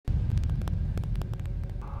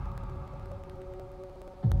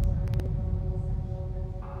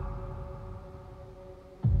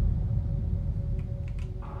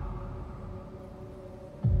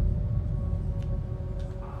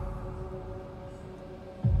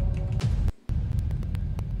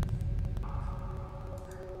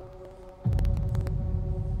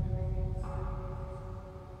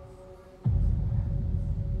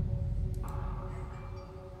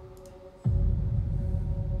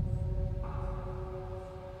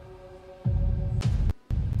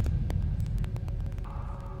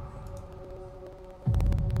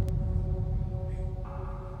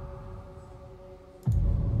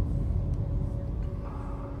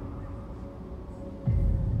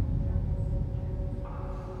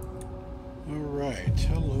Alright,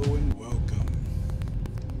 hello and welcome.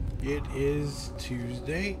 It is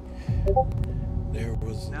Tuesday. There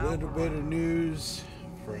was a little bit of news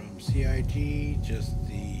from CIG, just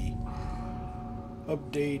the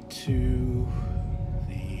update to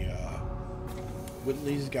the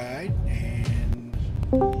Whitley's Guide and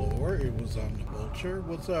lore. It was on the Vulture.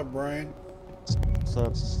 What's up, Brian? What's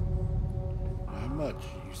up? Not much.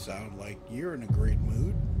 You sound like you're in a great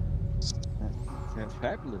mood.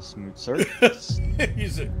 Fabulous mood, sir. He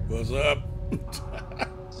said, "What's up?"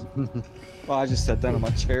 Well, I just sat down in my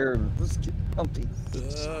chair and was getting comfy.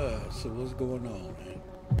 So what's going on, man?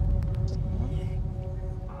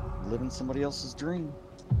 Living somebody else's dream.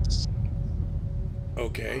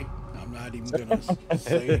 Okay, I'm not even gonna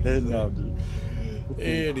say anything. No, dude.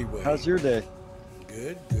 Anyway, How's your day?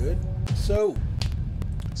 Good, good. So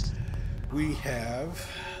we have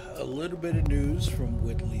a little bit of news from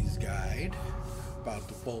Whitley's Guide about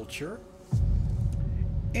the Vulture,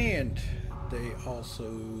 and they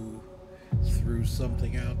also threw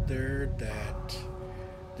something out there that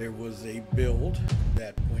there was a build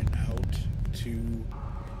that went out to,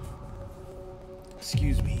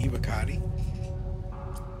 Evocati,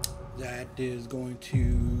 that is going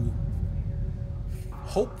to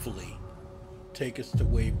hopefully take us to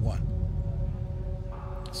wave 1.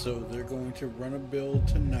 So they're going to run a build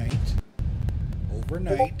tonight,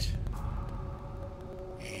 overnight,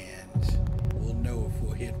 and we'll know if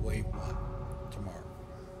we'll hit wave 1 tomorrow.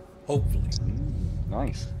 Hopefully.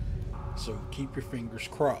 Nice. So keep your fingers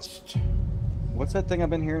crossed. What's that thing I've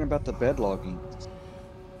been hearing about the bed logging?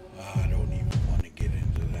 I don't even want to get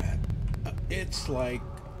into that. It's like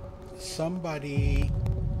somebody,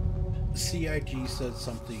 CIG said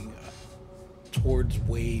something towards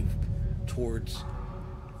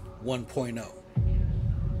 1.0,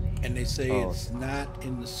 and they say it's not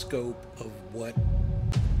in the scope of what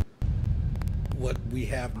we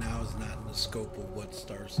have now is not in the scope of what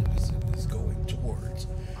Star Citizen is going towards.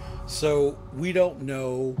 So we don't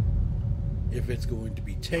know if it's going to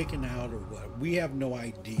be taken out or what. We have no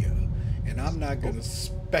idea, and I'm not going to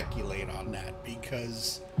speculate on that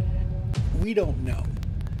because we don't know,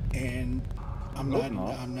 and I'm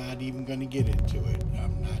not even going to get into it.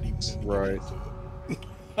 I'm not even going to get into it.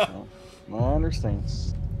 Well, I understand.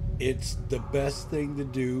 It's the best thing to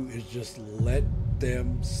do is just let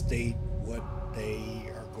them state what they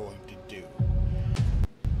are going to do.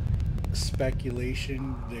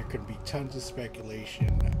 Speculation, there could be tons of speculation.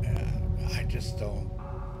 I just don't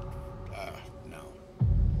know.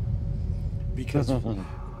 Because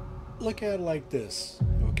look at it like this,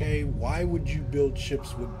 okay? Why would you build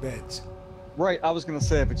ships with beds? Right, I was going to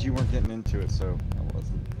say it, but you weren't getting into it, so I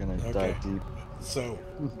wasn't going to dive deep. So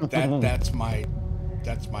that's my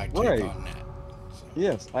take on that. So.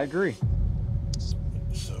 Yes, I agree.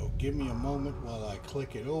 So give me a moment while I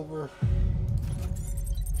click it over.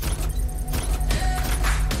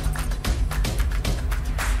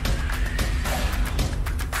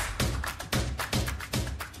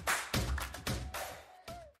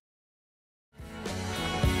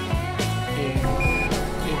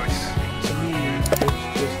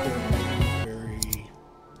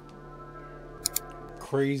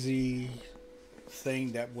 Crazy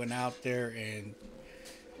thing that went out there, and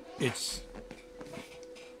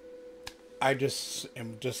I just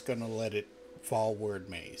am just gonna let it fall where it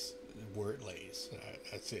lays.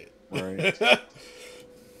 That's it. Right.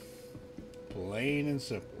 Plain and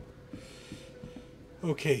simple.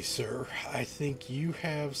 Okay, sir, I think you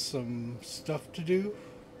have some stuff to do.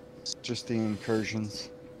 Just the incursions.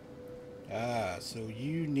 So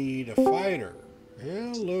you need a fighter.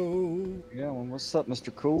 Hello. Yeah, well, what's up,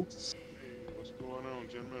 Mr. Cool? Hey, what's going on,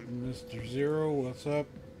 gentlemen? Mr. Zero, what's up?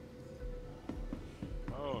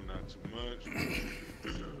 Oh, not too much.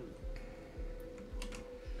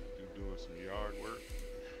 Doing some yard work.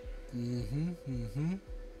 Give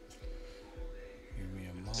me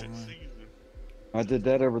a moment. I did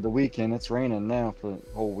that over the weekend. It's raining now for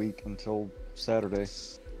the whole week until Saturday.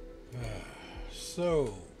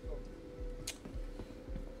 So,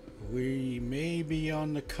 we may be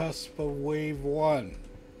on the cusp of wave 1.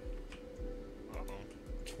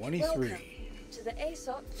 23. Welcome to the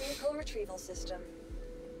ASOP vehicle retrieval system.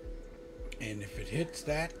 And if it hits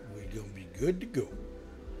that, we're going to be good to go.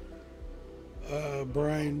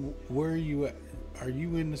 Brian, where are you at? Are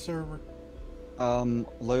you in the server?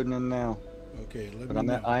 Loading in now. Okay, I'm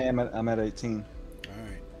at 18.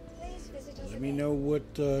 Alright. Please visit us Let me again. know what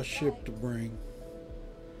ship to bring.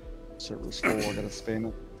 Server's full. I gotta spam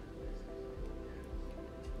it.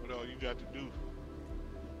 What all you got to do?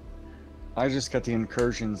 I just got the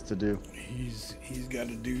incursions to do. He's got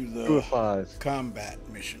to do the 2 of 5. combat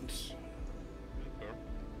missions.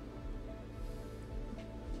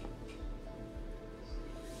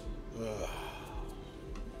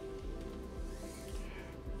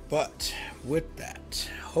 But with that,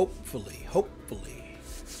 hopefully,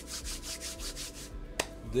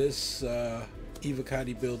 this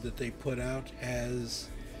Evocati build that they put out has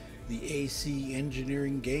the AC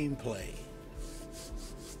engineering gameplay.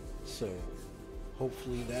 So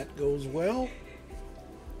hopefully that goes well.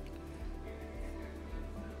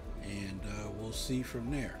 And we'll see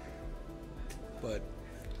from there. But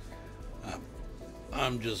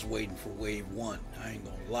I'm just waiting for wave 1. I ain't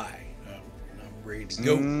gonna lie. I'm ready to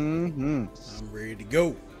go. I'm ready to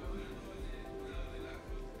go.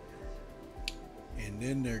 And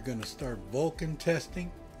then they're gonna start Vulcan testing.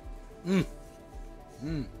 Yes,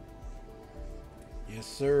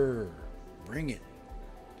 sir. Bring it.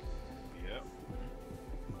 Yep.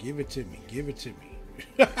 Give it to me. Give it to me.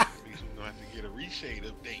 At least we're gonna have to get a reshade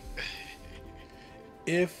update.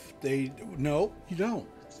 If they no, you don't.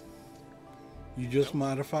 You just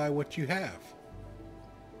modify what you have.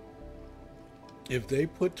 If they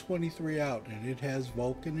put 23 out and it has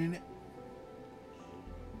Vulcan in it,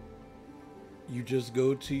 you just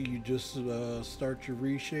start your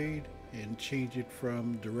reshade and change it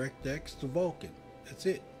from DirectX to Vulcan. That's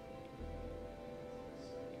it.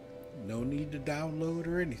 No need to download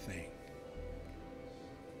or anything.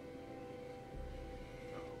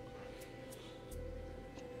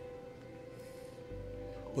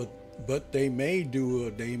 But they may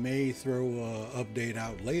throw a update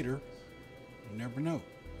out later. You never know.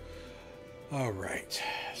 All right.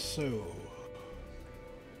 So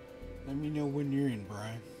let me know when you're in,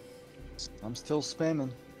 Brian. I'm still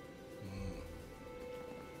spinning.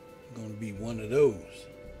 Gonna be one of those.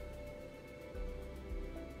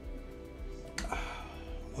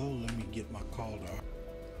 Well, let me get my call dog.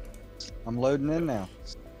 I'm loading in now.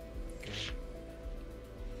 Okay.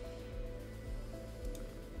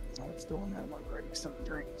 I was doing that one, ready some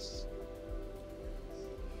drinks.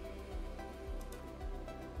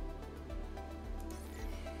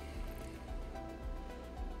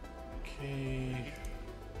 Okay.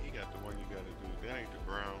 You got the one you gotta do. That ain't the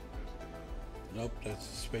brown. That's the, Nope, that's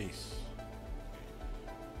the space.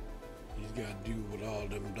 He's got to do with all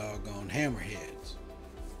them doggone hammerheads.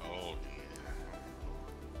 oh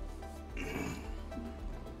yeah.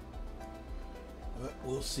 But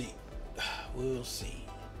we'll see. We'll see.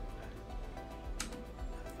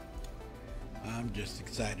 I'm just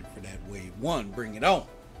excited for that wave 1. Bring it on.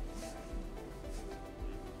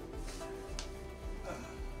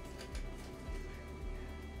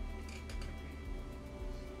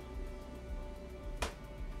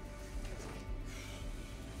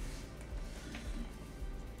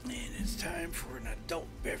 And it's time for an adult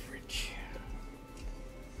beverage.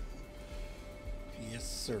 Yes,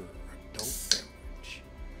 sir. Adult beverage.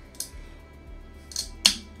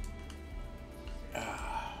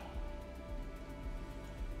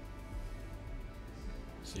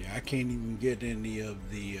 See, I can't even get any of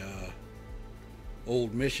the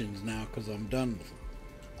old missions now because I'm done with them.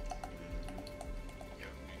 Yeah,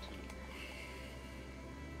 me too.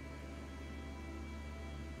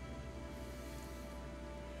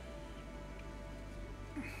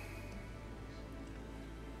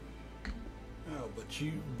 Oh,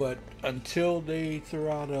 but until they throw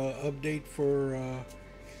out a update for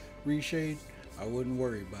Reshade, I wouldn't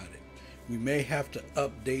worry about it. We may have to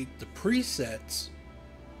update the presets,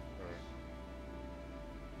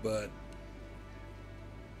 but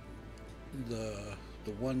the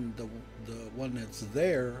one that's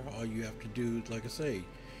there, all you have to do, like I say,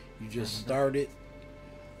 you just start it,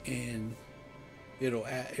 and it'll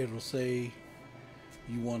say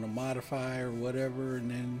you want to modify or whatever,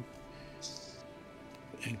 and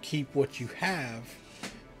keep what you have,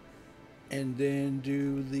 and then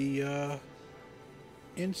do the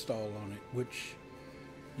install on it, which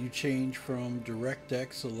you change from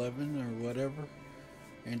DirectX 11 or whatever,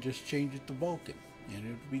 and just change it to Vulcan, and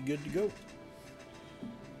it'll be good to go.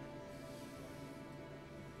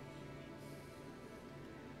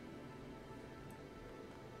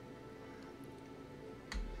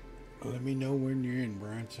 Let me know when you're in,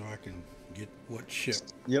 Brian, so I can get what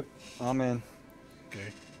shipped. Yep, I'm in.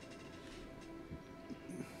 Okay.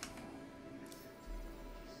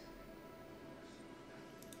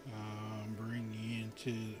 Bring you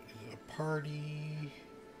into the party.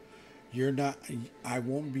 You're not. I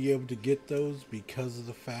won't be able to get those because of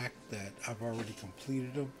the fact that I've already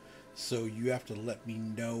completed them. So you have to let me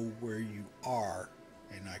know where you are,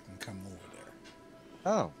 and I can come over there.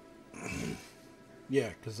 Oh, Yeah,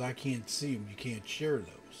 because I can't see them. You can't share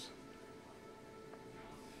those.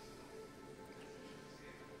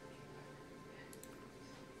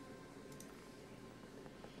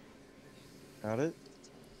 got it.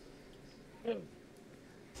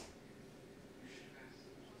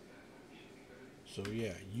 So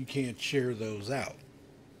yeah, you can't share those out.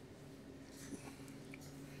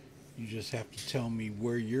 You just have to tell me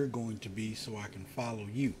where you're going to be so I can follow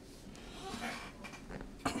you.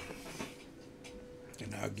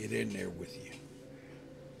 And I'll get in there with you.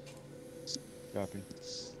 Copy.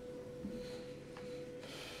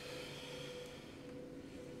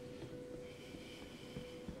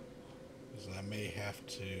 'Cause I may have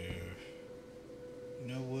to. You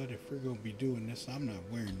know what? If we're going to be doing this, I'm not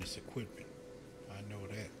wearing this equipment. I know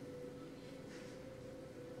that.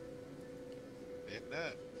 And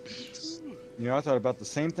that. You know, I thought about the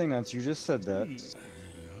same thing as you just said that.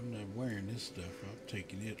 I'm not wearing this stuff. I'm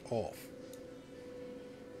taking it off.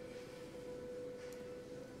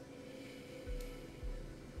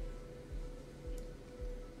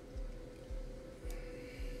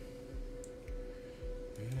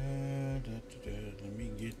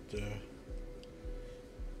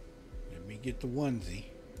 Let me get the onesie.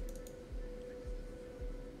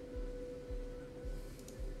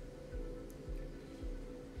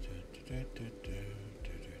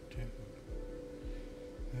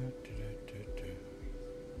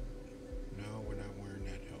 No, we're not wearing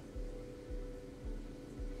that help.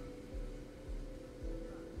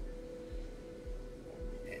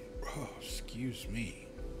 Oh, excuse me.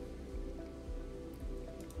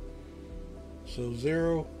 So,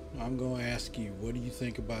 Zero, I'm going to ask you, what do you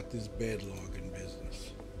think about this bed logging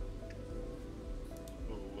business?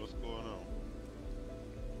 Oh, what's going on?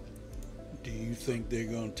 Do you think they're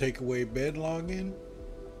going to take away bed logging?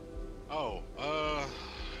 Oh, I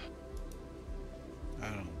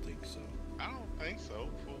don't think so. I don't think so.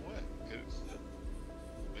 For what?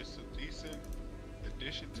 It's a decent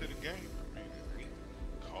addition to the game. I mean, it ain't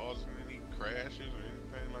causing any crashes or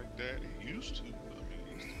anything like that. It used to. I mean,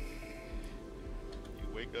 it used to. You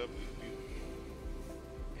wake up and you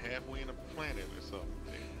halfway in a planet or something.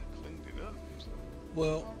 They cleaned it up. So.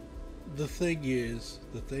 Well, the thing is,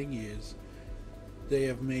 they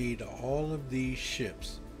have made all of these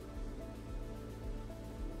ships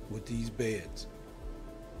with these beds.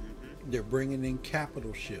 They're bringing in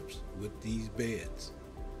capital ships with these beds.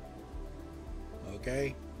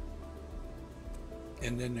 Okay?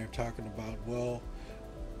 And then they're talking about, well,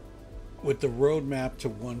 with the roadmap to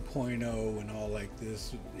 1.0 and all like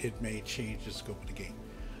this, it may change the scope of the game.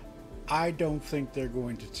 I don't think they're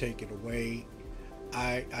going to take it away.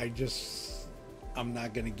 I'm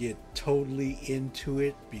not going to get totally into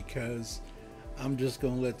it because I'm just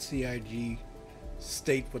going to let CIG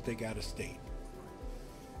state what they got to state.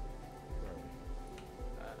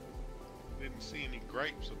 Didn't see any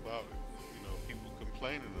gripes about it. You know, people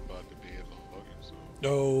complaining about the bed logging. So.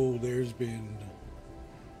 Oh, there's been,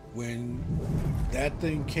 when that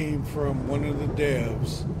thing came from one of the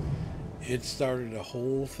devs, it started a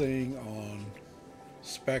whole thing on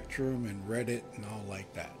Spectrum and Reddit and all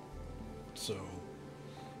like that. So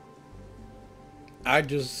I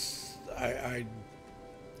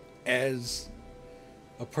as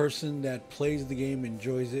a person that plays the game,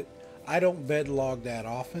 enjoys it, I don't bed log that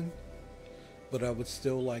often, but I would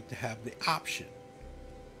still like to have the option.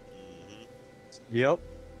 Yep.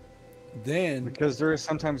 Then, Because there is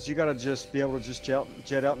sometimes you gotta just be able to just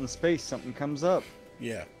jet out in space. Something comes up.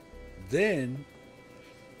 yeah. Then,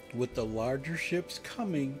 with the larger ships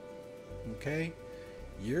coming, okay,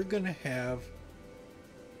 you're going to have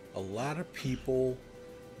a lot of people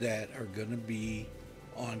that are going to be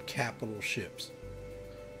on capital ships.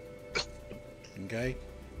 Okay?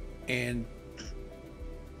 And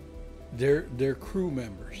they're crew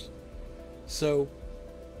members. So,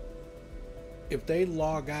 if they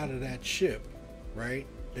log out of that ship, right,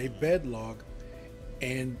 they bed log,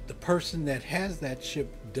 and the person that has that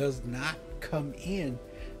ship does not come in,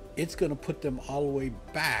 it's going to put them all the way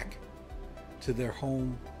back to their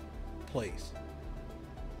home place.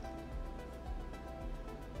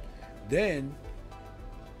 Then,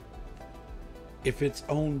 if it's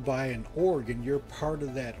owned by an org and you're part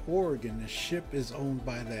of that org and the ship is owned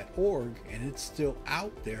by that org and it's still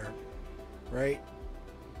out there, right?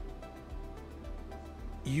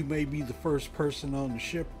 You may be the first person on the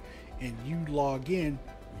ship and you log in,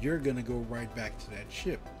 you're going to go right back to that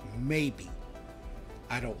ship. Maybe.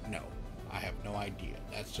 I don't know. I have no idea.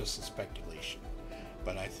 That's just a speculation.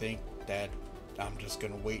 But I think that I'm just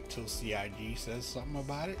going to wait till CIG says something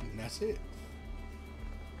about it, and that's it.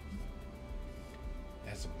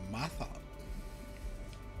 That's my thought.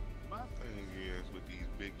 My thing is, with these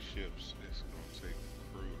big ships, it's going to take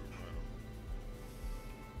crew to run them.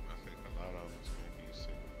 I think a lot of them is going to be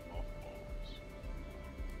sitting mothballs.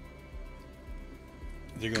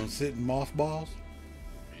 They're going to sit in mothballs?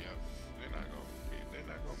 Yeah, they're not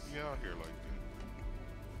here like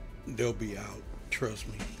that. They'll be out. Trust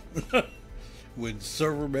me. When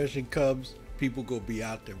server meshing comes, people gonna be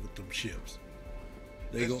out there with them ships.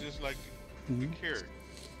 They It's go. just like the carrot.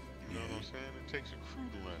 You know what I'm saying? It takes a crew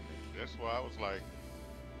to run it. That's why I was like,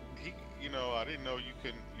 I didn't know you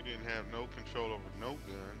didn't have no control over no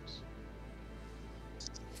guns.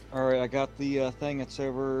 All right, I got the thing. It's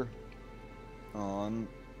over on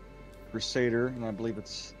Crusader, and I believe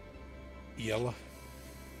it's Yellow.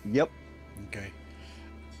 yep. Okay.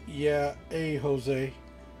 Yeah. Hey, Jose.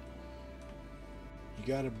 You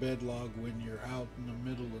got a bed log when you're out in the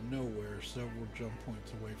middle of nowhere, several jump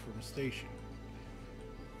points away from a station.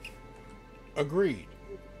 Agreed.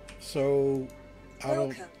 So I don't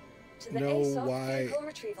Welcome to the know ASOC why vehicle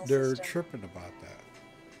retrieval they're system. tripping about that.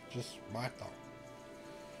 Just my thought.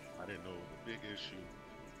 I didn't know it was a big issue.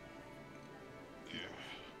 Yeah.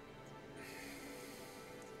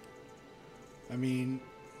 I mean,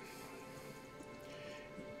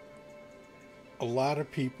 a lot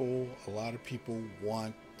of people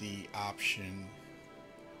want the option.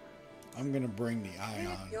 I'm gonna bring the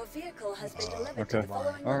Ion. Your vehicle has been delivered okay. to the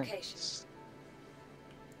following All right. locations.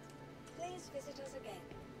 Please visit us again.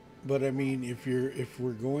 But I mean, if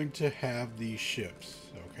we're going to have these ships,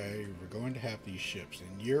 okay, if we're going to have these ships,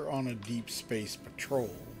 and you're on a deep space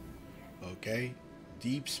patrol, okay,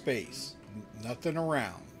 deep space, nothing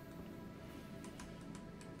around,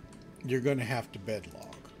 you're going to have to bed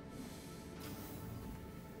log.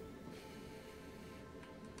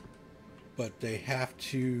 But they have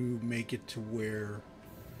to make it to where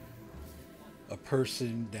a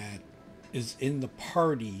person that is in the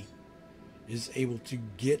party is able to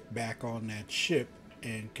get back on that ship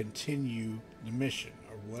and continue the mission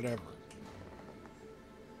or whatever.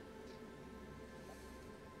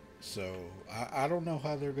 So I don't know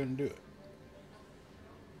how they're going to do it.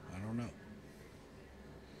 I don't know.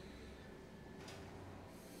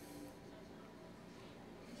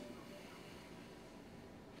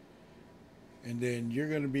 And then you're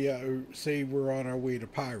going to be out, say we're on our way to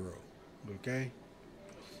Pyro, okay?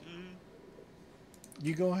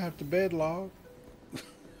 You're going to have to bed log.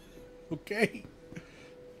 Okay?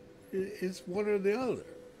 It's one or the other.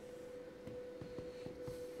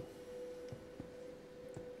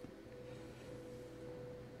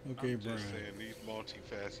 Okay, I'm Brian. just saying these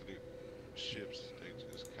multifaceted ships, they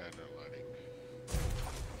just kind of like.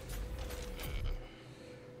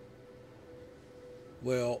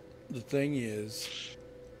 Well, the thing is,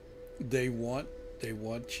 they want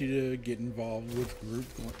you to get involved with group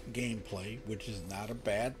gameplay, which is not a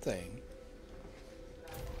bad thing.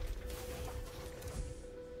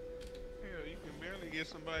 Hell, you can barely get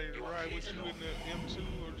somebody to ride with you in the M2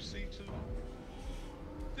 or the C2.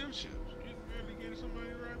 Them ships, you can barely get somebody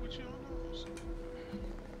to ride with you on those.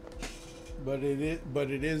 But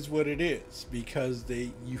it is what it is, because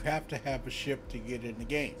you have to have a ship to get in the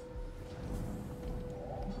game.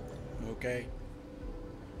 Okay?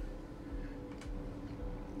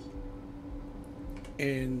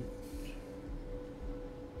 And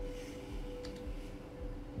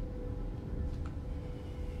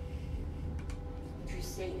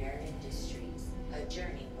Crusader Industries, a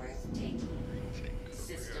journey worth taking.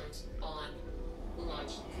 Systems on.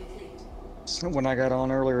 Launch complete. When I got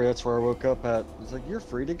on earlier, that's where I woke up at. It's like, you're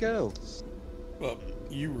free to go. well,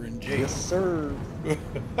 you were in jail. Yes, sir.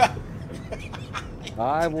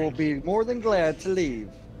 I will be more than glad to leave.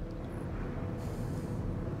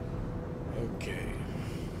 Okay.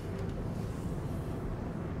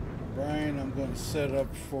 Brian, I'm going to set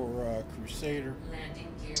up for Crusader. Landing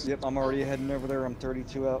gear. Yep, I'm already heading over there. I'm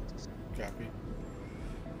 32 out. Copy.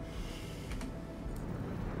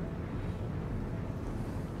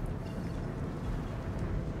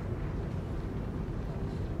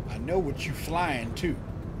 I know what you flying too.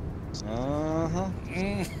 Uh-huh.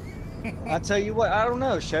 I tell you what, I don't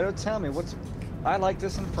know. Shadow, tell me, I like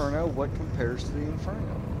this Inferno. What compares to the Inferno?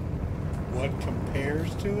 What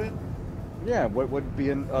compares to it? Yeah, what would be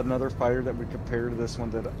another fighter that would compare to this one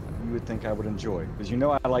that you would think I would enjoy? Because you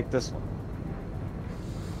know I like this one.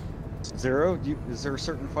 Zero, is there a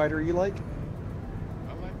certain fighter you like?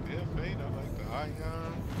 I like the F8, I like the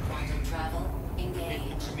Ion. Quantum travel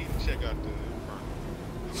engaged. I need to check out the Inferno.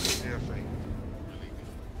 I like the F8. Really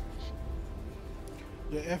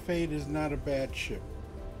good. The F8 is not a bad ship.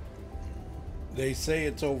 They say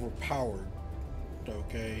it's overpowered,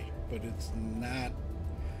 okay, but it's not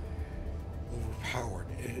overpowered.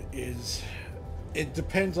 It is. It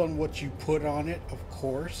depends on what you put on it, of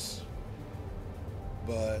course,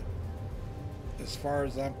 but as far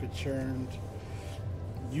as I'm concerned,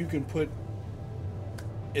 you can put.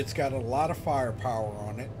 It's got a lot of firepower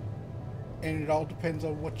on it. And it all depends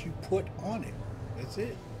on what you put on it. That's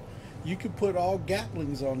it. You can put all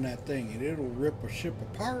Gatlings on that thing and it'll rip a ship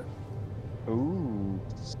apart. Ooh.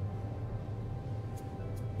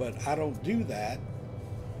 But I don't do that.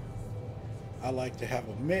 I like to have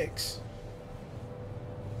a mix,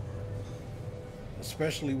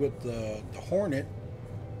 especially with the Hornet.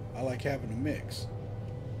 I like having a mix.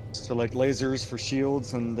 So like lasers for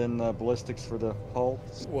shields and then ballistics for the hull?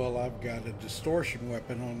 Well, I've got a distortion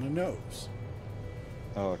weapon on the nose.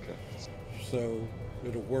 Oh, okay. So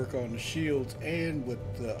it'll work on the shields and with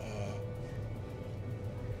the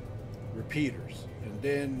repeaters. And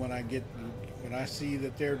then when I see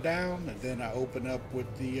that they're down, and then I open up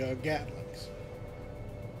with the Gatlings.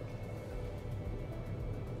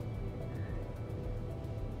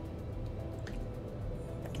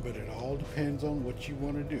 But it all depends on what you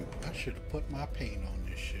want to do. I should have put my paint on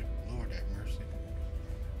this ship. Lord have mercy.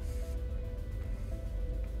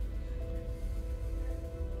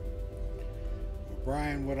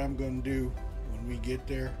 Brian, what I'm going to do when we get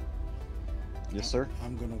there, Yes, sir.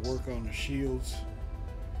 I'm going to work on the shields,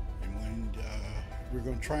 and when we're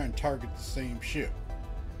going to try and target the same ship.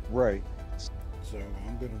 Right. So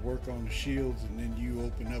I'm going to work on the shields, and then you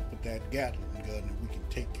open up with that Gatling gun, and we can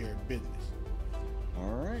take care of business.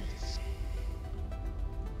 All right.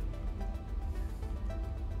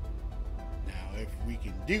 Now, if we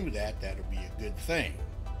can do that, that'll be a good thing.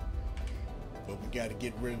 But we got to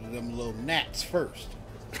get rid of them little gnats first.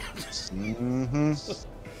 Mm-hmm.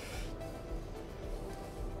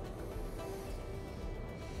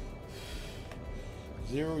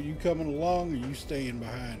 Zero, you coming along, or you staying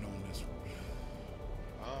behind on this one?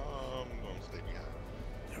 I'm gonna stay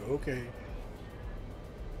behind. Okay.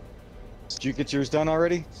 Did you get yours done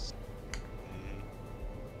already?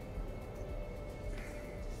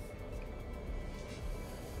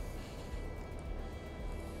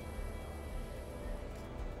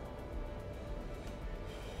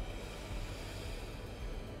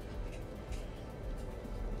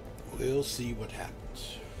 We'll see what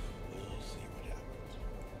happens. We'll see what happens.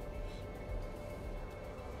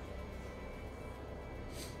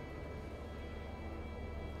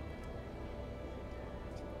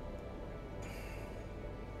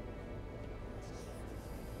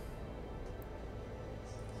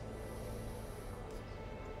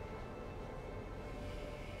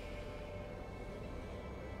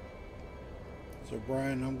 So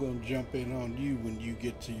Brian, I'm going to jump in on you when you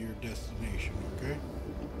get to your destination, okay?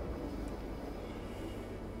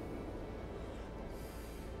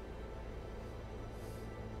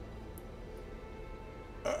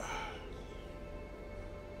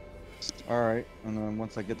 All right. And then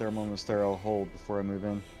once I get there, I'm almost there. I'll hold before I move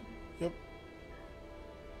in. Yep.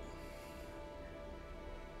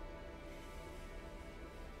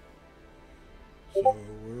 So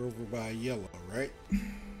we're over by yellow, right?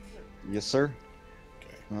 Yes, sir.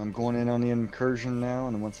 Okay. I'm going in on the incursion now,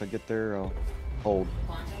 and then once I get there, I'll hold.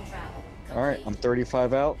 Quantum travel All right. complete. I'm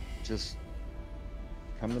 35 out. Just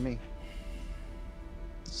come to me.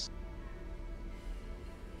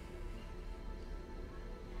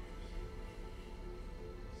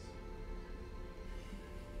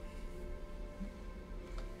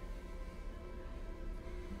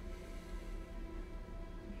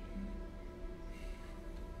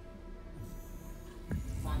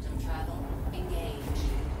 Quantum travel engaged.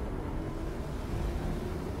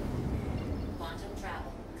 Quantum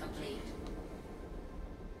travel complete.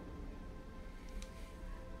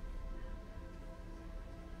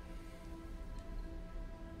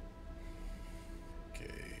 Okay.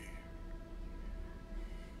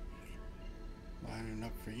 Lining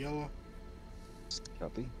up for yellow.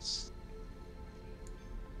 Copy. This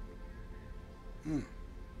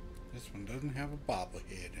one doesn't have a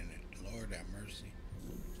bobblehead in it. Lord have mercy.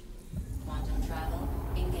 Quantum travel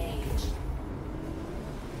engaged.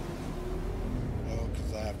 Oh,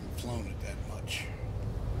 because I haven't flown it that much.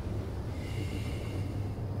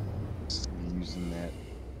 You're using that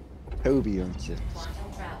Tobi, aren't you?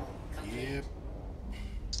 Quantum travel complete. Yep.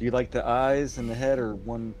 Do you like the eyes and the head, or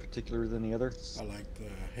one particular than the other? I like the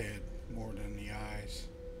head more than the eyes.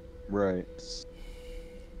 Right.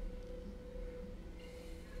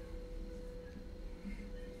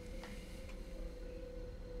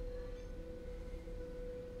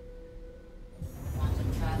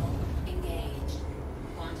 Quantum travel engaged.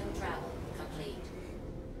 Quantum travel complete.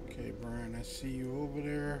 Okay, Brian, I see you over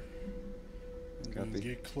there. I'm going to Copy.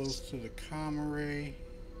 get close to the comm array.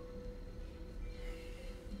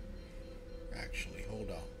 Actually, hold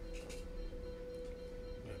on.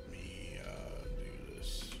 Let me do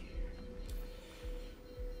this.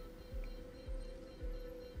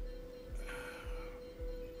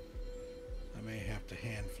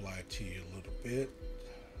 to you a little bit.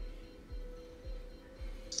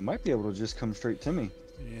 Might be able to just come straight to me.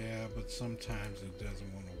 Yeah, but sometimes it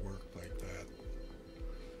doesn't want to work like that.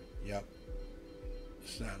 Yep.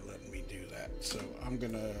 It's not letting me do that. So I'm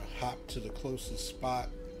going to hop to the closest spot.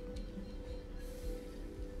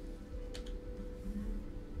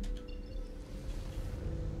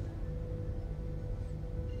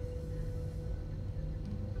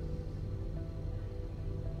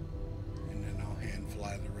 And then I'll hand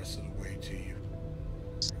fly the rest of the way to you.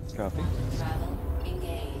 Copy. Quantum travel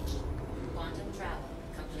engaged. Quantum travel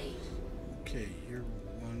complete. Okay, you're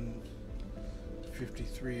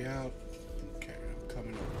 153 out. Okay, I'm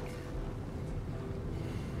coming over there.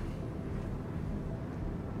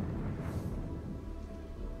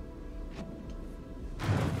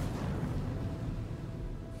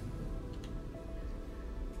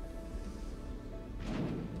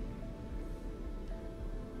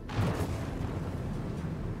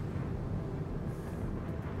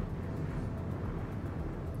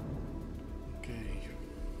 Okay.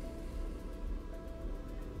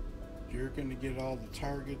 You're going to get all the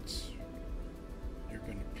targets. You're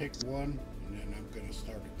going to pick one, and then I'm going to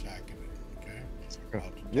start attacking it, okay?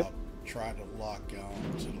 Okay. I'll try to lock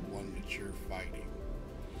on to the one that you're fighting.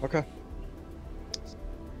 Okay.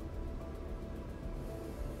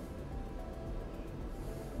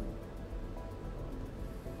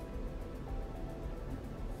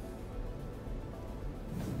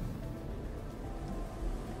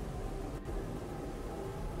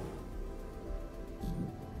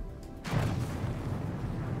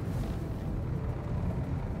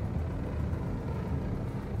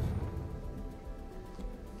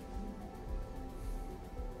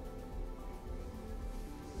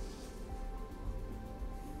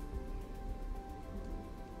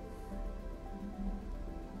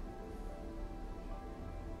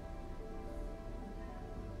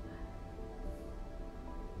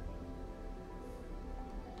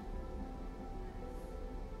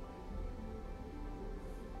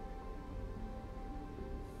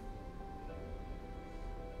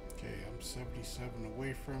 Okay, I'm 77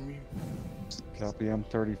 away from you. Copy. I'm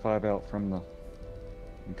 35 out from the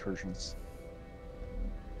incursions.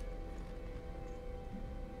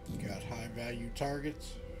 You got high value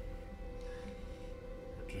targets?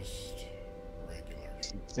 Or just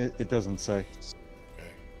regular? It doesn't say.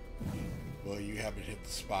 Okay. Well, you haven't hit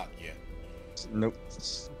the spot yet. Nope.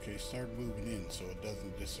 Okay, start moving in so it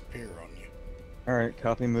doesn't disappear on you. All right.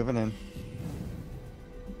 Copy. Moving in.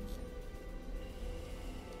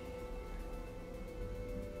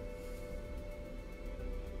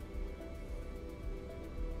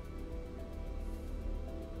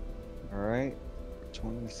 All right.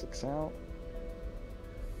 26 out.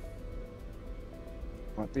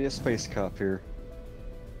 Might be a space cop here.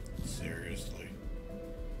 Seriously.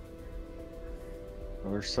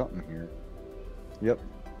 Oh, there's something here. Yep.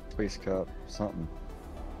 Space cop. Something.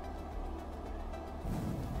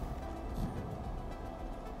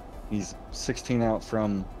 He's 16 out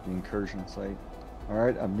from the incursion site. All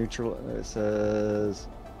right, I'm neutral. It says.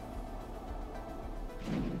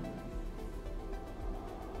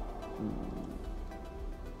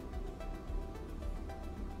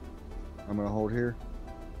 I'm gonna hold here.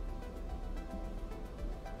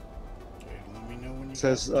 Okay, let me know when you It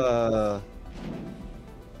says, got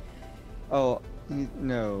oh,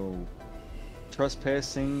 no.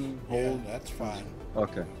 Trespassing, Yeah, hold. that's fine.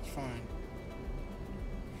 Okay. That's fine.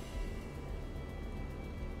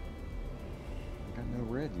 Got no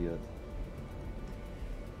red yet.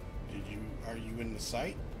 Are you in the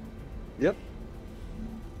site? Yep.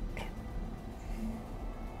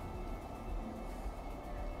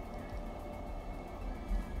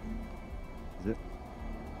 Is it? It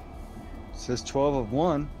says 12 of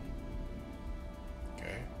 1.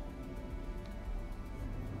 Okay.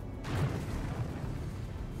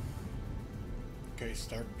 Okay,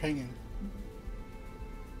 start pinging.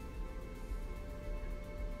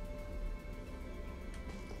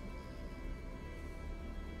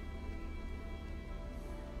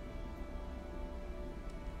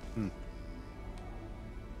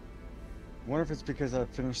 I wonder if it's because I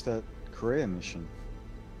finished that Korea mission.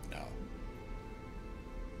 No.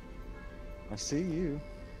 I see you.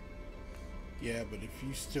 Yeah, but if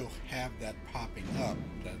you still have that popping up,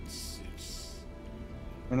 it's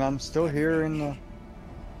And I'm still here in the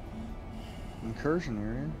incursion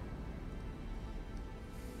area.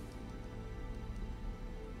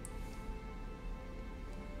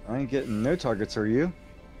 I ain't getting no targets, are you?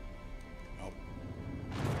 nope.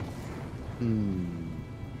 Hmm.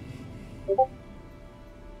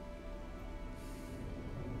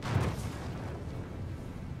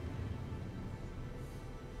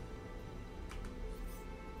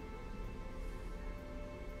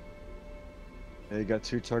 Yeah, you got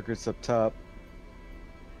 2 targets up top.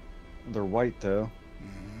 They're white though.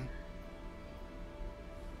 Mm-hmm.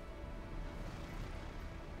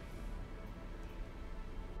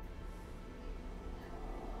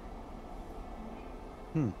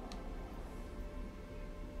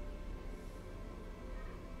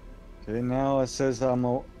 Okay, now it says I'm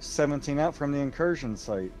 17 out from the incursion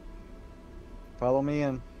site. Follow me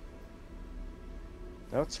in.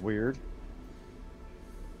 That's weird.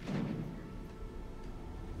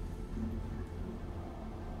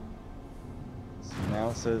 So now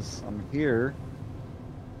it says I'm here.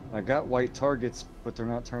 I got white targets, but they're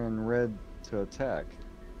not turning red to attack.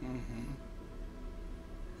 Mm-hmm.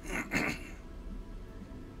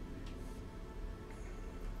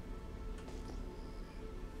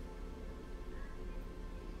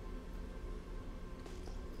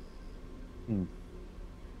 Hmm.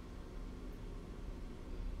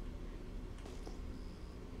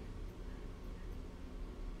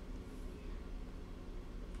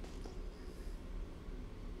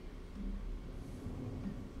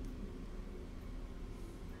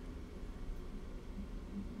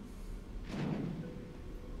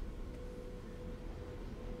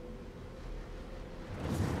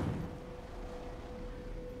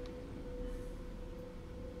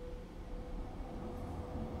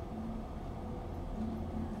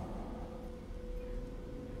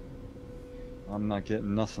 I'm not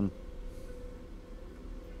getting nothing.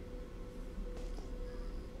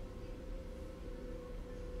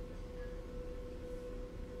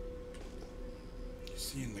 You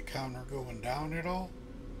seeing the counter going down at all?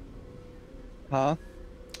 Huh?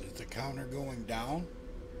 Is the counter going down?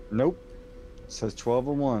 Nope. It says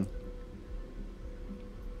 12:01.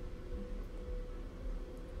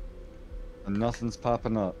 And nothing's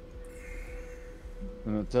popping up.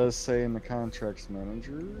 And it does say in the contracts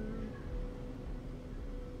manager.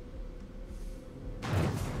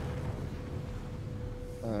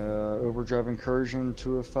 Overdrive incursion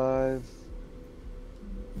 205.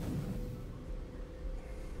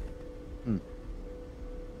 Hmm.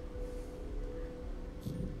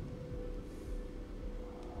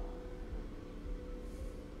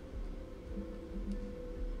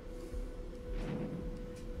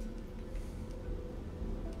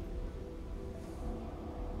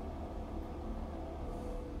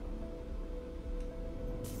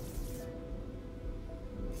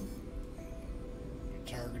 You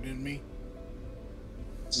targeted me?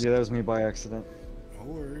 Yeah, that was me by accident. No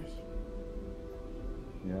worries.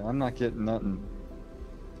 Yeah, I'm not getting nothing.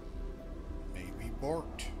 Maybe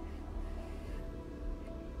borked.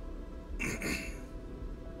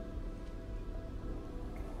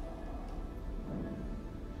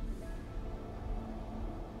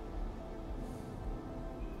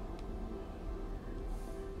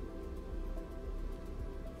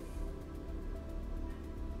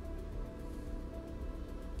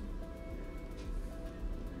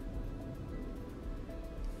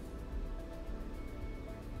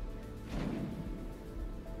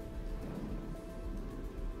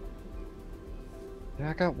 Yeah,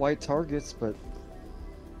 I got white targets, but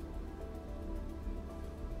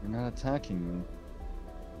they're not attacking me.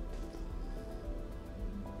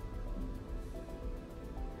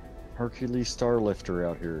 Hercules Starlifter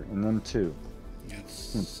out here, and them too. That's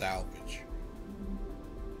salvage.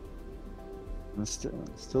 And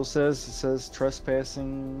still says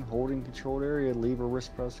trespassing, holding controlled area, leave or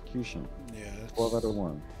risk prosecution. Yeah, that's 12 out of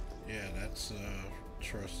 1. Yeah, that's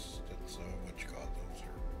trust. That's what you call those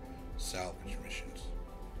are salvage missions.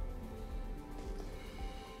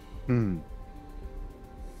 Hmm.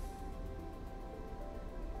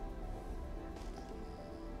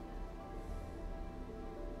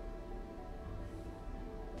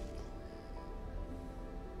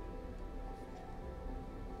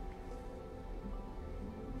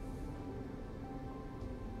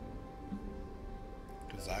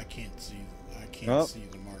 Because I can't see Oh. see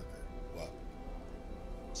the marker. What?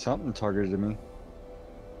 Something targeted me,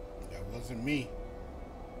 That wasn't me.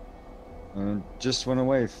 and it just went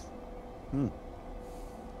away. Hmm.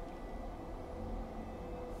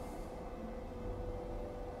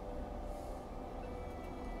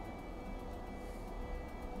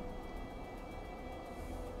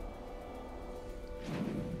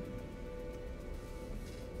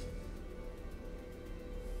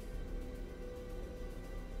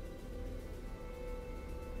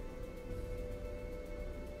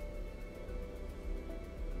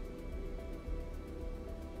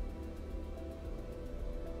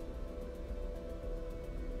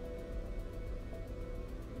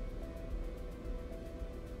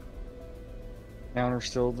 Counter's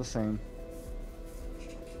still the same.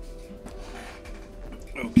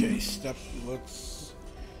 Okay. Okay, let's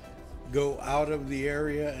go out of the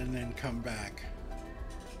area and then come back.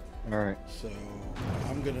 All right. So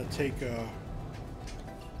I'm gonna take a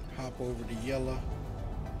hop over to yellow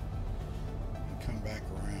and come back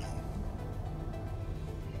around.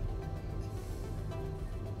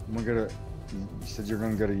 We're gonna. You said you're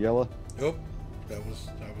gonna go to yellow. Oh, that was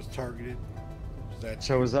targeted. Was that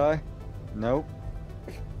So was I. Nope.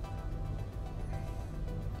 You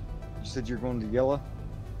said you're going to yellow.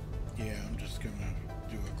 Yeah, I'm just gonna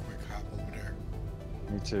do a quick hop over there.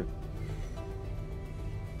 Me too.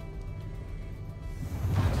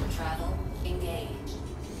 Quantum travel engaged.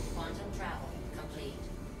 Quantum travel complete.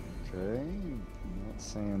 Okay. Not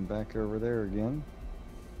saying back over there again.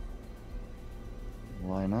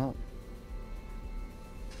 Line up.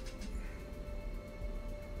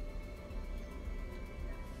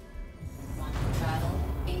 Quantum travel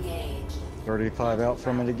engaged. 35 out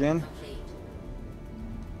from it again. Complete.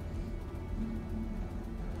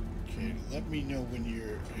 Okay, let me know when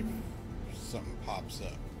if something pops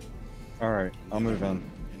up. All right. I'll move in.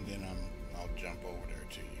 And then I'll jump over there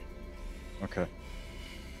to you. Okay.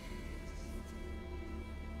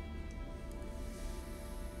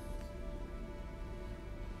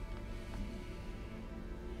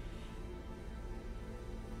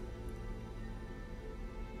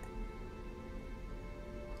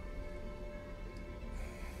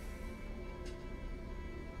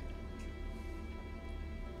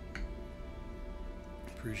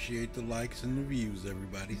 Appreciate the likes and the views,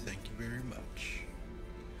 everybody. Thank you very much.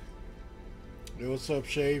 Hey, what's up,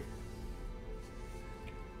 Shave?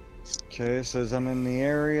 Okay, it says I'm in the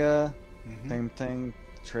area. Mhm. Same thing.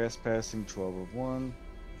 Trespassing 12 of 1.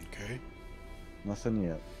 Okay. Nothing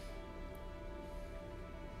yet.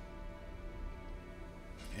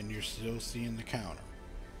 And you're still seeing the counter.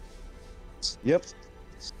 Yep.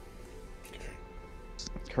 Okay.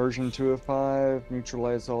 Incursion 2 of 5.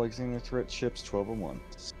 Neutralize all Xena threat ships 12 of 1.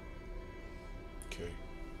 Okay.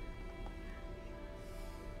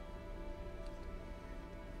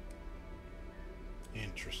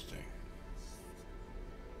 Interesting.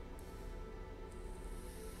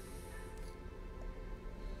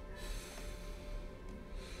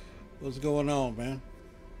 What's going on, man?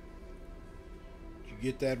 Did you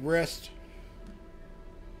get that rest?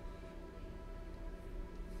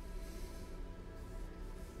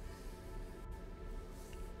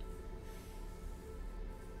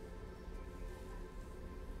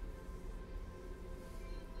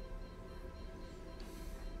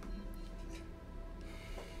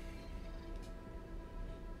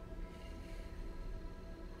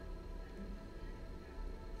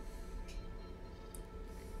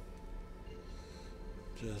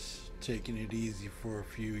 Just taking it easy for a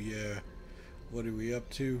few, yeah. What are we up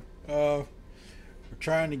to? We're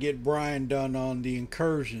trying to get Brian done on the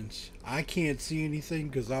incursions. I can't see anything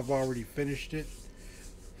because I've already finished it,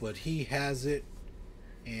 but he has it,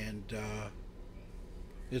 and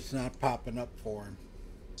it's not popping up for him.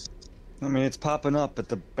 I mean, it's popping up, but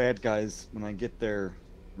the bad guys, when I get there,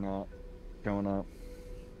 not showing up.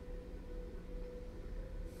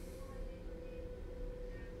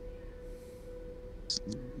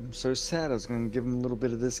 I'm so sad. I was going to give him a little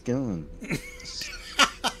bit of this gun.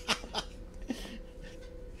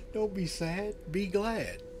 Don't be sad. Be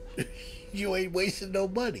glad. You ain't wasting no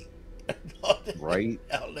money. on that- Right.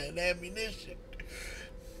 On that ammunition.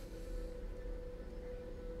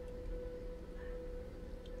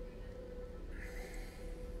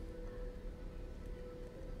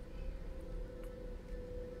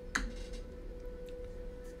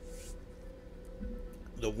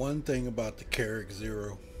 The one thing about the Carrick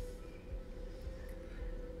Zero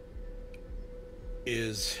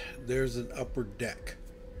is there's an upper deck.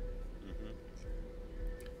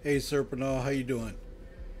 Hey Serpinol, how you doing?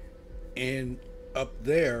 And up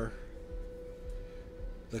there,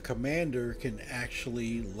 the commander can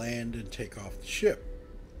actually land and take off the ship.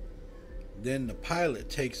 Then the pilot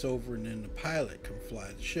takes over, and then the pilot can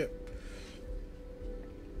fly the ship.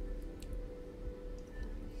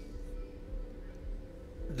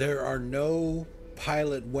 There are no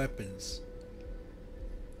pilot weapons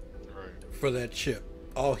Right. for that ship.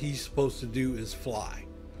 All he's supposed to do is fly.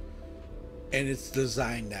 And it's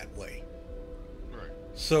designed that way. Right.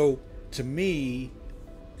 So, to me,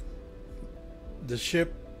 the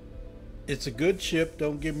ship, it's a good ship,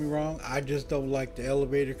 don't get me wrong. I just don't like the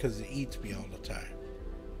elevator because it eats me all the time.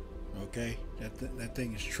 Okay? That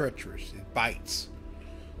thing is treacherous. It bites.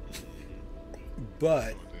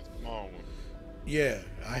 But, That small one. yeah,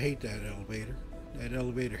 I hate that elevator. That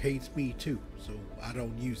elevator hates me too, so I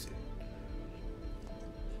don't use it.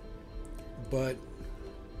 But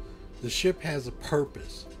The ship has a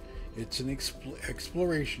purpose. It's an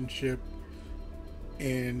exploration ship,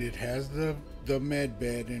 and it has the med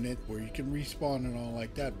bed in it where you can respawn and all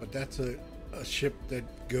like that. But that's a ship that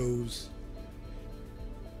goes.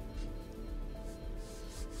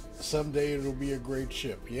 Someday it'll be a great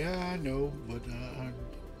ship. Yeah, I know, but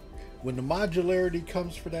when the modularity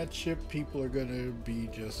comes for that ship, people are gonna be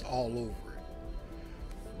just all over it.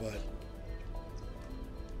 But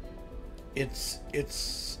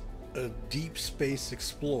it's a deep space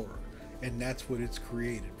explorer, and that's what it's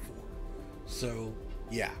created for. So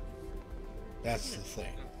yeah, that's the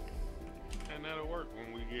thing. And that'll work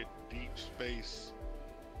when we get deep space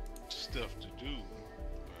stuff to do.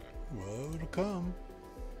 Well, it'll come.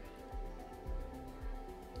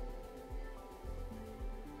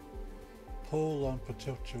 Poll on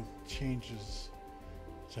potential changes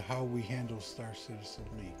to how we handle Star Citizen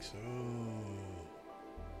leaks. Oh.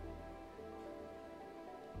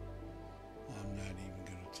 I'm not even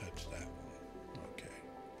going to touch that one. Okay.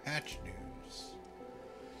 Patch news.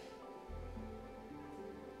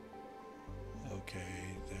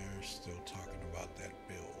 Okay, they're still talking about that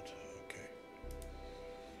build. Okay.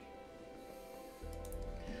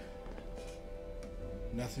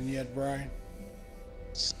 Nothing yet, Brian?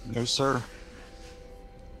 No, sir.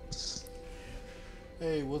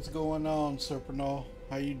 Hey, what's going on, Serpinol?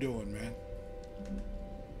 How you doing, man?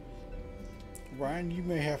 Brian, you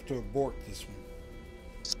may have to abort this one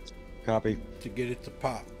Copy. to get it to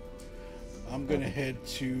pop. I'm gonna head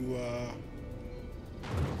to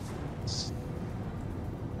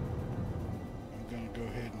I'm gonna go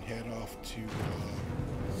ahead and head off to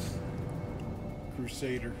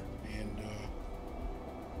Crusader and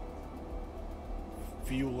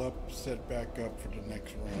fuel up, set back up for the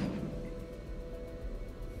next round.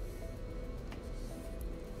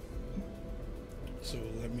 So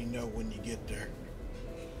let me know when you get there.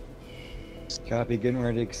 Copy. Getting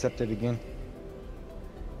ready to accept it again.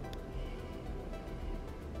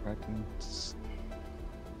 Quantum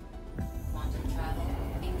travel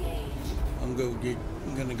engaged. I'm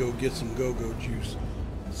gonna go get some go-go juice.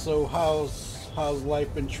 So how's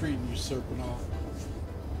life been treating you, Serpinol?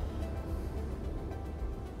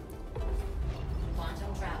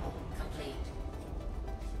 Quantum travel complete.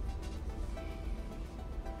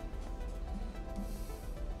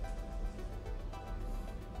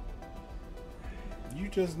 You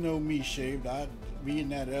just know me, Shaved. Me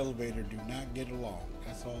and that elevator do not get along.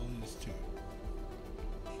 That's all it is to it.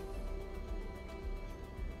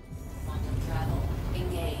 Quantum travel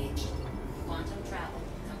engaged. Quantum travel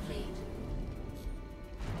complete.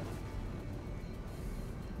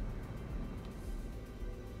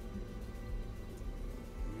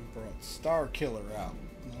 We brought Star Killer out.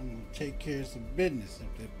 I'm gonna take care of some business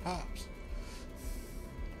if it pops.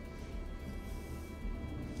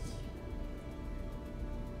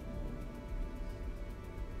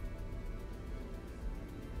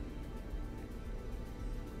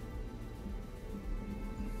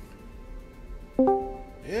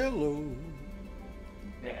 Hello.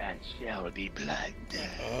 That shall be blood.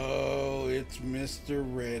 Oh, it's Mr.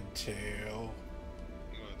 Redtail.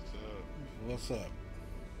 What's up? What's up?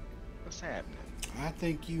 What's happening? I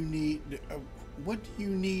think you need. What do you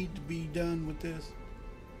need to be done with this?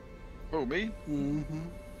 Who, me? Mm-hmm.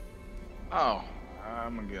 Oh,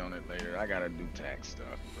 I'm gonna get on it later. I gotta do tax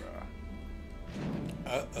stuff,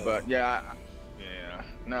 bro. Uh-oh. But yeah,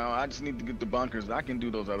 no, I just need to get the bunkers. I can do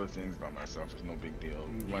those other things by myself. It's no big deal.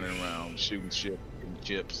 Running around, shooting shit, getting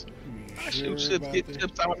chips. I shoot Sure chips, about get this?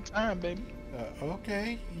 chips all the time, baby.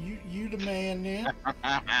 Okay, you the man then.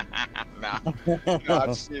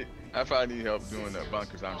 Nah, shit. I probably need help doing the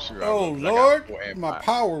bunkers. I'm sure. Oh I got Lord, 4 and my 5.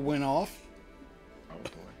 power went off. Oh boy.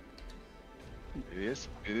 It is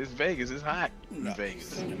Vegas. It's hot in No.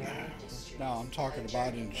 Vegas. No, I'm talking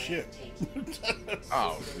about in the ship.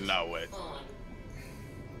 Oh, no it. On.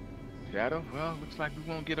 Shadow? Well, looks like we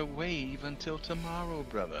won't get a wave until tomorrow,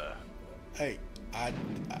 brother. Hey, I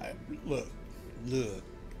look.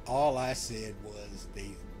 All I said was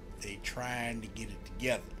they trying to get it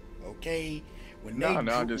together. Okay, when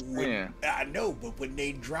I'm just saying. I know, but when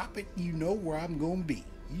they drop it, you know where I'm gonna be.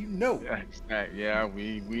 You know. Yeah,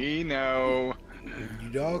 we know. You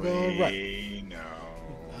doggone right. We know.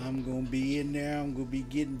 I'm gonna be in there. I'm gonna be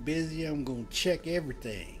getting busy. I'm gonna check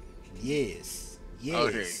everything. Yes.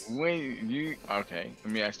 Okay, let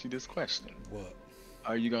me ask you this question. What?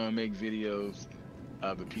 Are you gonna make videos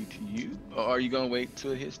of the PTU, or are you gonna wait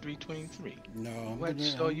till it hits 323? No, What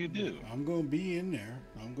shall you do? I'm gonna be in there.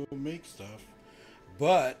 I'm gonna make stuff.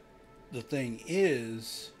 But the thing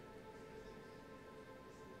is,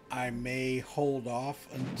 I may hold off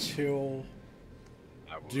until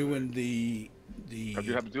I would. doing the But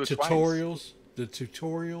you have to do it twice. tutorials, the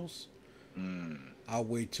tutorials, Mm. I'll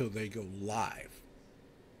wait till they go live.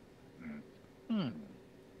 Hmm.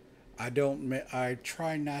 I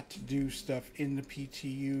try not to do stuff in the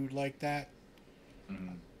PTU like that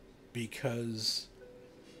Mhm. because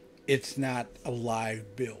it's not a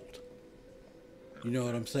live build. You know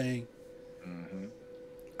what I'm saying? Mhm.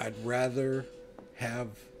 I'd rather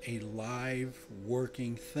have a live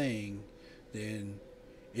working thing than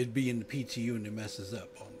it be in the PTU and it messes up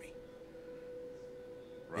on me.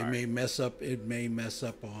 Right. It may mess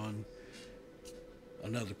up on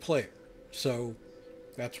another player. So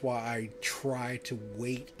that's why I try to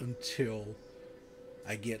wait until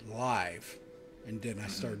I get live and then I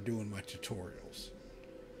start doing my tutorials.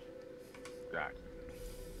 Gotcha.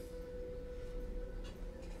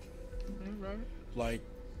 Right. Like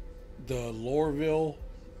the Loreville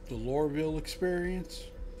experience,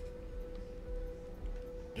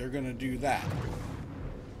 they're gonna do that.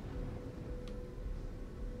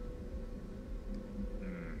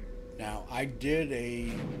 Now I did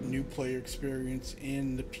a new player experience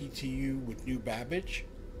in the PTU with New Babbage,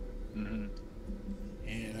 Mhm.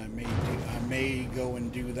 and I may go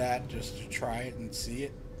and do that just to try it and see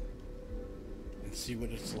what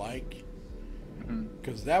it's like.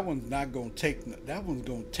 Because that one's gonna take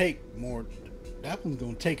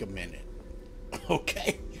a minute.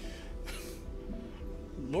 Okay.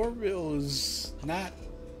 Loreville is not,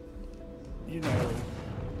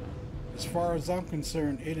 as far as I'm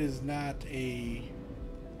concerned, it is not a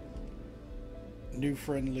new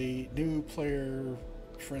player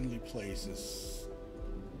friendly place.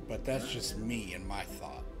 But that's just me and my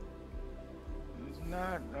thought. It's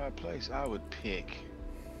not a place I would pick.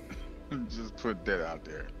 Just put that out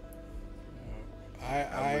there.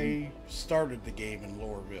 I started the game in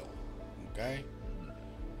Loreville, okay?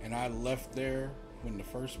 And I left there when the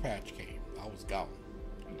first patch came. I was gone.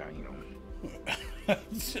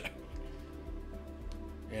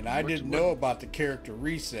 And I didn't know about the character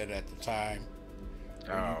reset at the time.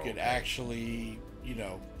 Where you could actually,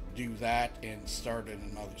 do that and start in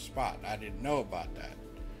another spot. I didn't know about that.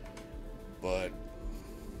 But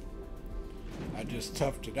I just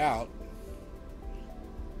toughed it out.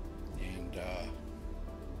 And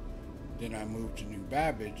then I moved to New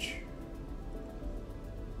Babbage.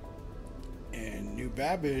 And New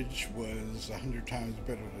Babbage was 100 times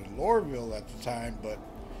better than Loreville at the time, but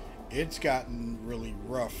it's gotten really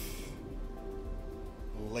rough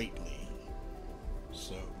lately.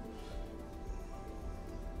 So,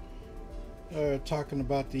 talking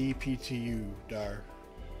about the EPTU, Dar,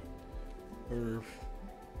 or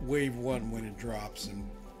Wave 1 when it drops and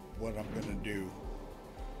what I'm going to do.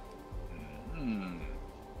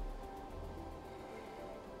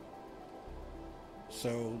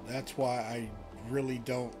 So that's why I really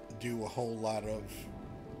don't do a whole lot of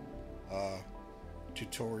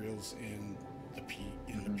tutorials in the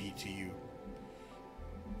PTU.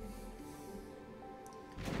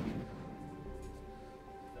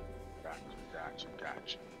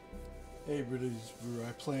 Gotcha. Hey, brothers,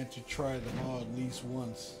 I plan to try them all at least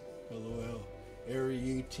once. LOL.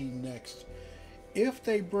 Area 18 next. If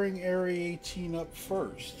they bring Area 18 up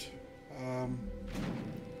first,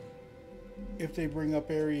 if they bring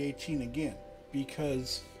up Area 18 again,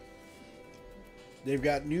 because they've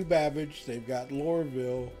got New Babbage, they've got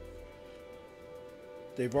Loreville,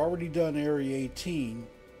 they've already done Area 18,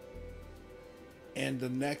 and the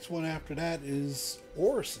next one after that is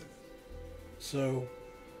Orison. So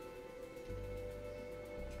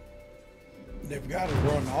they've got to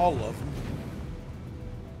run all of them.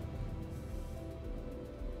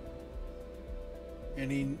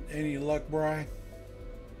 Any luck, Brian?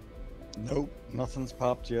 Nope, nothing's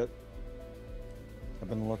popped yet. I've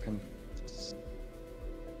been looking.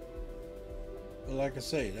 But like I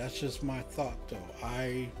say, that's just my thought, though.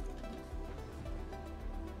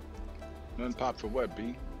 Nothing popped for what,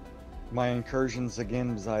 B? My incursions again,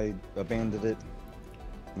 because I abandoned it,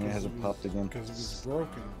 and it hasn't popped again. Because it was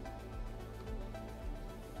broken.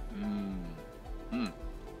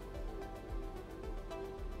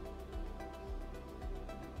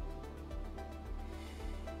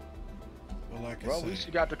 Well, at least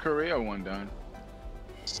you got the Korea one done.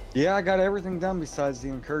 Yeah, I got everything done besides the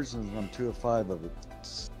incursions, and I'm 2 of 5 of it.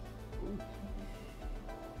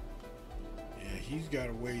 Yeah, he's got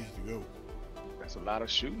a ways to go. That's a lot of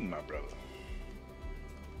shooting, my brother.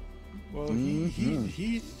 Well,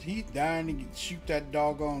 he's dying to shoot that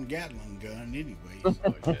doggone Gatling gun anyway.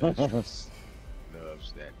 Loves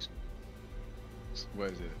that.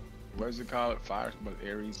 What is it? What does it call it? Fire, but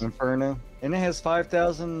Ares. Inferno, and it has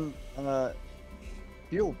 5,000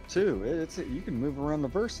 fuel too. You can move around the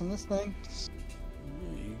verse in this thing.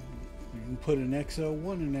 Yeah, you can put an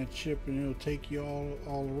XL1 in that ship and it'll take you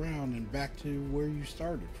all around and back to where you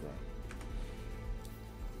started from.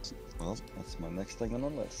 Well, that's my next thing on the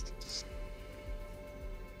list.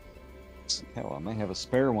 Hell, I may have a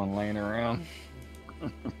spare one laying around.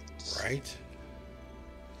 Right?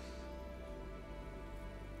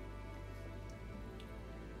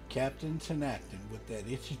 Captain Tenactin with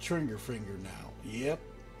that itchy trigger finger now. Yep.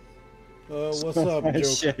 What's up, Joker?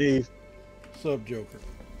 Shave. What's up, Joker?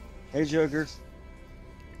 Hey, Joker.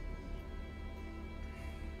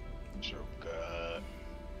 Joker.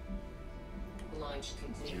 Launch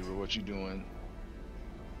complete. Zero, what you doing?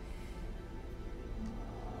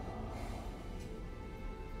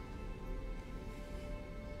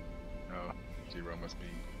 No, Zero must be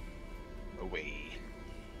away.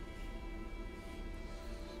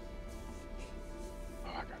 Oh,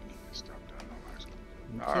 I gotta get this stuff done. No, actually.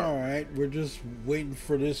 It's all right. We're just waiting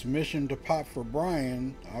for this mission to pop for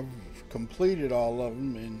Brian. I've completed all of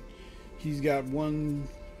them, and he's got one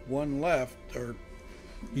left, or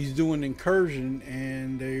he's doing incursion,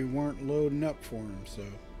 and they weren't loading up for him. So,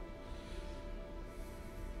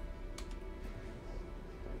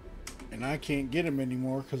 and I can't get him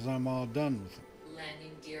anymore because I'm all done with him.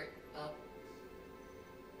 Landing gear up.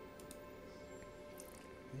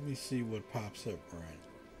 Let me see what pops up, Brian.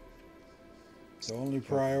 The only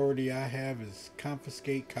priority I have is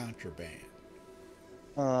confiscate contraband.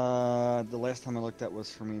 The last time I looked at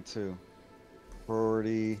was for me too.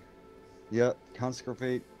 Priority. Yep,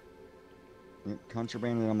 consecrate.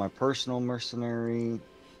 Contraband on my personal mercenary.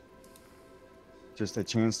 Just a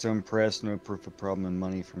chance to impress, no proof of problem, and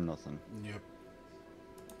money from nothing. Yep.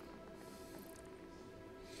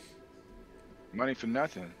 Money for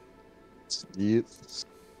nothing. Yep.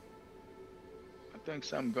 I think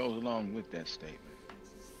something goes along with that statement.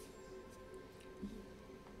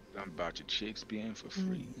 Something about your chicks being for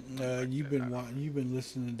free. You've been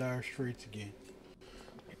listening to Dire Straits again.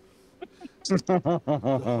 The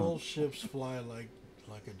whole ships fly like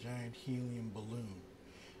a giant helium balloon.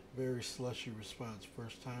 Very slushy response.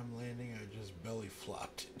 First time landing, I just belly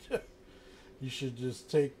flopped it. You should just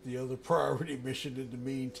take the other priority mission in the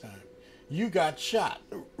meantime. You got shot.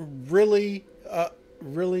 Really?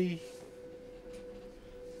 Really?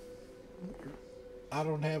 I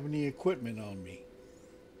don't have any equipment on me.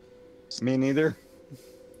 Me neither.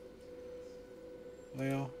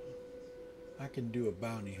 Well, I can do a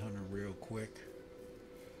bounty hunter real quick.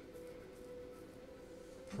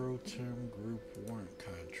 Pro Term Group warrant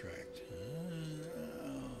contract.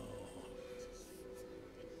 Oh.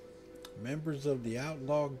 Members of the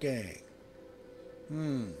outlaw gang.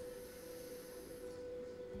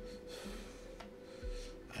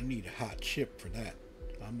 I need a hot chip for that.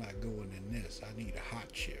 I'm not going in this. I need a hot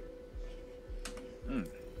chip.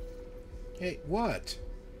 Hey, what?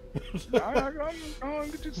 I'm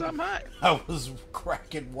going to get you something hot. I was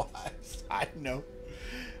cracking wise. I know.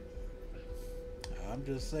 I'm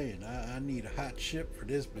just saying, I need a hot chip for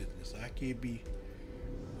this business. I need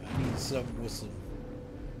something with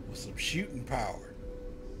some shooting power.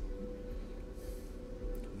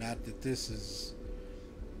 Not that this is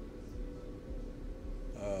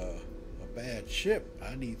a bad ship.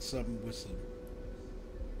 I need something with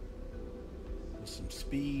some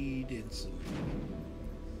speed and some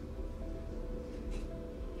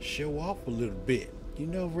show off a little bit. You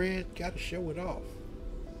know, Red, gotta show it off.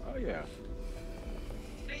 Oh yeah.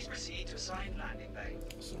 Please proceed to assigned landing bay.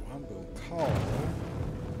 So I'm gonna call.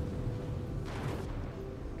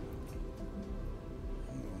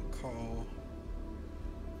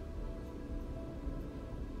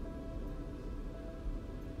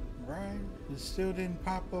 Brian, it still didn't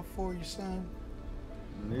pop up for you, son?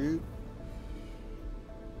 Nope.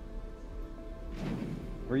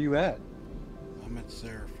 Where you at? I'm at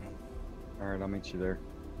Seraphim. Alright, I'll meet you there.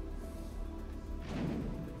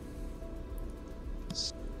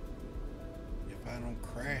 If I don't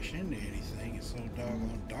crash into anything, it's so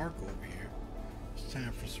doggone dark over here. It's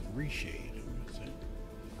time for some reshade.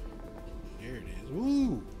 There it is.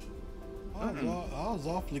 Ooh! I was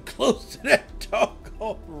awfully close to that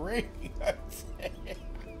doggone ring.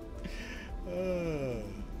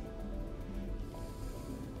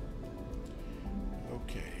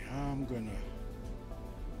 Okay, I'm gonna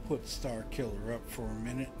put Star Killer up for a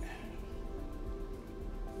minute.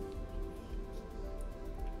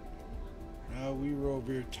 Now we were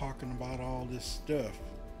over here talking about all this stuff.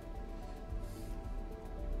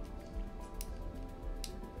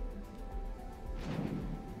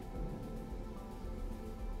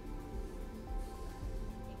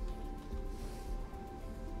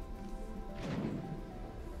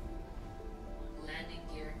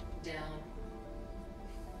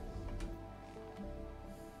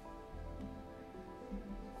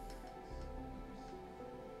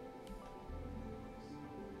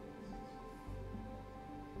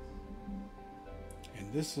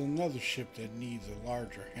 this is another ship that needs a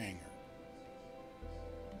larger hangar.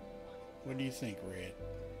 What do you think, Red?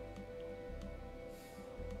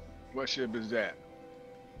 What ship is that?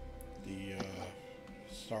 The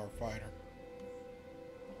Starfighter.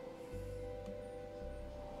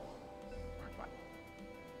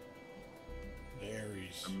 The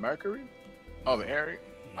Ares. The Mercury? Oh, the Ares?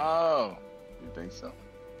 Yeah. Oh, you think so?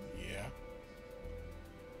 Yeah.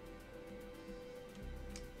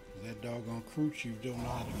 That doggone crew chief don't know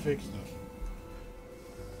how to fix nothing.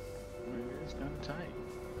 It's kind of tight.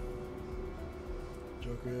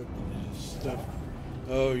 Joker up stuff.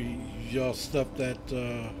 Oh, y'all stuffed that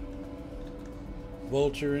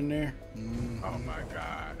vulture in there? Mm-hmm. Oh my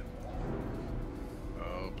God.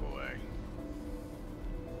 Oh boy.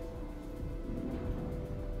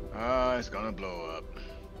 It's gonna blow up.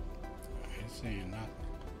 I ain't saying nothing.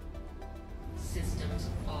 Systems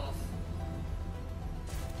off.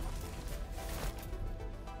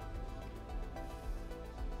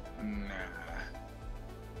 Nah.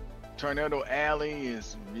 Tornado Alley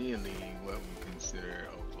is really what we consider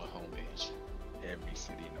Oklahoma-ish. Every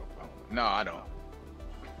city in Oklahoma. No, I don't.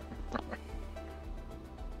 Well,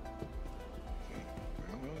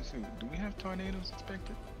 let's see. Do we have tornadoes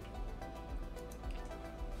expected?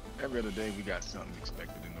 Every other day we got something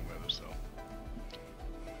expected in the weather, so.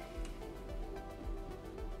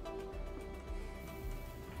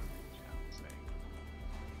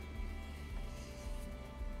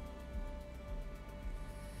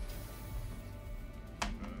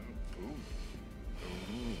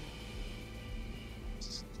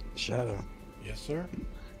 Shadow. Yes, sir.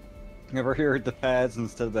 Ever here at the pads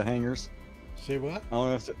instead of the hangars? Say what? I don't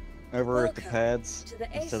know if it's over at the Welcome pads to the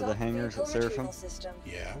instead of the ASOP hangars at vehicle retrieval Seraphim. system.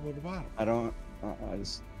 Yeah, what about it? I don't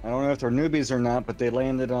know if they're newbies or not, but they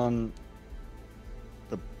landed on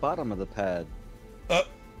the bottom of the pad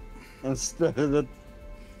instead of the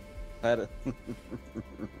pad.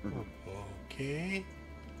 Okay.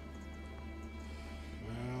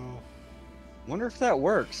 Well, Wonder if that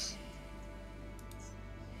works.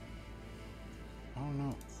 I don't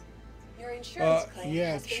know. Your insurance claim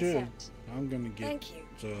yeah, has it been should. sent. I'm gonna get Thank you.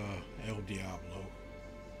 El Diablo.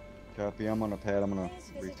 Copy. I'm on a pad. I'm gonna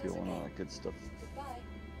Please visit refuel us and all again. that good stuff. Goodbye.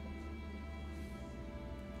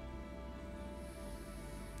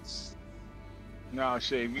 No,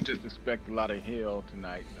 Shay, we just expect a lot of hail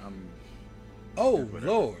tonight. Oh Whatever.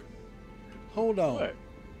 Lord, hold on. What?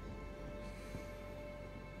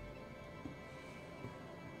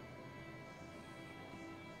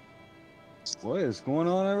 What is going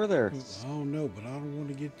on over there? I don't know, but I don't want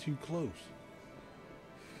to get too close.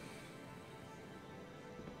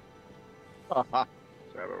 Shadow's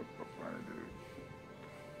so funny, dude.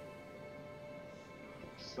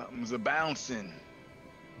 Something's a bouncing.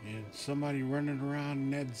 And somebody running around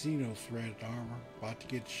in that Xeno thread armor, about to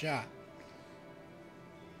get shot.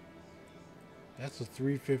 That's a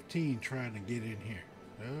 315 trying to get in here.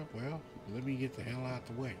 Well, let me get the hell out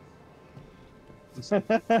the way.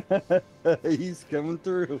 He's coming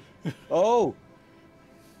through. Oh!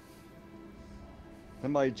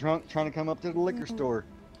 Somebody drunk trying to come up to the liquor store.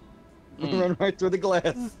 Run right through the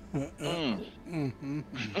glass. That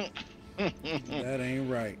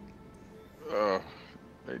ain't right. Oh,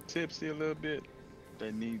 they tipsy a little bit.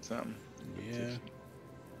 They need something. Yeah.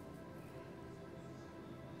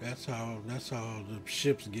 That's how the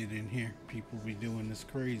ships get in here. People be doing this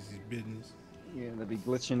crazy business. Yeah, they'll be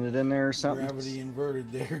glitching it in there or something. Gravity inverted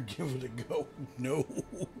there, give it a go. No,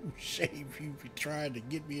 shame you be trying to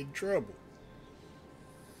get me in trouble.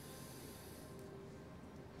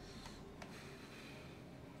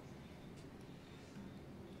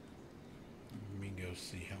 Let me go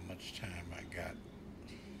see how much time I got.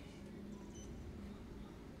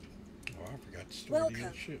 Oh, I forgot to store the Welcome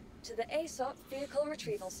other ship. to the ASOP vehicle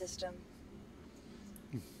retrieval system.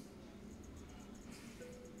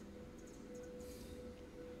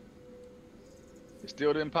 It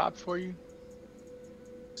still didn't pop for you?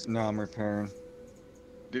 No, I'm repairing.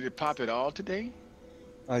 Did it pop at all today?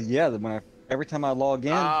 Yeah, every time I log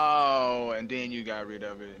in. Oh, and then you got rid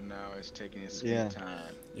of it, and now it's taking its sweet Yeah.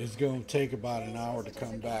 time. It's going to take about an hour to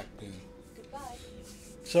come back then. Goodbye.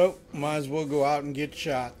 So, might as well go out and get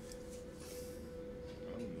shot.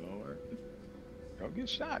 Oh Lord, don't get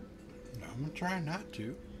shot. I'm going to try not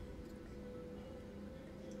to.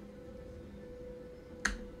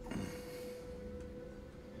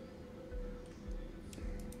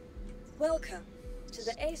 Welcome to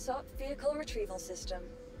the ASOP vehicle retrieval system.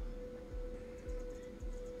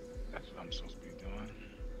 That's what I'm supposed to be doing.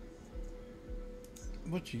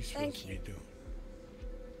 What you supposed Thank to be you. doing?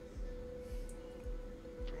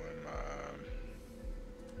 Doing my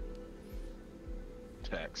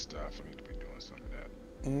stuff. I need to be doing some of that.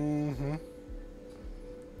 Mm-hmm.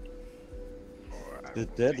 Or I The will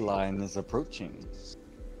pay- deadline is approaching.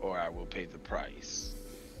 or I will pay the price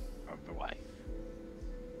of the wife.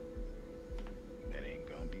 That ain't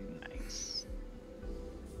gonna be nice.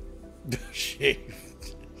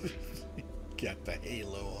 Shaved. Got the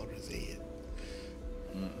halo on his head.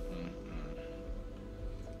 No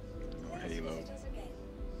Please halo. visit us again.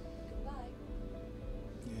 Goodbye.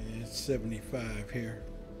 Yeah, it's 75 here.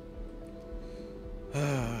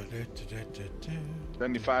 Ah,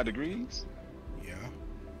 75 degrees? Yeah.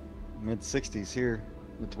 Mid 60s here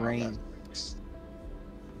with rain.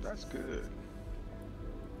 That's good.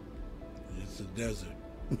 It's a desert.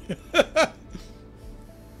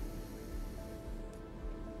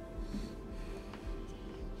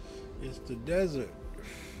 It's the desert.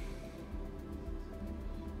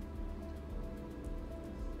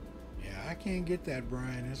 Yeah, I can't get that,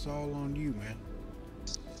 Brian. It's all on you, man.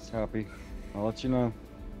 Copy. I'll let you know.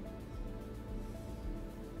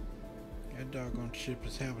 That doggone ship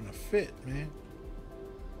is having a fit, man.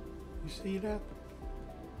 You see that?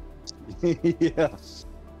 Yeah.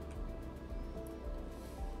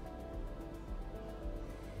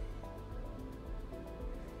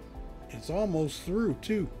 It's almost through,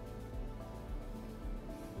 too.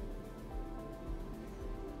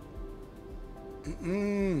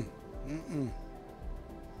 Mm-mm. Mm-mm.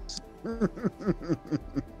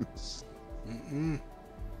 Mm-mm.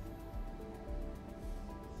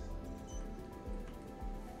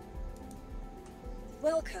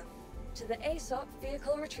 Welcome to the ASOP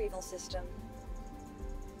Vehicle Retrieval System.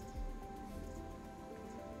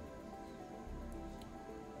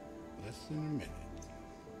 Less than a minute.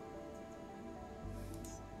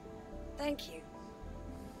 Thank you.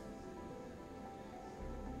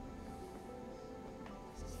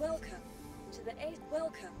 Welcome to the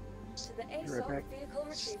ASOP back. Vehicle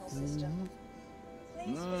Retrieval System.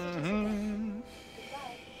 Please visit us again.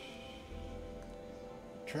 Goodbye.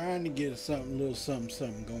 Trying to get something, little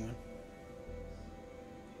something going.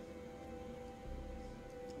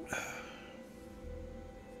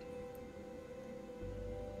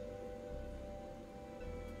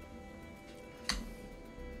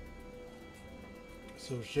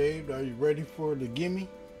 So, Shaved, are you ready for the gimme?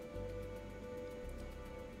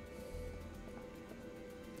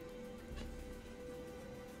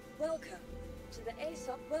 Welcome to the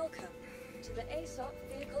ASOP. Welcome to the ASOP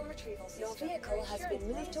Vehicle Retrieval System. Your vehicle has been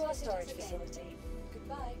moved to our storage facility.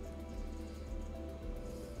 Goodbye.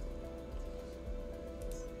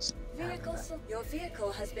 Your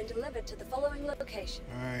vehicle has been delivered to the following location.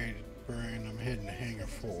 All right, Brian, I'm heading to Hangar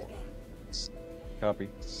 4. Copy.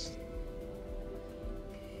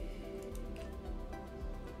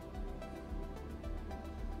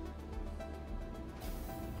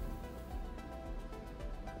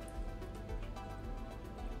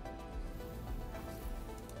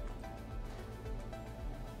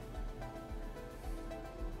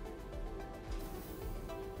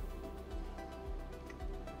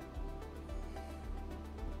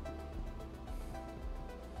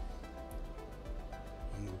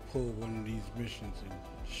 I'm gonna pull one of these missions and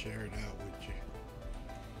share it out with you.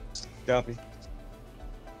 Copy.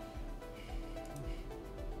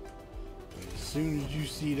 But as soon as you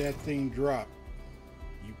see that thing drop,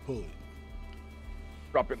 you pull it.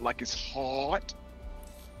 Drop it like it's hot.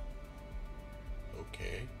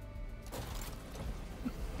 Okay.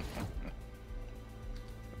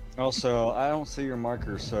 Also, I don't see your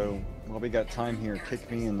marker, so while we got time here,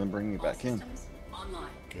 kick me and then bring me back in. Online.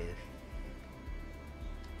 Okay.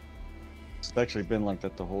 It's actually been like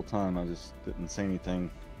that the whole time. I just didn't say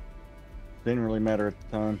anything. Didn't really matter at the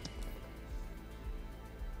time.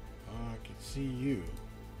 I can see you.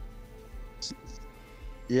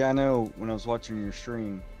 Yeah, I know. When I was watching your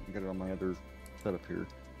stream, I got it on my other setup here.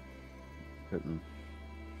 Couldn't.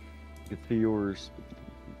 You could see yours.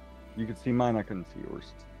 You could see mine. I couldn't see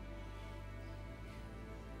yours.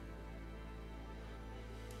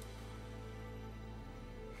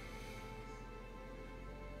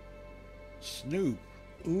 Snoop.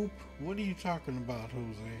 Oop. What are you talking about,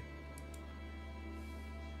 Jose?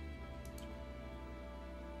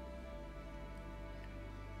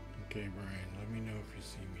 Okay, Brian, let me know if you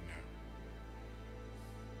see me now.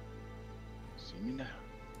 See me now.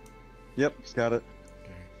 Yep, got it.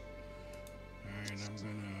 Okay. Alright, I'm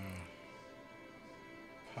gonna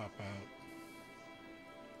pop out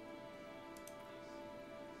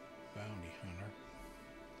Bounty Hunter.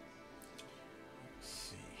 Let's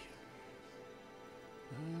see.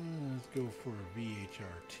 Let's go for a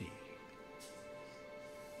VHRT.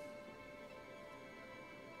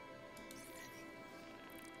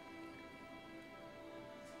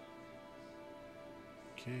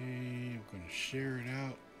 Gonna share it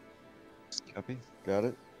out. Copy. Got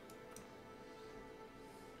it.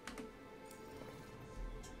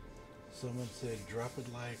 Someone said drop it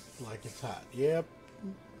like it's hot. Yep.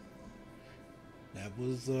 That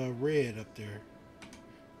was red up there.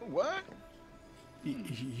 What?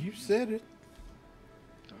 You said it.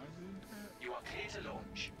 You are clear to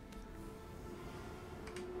launch.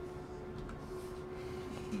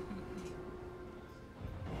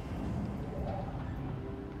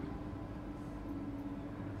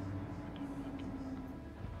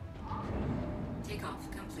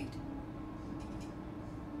 Takeoff complete.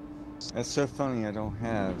 That's so funny. I don't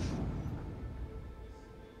have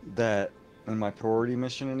that in my priority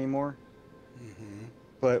mission anymore. Mm-hmm.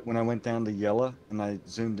 But when I went down to Yella and I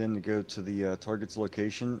zoomed in to go to the target's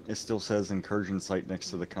location, it still says incursion site next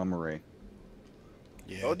to the comm array.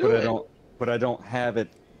 Yeah. Oh, But I don't. But I don't have it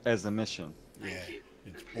as a mission. Yeah.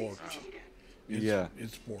 It's borked. Yeah.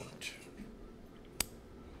 It's borked.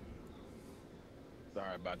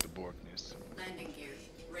 Sorry about the borkness. Landing gear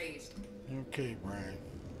raised. Okay, Brian.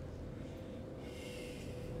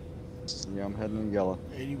 Yeah, I'm heading to Yella.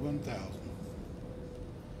 81,000.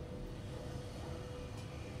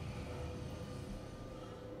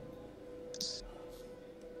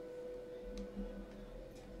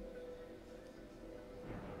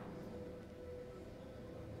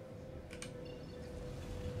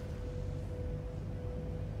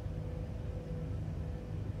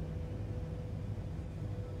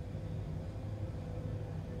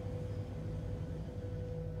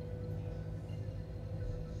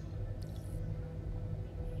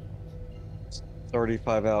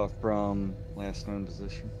 $35 out from last known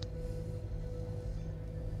position.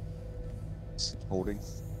 Holding.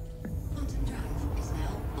 Quantum drive is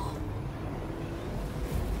now on.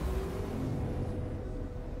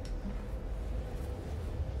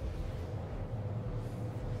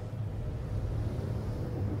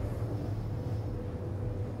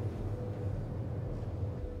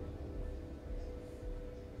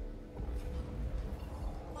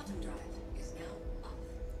 Quantum drive is now off.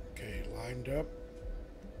 Okay, lined up.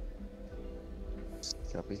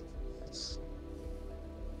 Copy.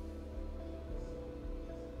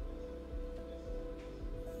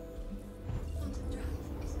 Quantum drive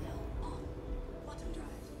is now on. Quantum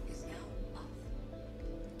drive is now off.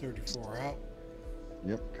 34 out.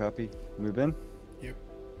 Yep. Copy. Move in. Yep.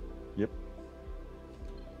 Yep.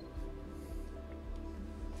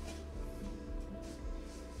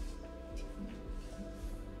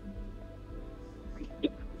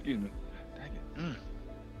 Excuse me. Dang it. Mm.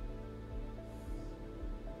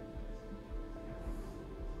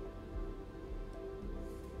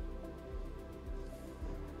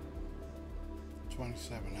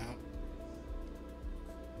 27 out.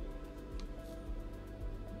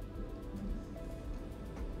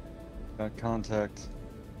 Got contact.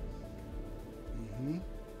 Mm-hmm.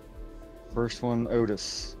 First one,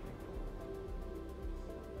 Otis.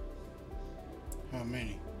 How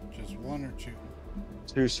many? Just one or two?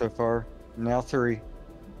 2 so far. Now 3.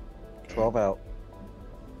 12 out.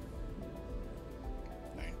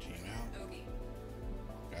 19 out. Bogey.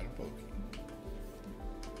 Got a bogey.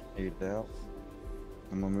 8 out.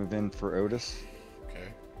 I'm gonna move in for Otis. Okay.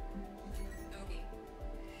 Bogey.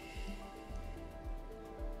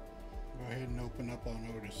 Go ahead and open up on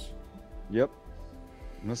Otis. Yep.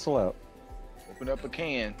 Missile out. Open up a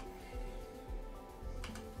can.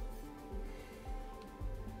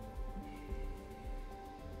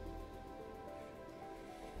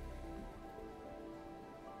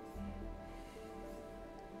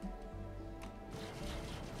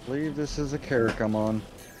 I believe this is a Carrick I'm on.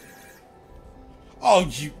 Oh,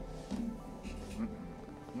 you.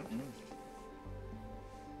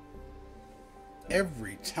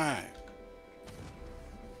 Every time.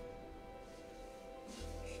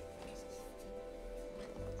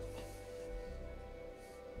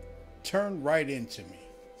 Turn right into me.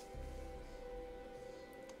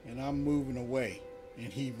 And I'm moving away.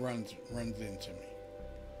 And he runs into me.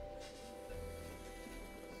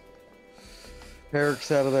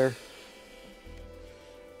 Carrick's out of there.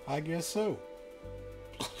 I guess so.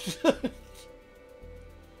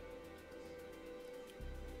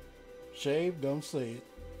 Shave, don't say it.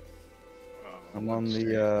 I'm on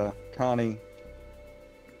the Connie.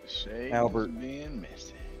 Shade Albert. being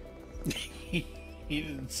missing. He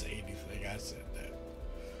didn't say anything. I said that.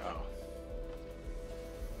 Oh.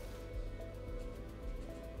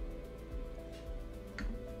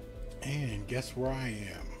 And guess where I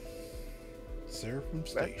am? Seraphim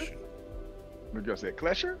Station. What you say,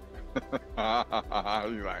 Klesher?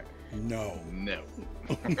 You like, No. no.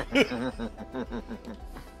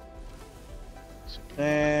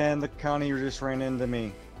 And the county just ran into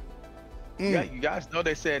me. Yeah, you guys know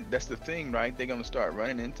they said that's the thing, right? They're gonna start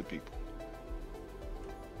running into people.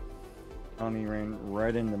 County ran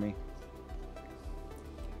right into me.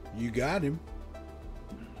 You got him.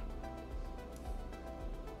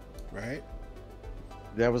 Right?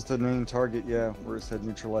 That was the main target, yeah, where it said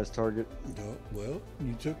neutralized target. Oh, well,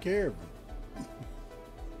 you took care of him.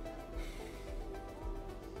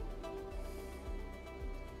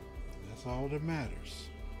 That's all that matters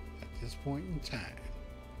at this point in time.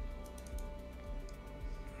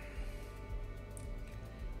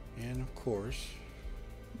 And of course,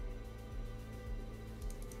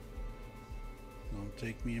 it'll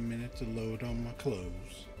take me a minute to load on my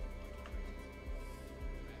clothes.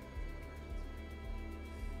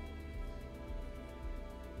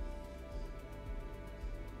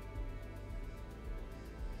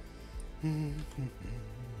 Yeah.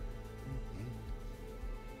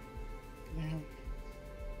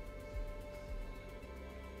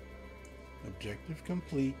 Objective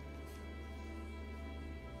complete.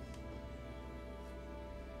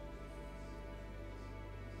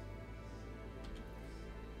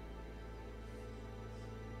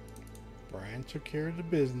 Brian took care of the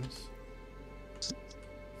business.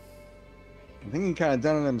 I think he kind of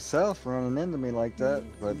done it himself, running into me like that.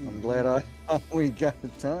 But I'm glad we got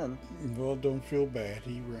it done. Well, don't feel bad.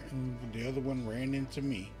 The other one ran into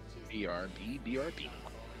me. BRB.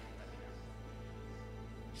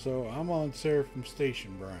 So I'm on Seraphim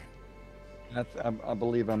Station, Brian. I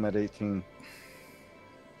believe I'm at 18.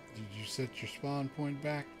 Did you set your spawn point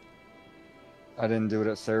back? I didn't do it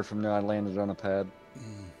at Seraphim. No, I landed on a pad.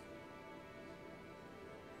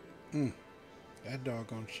 That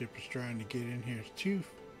doggone ship is trying to get in here. It's too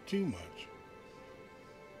much.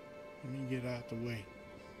 Let me get out the way.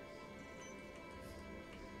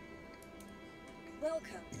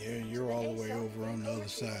 Welcome. Yeah, you're all the way over on the other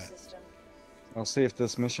side. I'll see if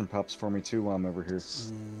this mission pops for me too while I'm over here.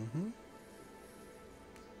 Mm-hmm.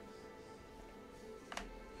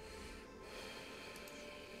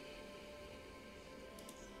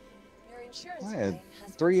 Your insurance I had claim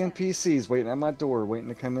has 3 been settled. NPCs waiting at my door, waiting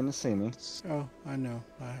to come in to see me. Oh, I know.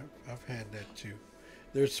 I've had that too.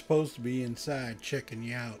 They're supposed to be inside checking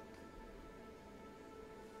you out.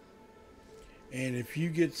 And if you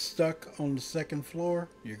get stuck on the second floor,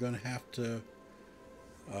 you're going to have to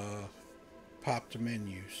pop the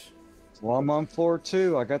menus. Well, I'm on floor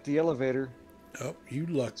 2. I got the elevator. Oh, you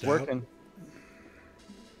lucked It's out. working.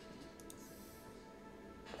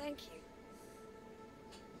 Thank you.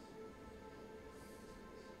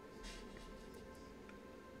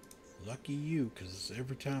 Lucky you, because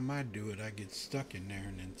every time I do it, I get stuck in there,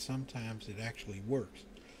 and then sometimes it actually works.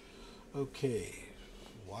 Okay,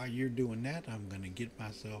 while you're doing that, I'm going to get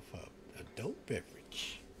myself a adult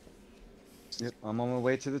beverage. Yep, I'm on my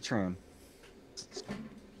way to the tram.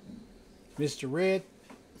 Mr. Red.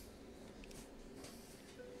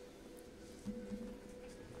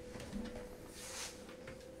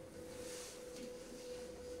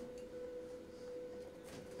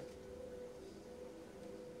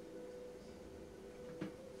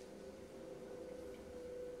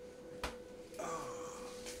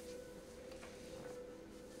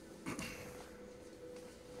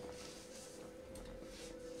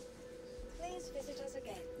 Please visit us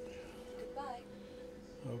again. Goodbye.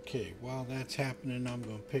 Okay, while that's happening, I'm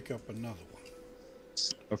going to pick up another one.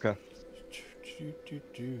 Okay.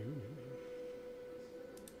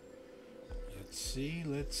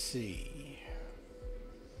 Let's see.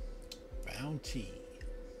 Bounty.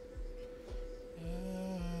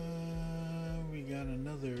 We got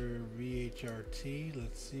another VHRT.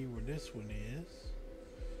 Let's see where this one is.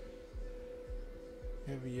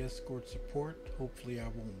 Heavy escort support. Hopefully I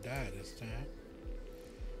won't die this time.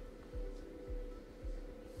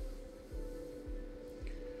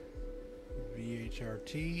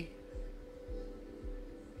 VHRT.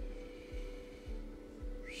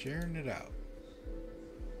 Sharing it out.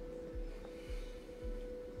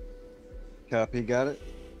 Copy, got it.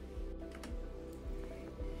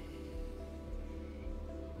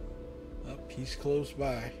 Up, he's close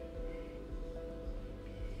by.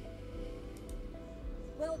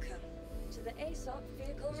 Welcome to the ASOP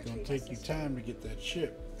vehicle It's retrieval going to take you system. time to get that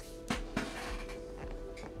ship.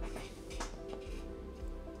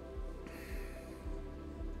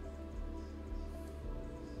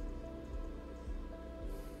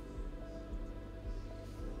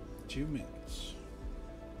 Two minutes.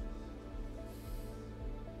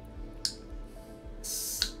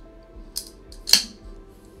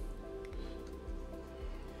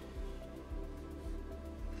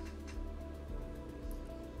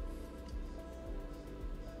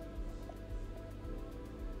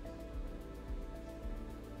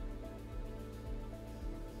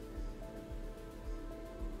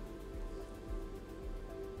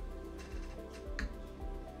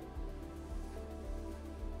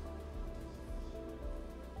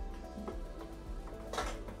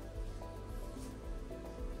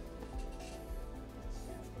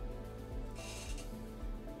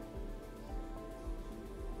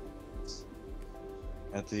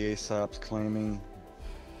 at the ASOP's claiming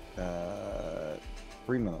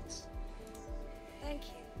 3 minutes. Thank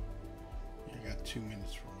you. I got 2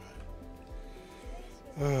 minutes for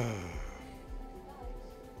mine.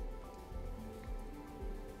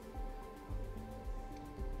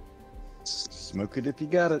 Smoke it if you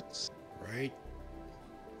got it. Right?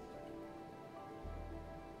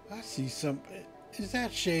 I see some. Is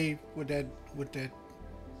that Shay with that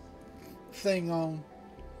thing on?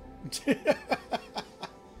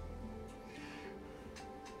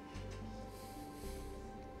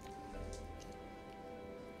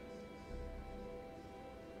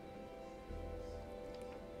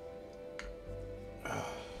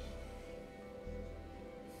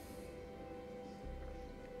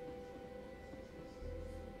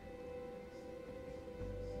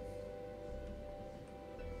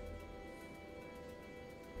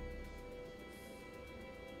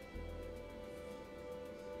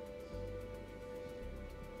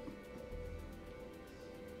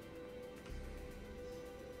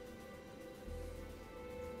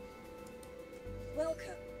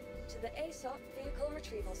 Welcome to the ASOP Vehicle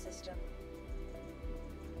Retrieval System.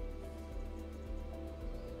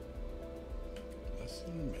 Less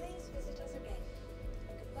than a minute. Please visit us again.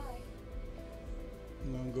 Goodbye.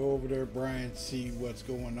 I'm gonna go over there, Brian, see what's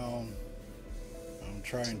going on. I'm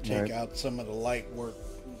trying to take Right. out some of the light work.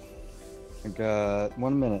 I got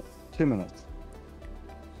 1 minute, 2 minutes.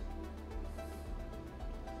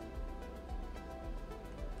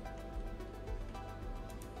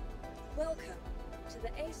 Welcome to the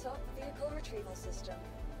ASOP Vehicle Retrieval System.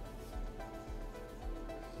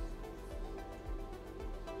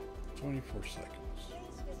 24 seconds.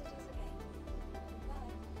 Please visit us again.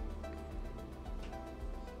 Goodbye.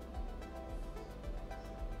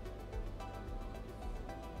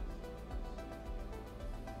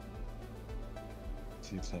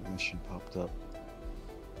 See if that mission popped up.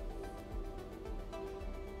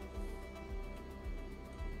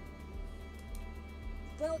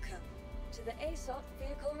 Welcome to the ASOP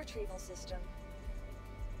Vehicle Retrieval System.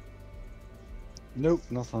 Nope,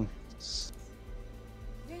 nothing.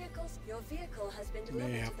 Your vehicle has been delivered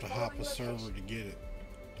May to have the to hop following a server location. to get it.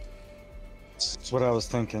 That's what I was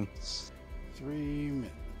thinking. 3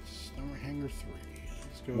 minutes. Number hanger 3.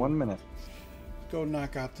 Let's go. 1 minute. Let's go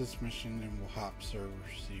knock out this mission and we'll hop server,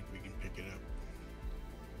 see if we can pick it up.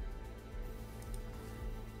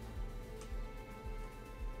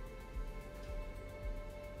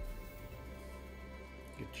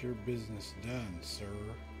 Get your business done, sir.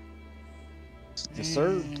 Yes, sir.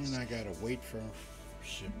 And I gotta wait for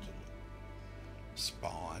ship to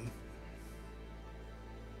spawn.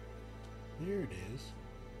 Here it is.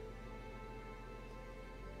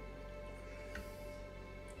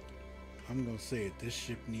 I'm gonna say it. This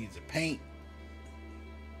ship needs a paint.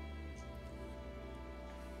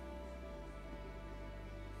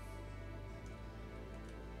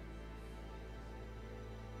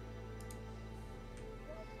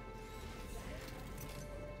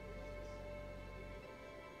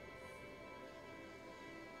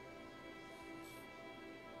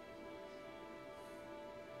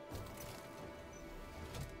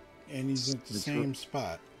 And he's at the same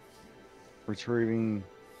spot. Retrieving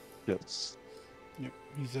ships. Yep,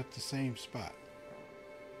 he's at the same spot.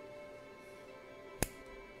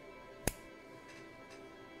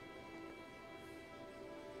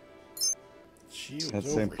 Shield's Had the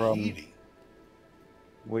same problem. overheating.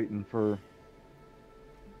 Waiting for.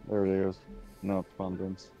 There it is. No, it's bomb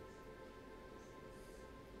bins.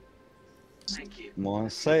 Thank you. I want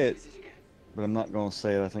to say it, Visit again. but I'm not going to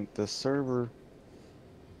say it. I think this server.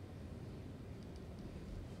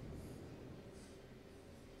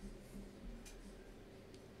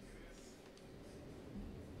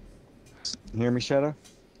 You hear me, Shadow?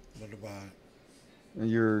 What about it?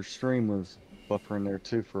 Your stream was buffering there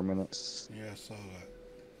too for a minute. Yeah, I saw that.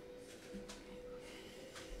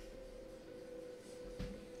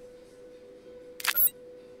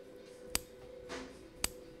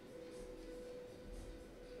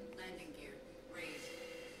 Landing gear raised.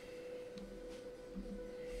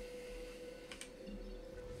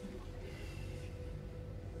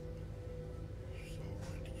 So we're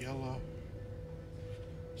at yellow.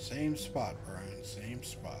 Same spot, Brian. Same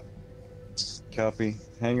spot. Copy.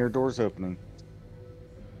 Hangar doors opening.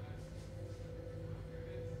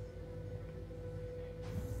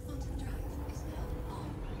 Quantum drive is now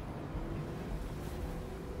on.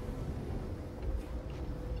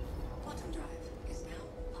 Quantum drive is now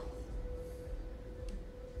on.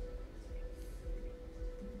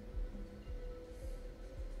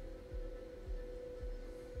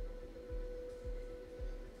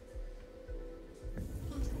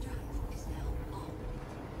 Quantum drive is now on.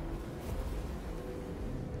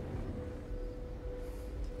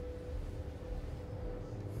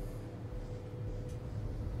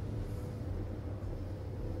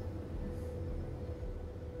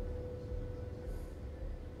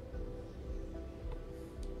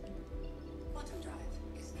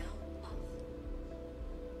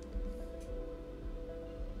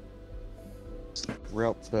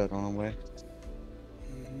 route set on the way.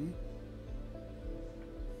 Mm-hmm.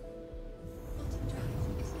 Bottom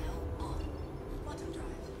drive is now on. Bottom drive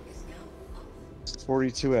is now off.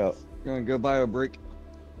 42 out. Gonna go buy a break.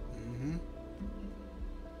 Mm-hmm.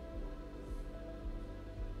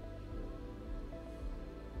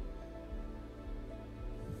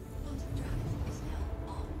 Bottom drive is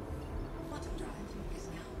now on. Bottom drive is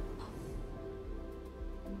now off.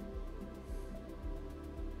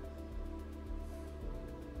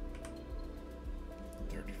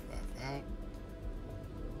 35 out.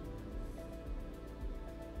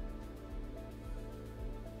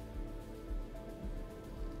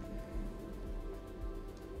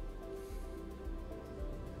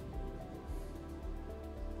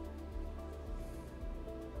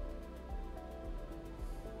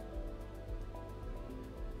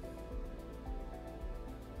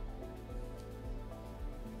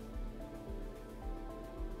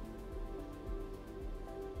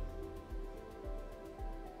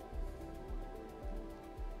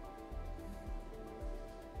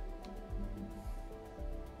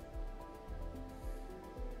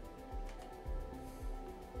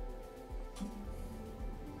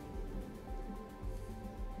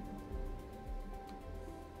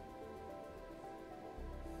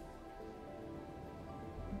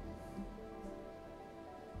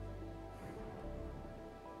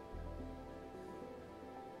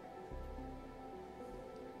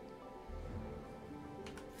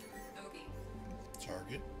 Tobi.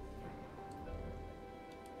 Target.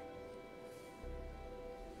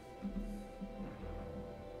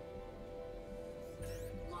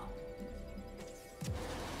 Lock.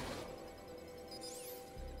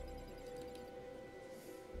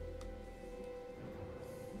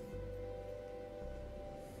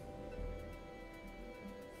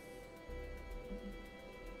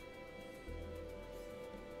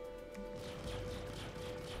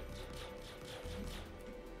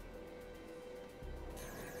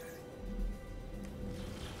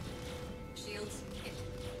 Shields hit.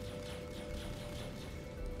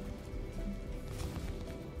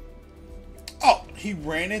 Oh, he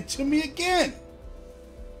ran into me again.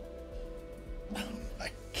 Oh my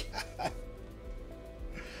god.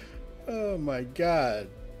 Oh my god.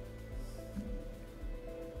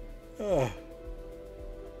 Oh.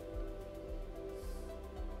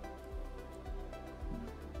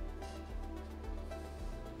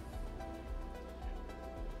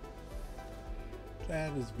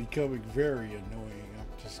 That is becoming very annoying.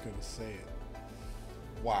 I'm just gonna say it.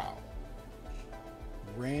 Wow.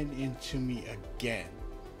 Ran into me again.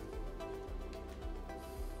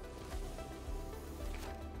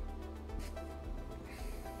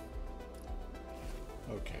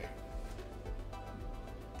 Okay.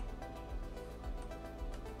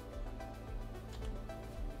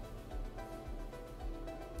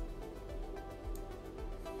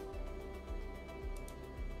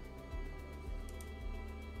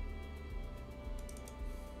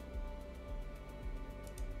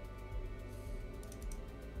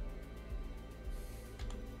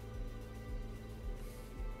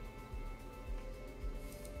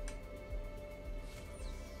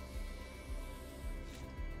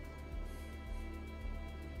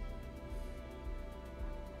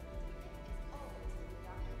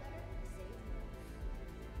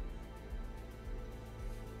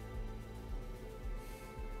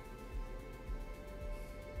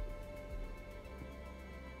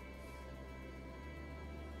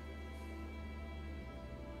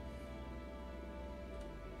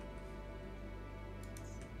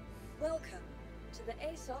 Welcome to the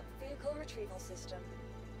ASOP Vehicle Retrieval System.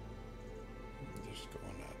 Just going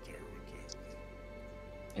out there with it.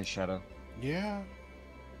 Hey, Shadow. Yeah.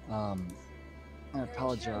 I Your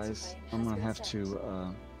apologize. insurance claim I'm has gonna been have sent.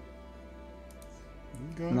 to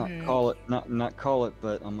Go not ahead. call it, not call it,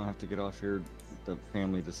 but I'm gonna have to get off here. The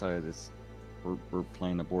family decided we're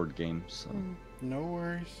playing a board game, so No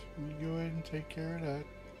worries. You go ahead and take care of that.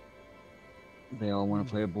 they all want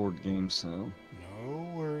to play a board game. So,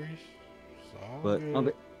 No worries. It's all but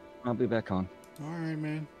good. I'll be back on. All right,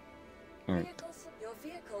 man. All right. Your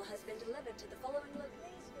vehicle has been delivered to the following location.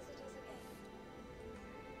 Please visit us again.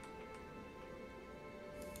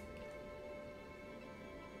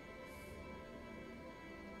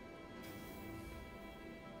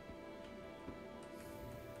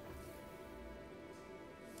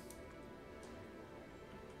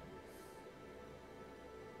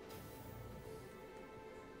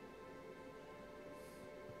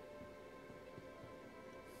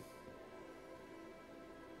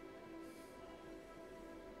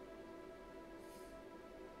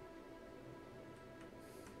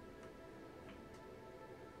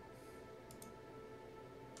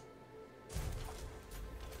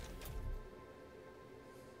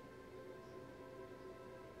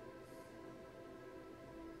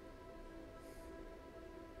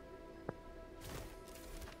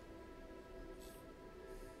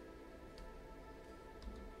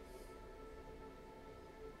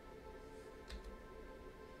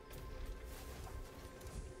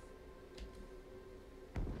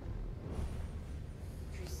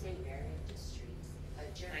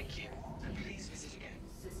 Journey Thank you. And please visit again.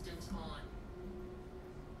 systems on.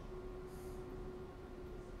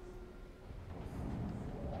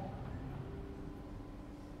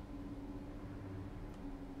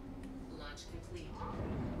 Launch complete.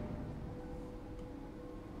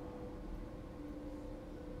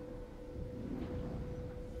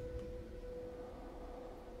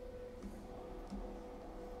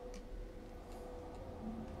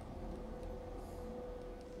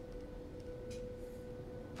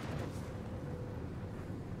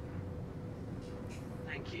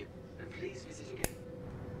 Thank you. And please visit again.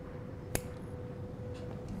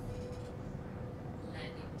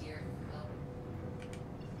 Landing gear up.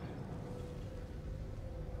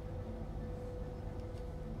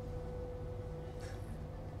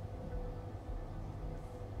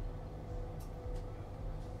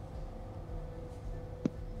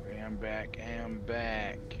 I'm back. I'm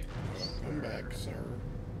back. Welcome back, sir.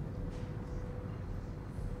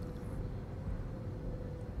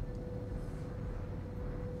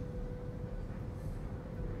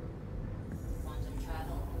 Quantum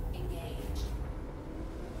travel engaged.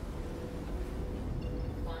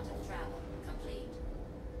 Quantum travel complete.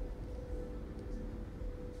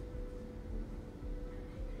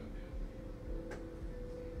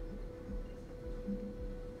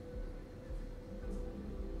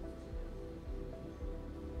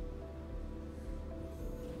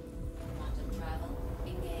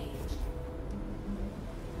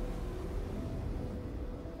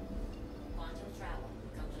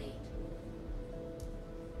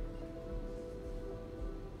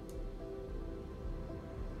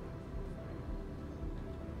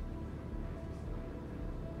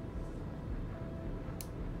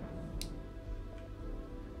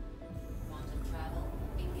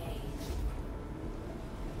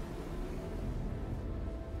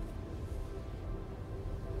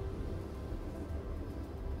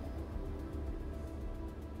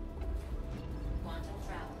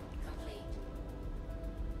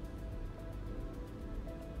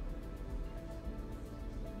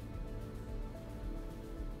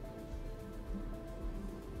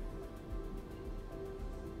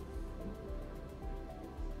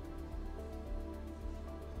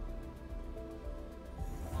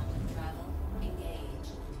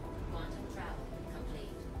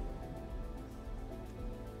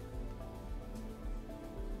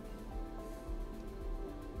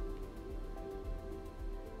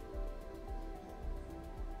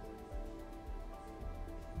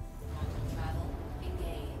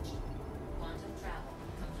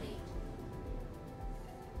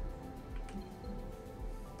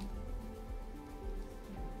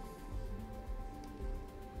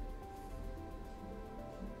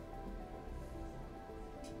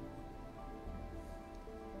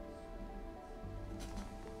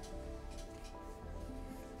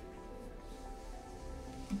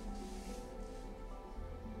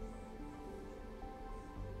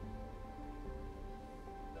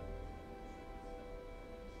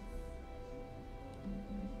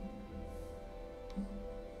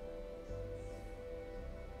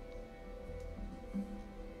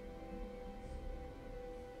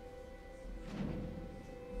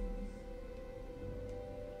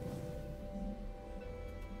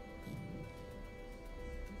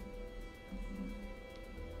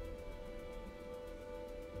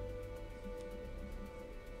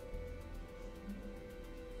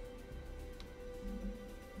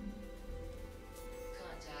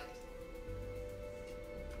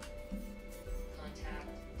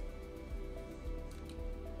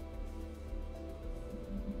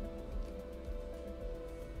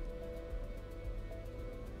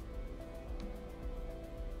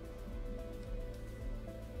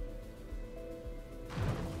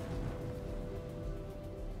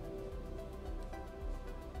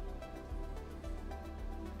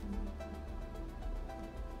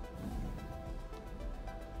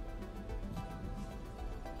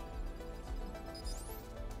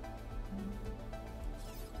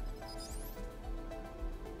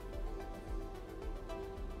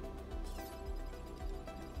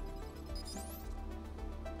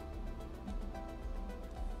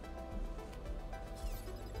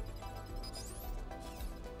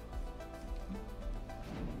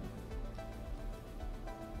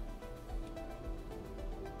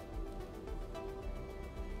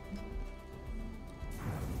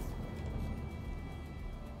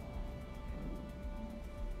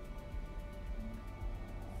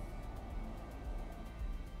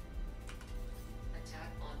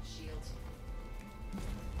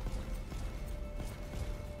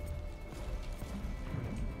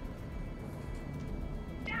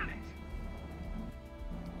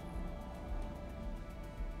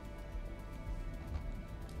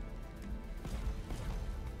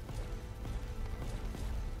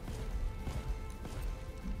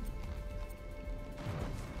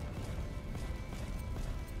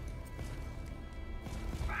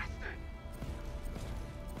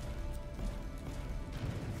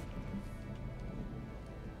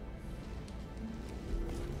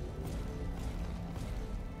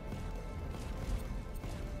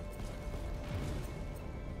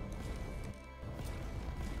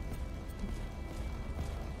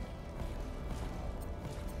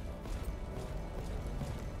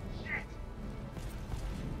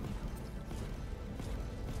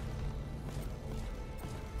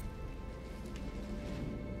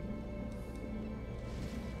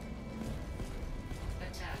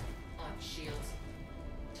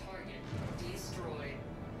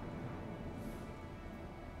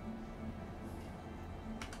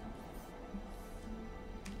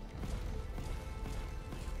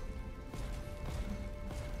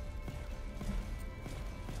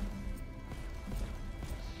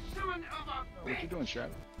 you doing, Shadow?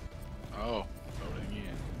 Oh, load it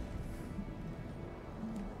again.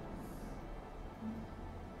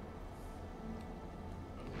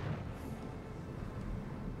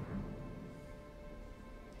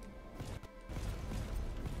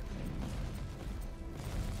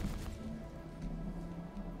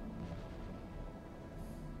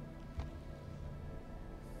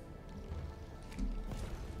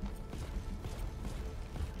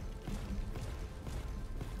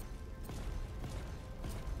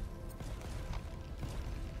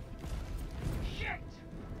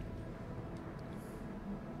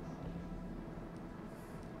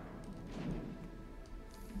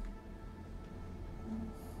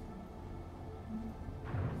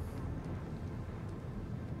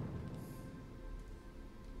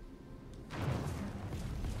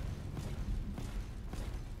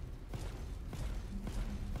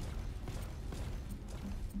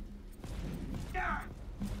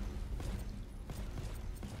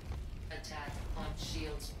 Attack on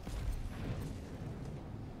shields.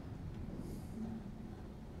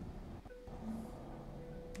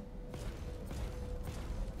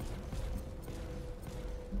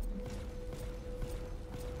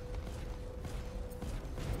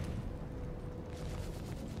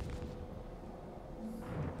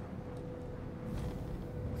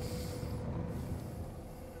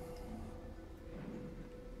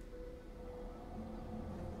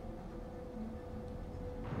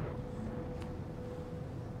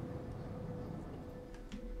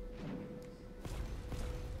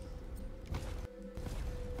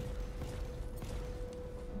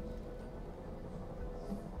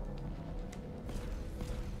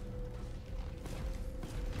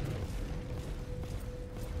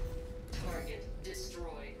 Target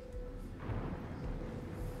destroyed.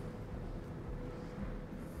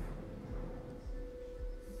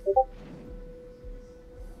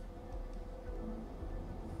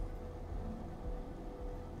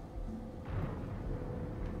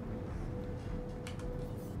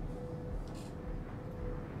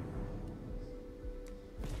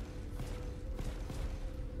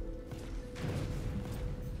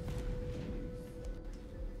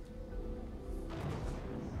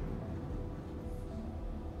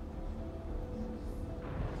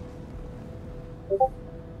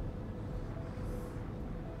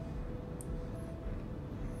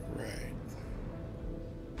 Right.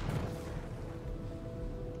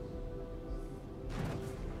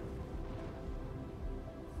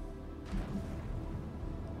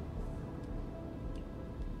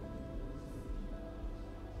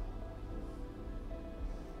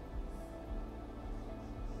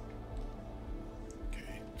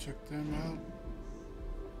 Okay, took them out.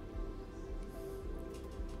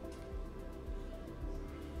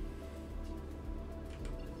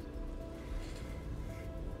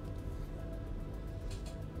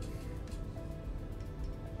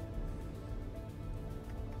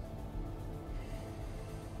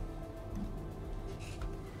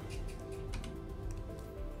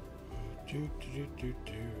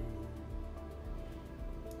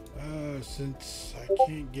 Since I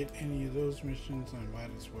can't get any of those missions, I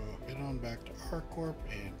might as well head on back to ArcCorp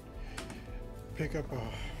and pick up a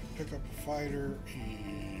fighter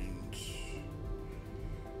and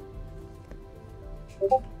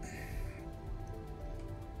Quantum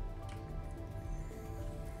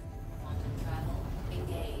travel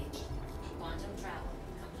engaged. Quantum travel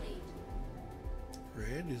complete.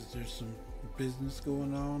 Red, is there some business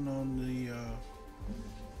going on the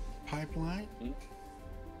pipeline?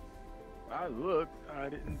 I looked. I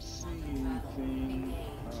didn't see anything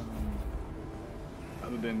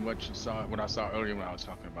other than what you saw. What I saw earlier when I was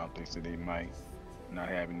talking about. They said they might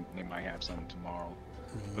have something tomorrow.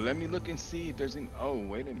 But let me look and see if there's any. Oh,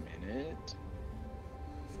 wait a minute.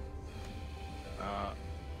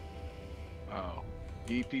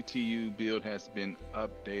 EPTU build has been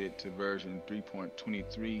updated to version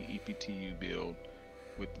 3.23 EPTU build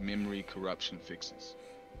with memory corruption fixes.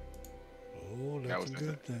 Oh, that's a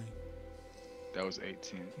good thing. That was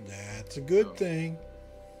 18. That's a good thing.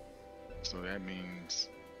 So that means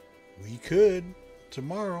we could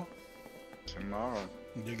tomorrow. Tomorrow.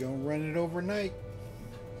 They're gonna run it overnight.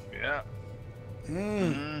 Yeah.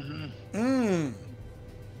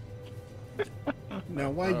 Now,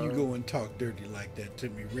 why you go and talk dirty like that to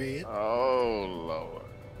me, Red? Oh Lord.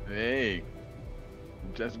 Hey,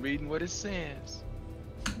 I'm just reading what it says.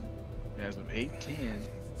 As of 8:10.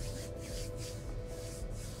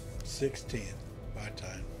 6:10 my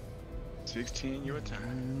time. 6:10 your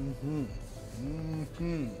time.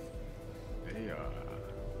 They are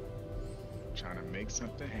trying to make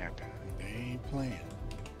something happen. They ain't playing.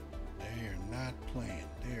 They They are not playing.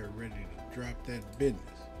 They are ready to drop that business.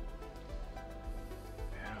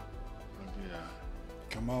 Yeah. Yeah.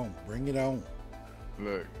 Come on, bring it on.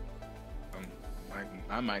 Look,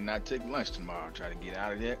 I might not take lunch tomorrow. Try to get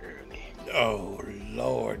out of there early. Oh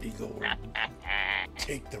Lord, he gonna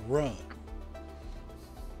take the run.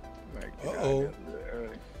 Might get out of Uh-oh. there a little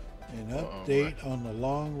early. An Uh-oh, update on the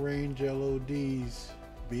long-range LODs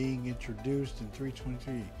being introduced in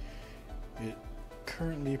 323. It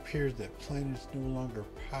currently appears that planets no longer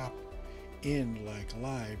pop in like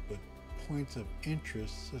live, but points of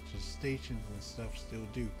interest such as stations and stuff still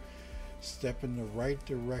do. Step in the right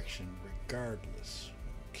direction regardless.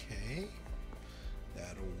 Okay,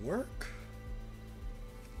 that'll work.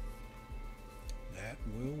 That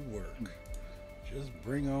will work. Just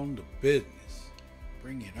bring on the business.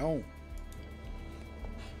 Bring it on.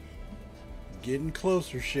 Getting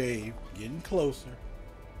closer, Shave. Getting closer.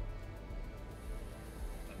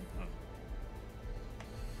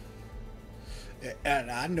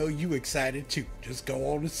 And I know you excited too. Just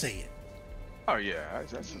go on and say it. Oh yeah,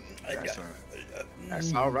 that's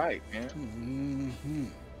all right, man. Mm-hmm.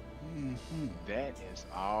 Mm-hmm. That is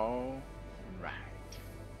all right.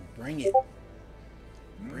 Bring it.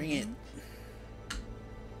 Bring it.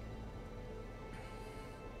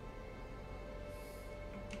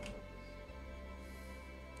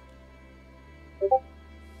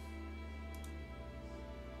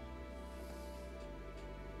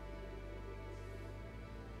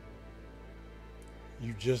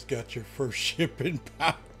 You just got your first ship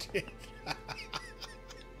impounded.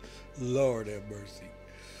 Lord have mercy.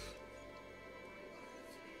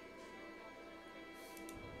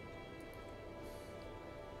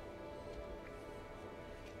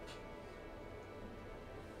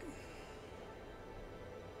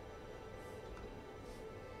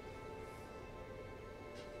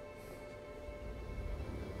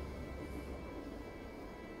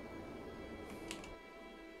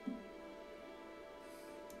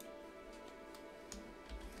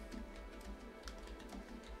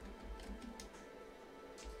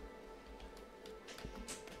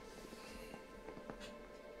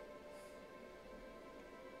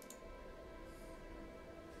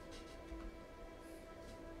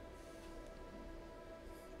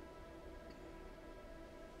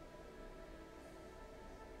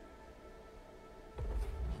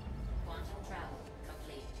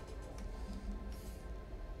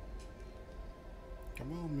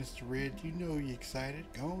 Come on, Mr. Red. You know you're excited.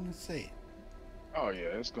 Go on and say it. Oh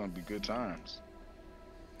yeah, it's gonna be good times.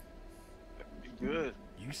 That'd be good.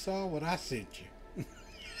 You saw what I sent you.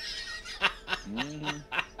 Mm-hmm.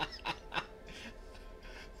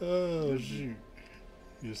 Oh, shoot.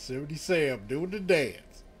 Yosemite Sam doing the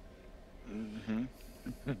dance. Mm-hmm.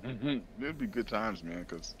 It'll be good times, man,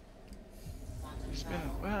 because it's been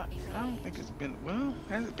a while. I don't think it's been, well,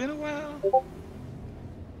 has it been a while?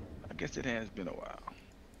 I guess it has been a while.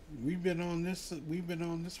 We've been on this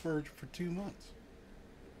verge for 2 months.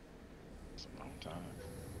 It's a long time.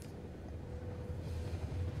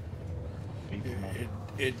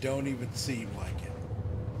 It don't even seem like it.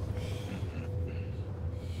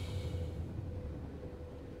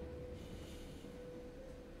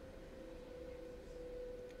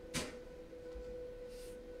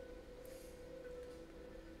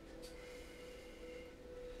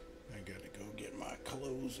 I gotta go get my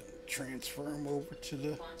clothes and transfer them over to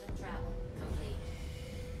the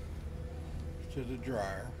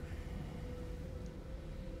dryer.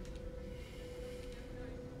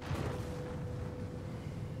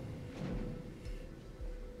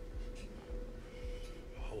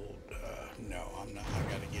 No, I'm not. I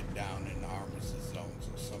gotta get down in the armistice zone so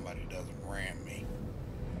somebody doesn't ram me.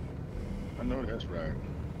 I know that's right.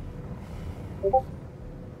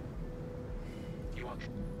 You want?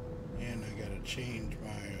 And I gotta change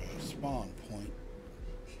my spawn point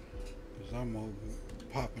because I'm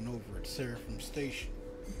popping over at Seraphim Station.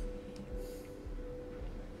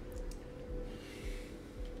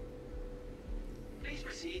 Please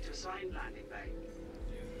proceed to assigned landing bay.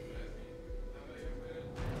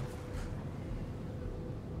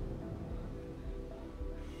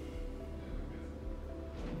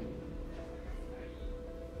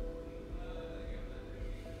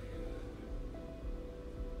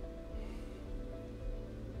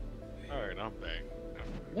 All right, I'm back.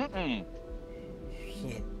 Mm-mm. So,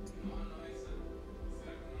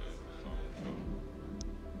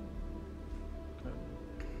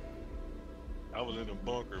 I was in the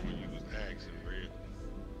bunker when you was asking, Red.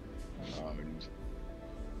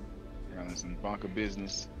 Running some bunker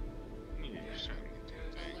business. Yeah, just trying to get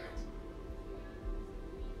that thing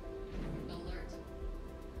out.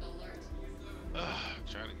 Alert.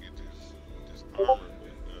 Trying to get this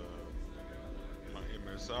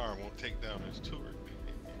his turret.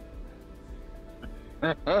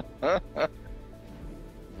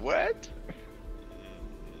 What?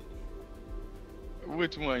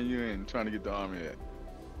 Which one you in trying to get the army at?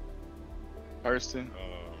 Hurston?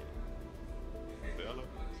 Bella?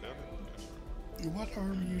 What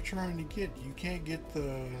armor are you trying to get? You can't get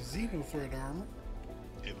the Xenothreat armor.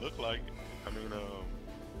 It looked like, I mean,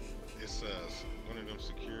 it's one of them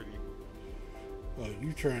security. Well,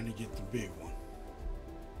 you trying to get the big one.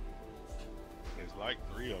 There's like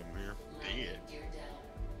 3 of them here. Dead. Gear down.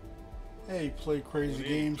 Hey, Play Crazy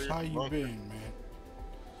Well, Games, clear how the you bunker. been, man?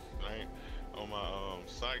 I ain't, on my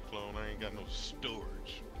Cyclone, I ain't got no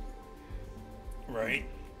storage. Right.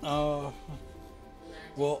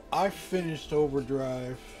 Well, I finished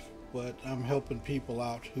Overdrive, but I'm helping people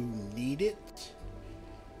out who need it.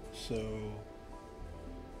 So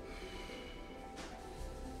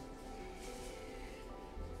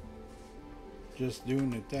just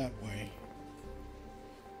doing it that way.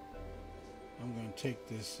 I'm going to take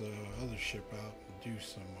this other ship out and do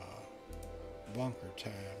some bunker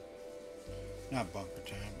time. Not bunker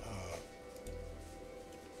time.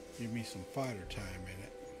 Give me some fighter time in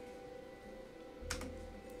it.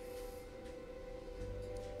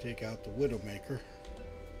 Take out the Widowmaker.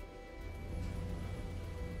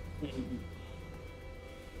 Thank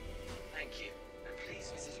you. And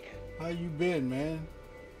please visit again. How you been, man?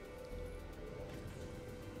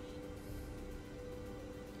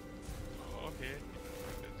 Okay.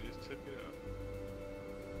 I just took it out.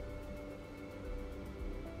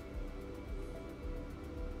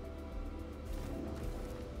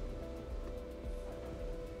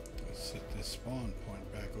 Let's set this spawn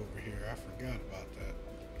point back over here. I forgot about that.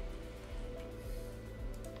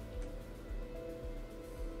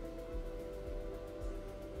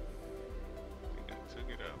 I think I took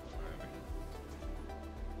it out finally.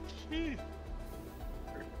 Gee.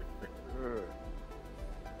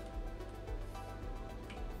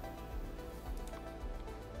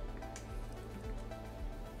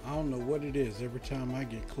 I don't know what it is. Every time I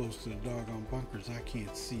get close to the doggone bunkers, I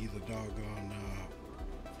can't see the doggone,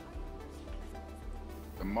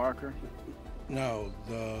 The marker? no,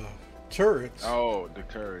 the turrets. Oh, the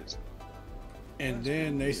turrets. And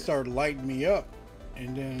then they start lighting me up.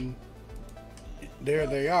 And then there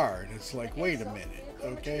they are. And it's like, wait a minute,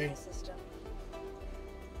 okay?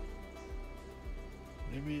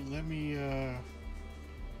 Let me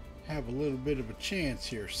have a little bit of a chance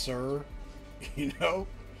here, sir. You know?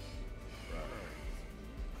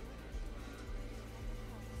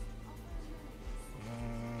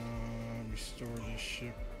 Let me store this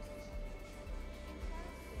ship.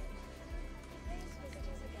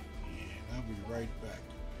 And I'll be right back.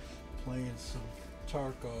 Playing some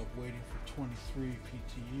Tarkov, waiting for 23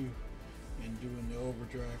 PTU and doing the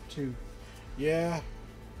Overdrive 2. Yeah,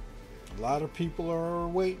 a lot of people are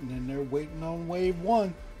waiting, and they're waiting on wave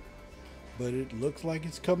 1. But it looks like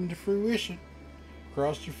it's coming to fruition.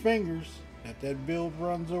 Cross your fingers that that build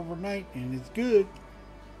runs overnight and it's good.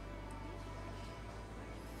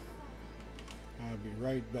 I'll be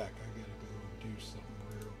right back. I gotta go do something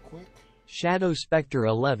real quick. Shadow Spectre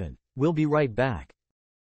 11. We'll be right back.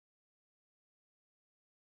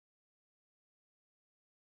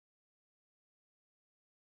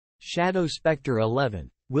 Shadow Spectre 11.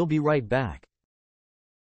 We'll be right back.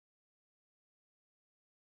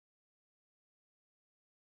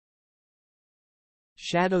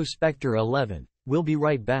 Shadow Spectre 11. We'll be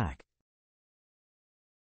right back.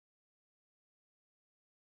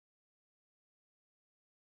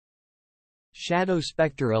 Shadow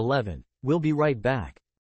Spectre 11. We'll be right back.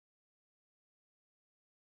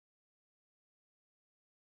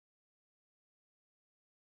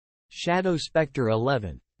 Shadow Spectre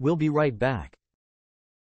 11. We'll be right back.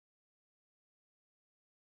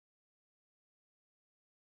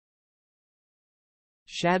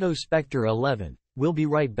 Shadow Spectre 11. We'll be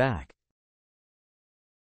right back.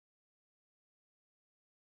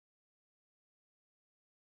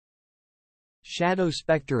 Shadow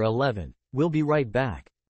Spectre 11. We'll be right back.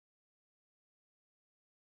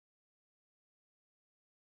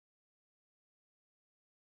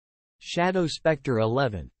 Shadow Spectre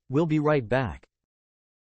 11. We'll be right back.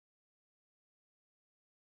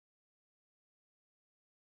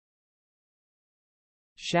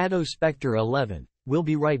 Shadow Spectre 11. We'll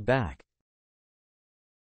be right back.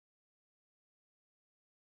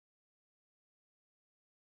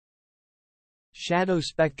 Shadow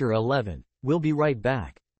Spectre 11. We'll be right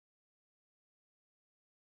back.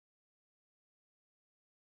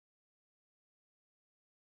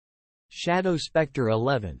 Shadow Spectre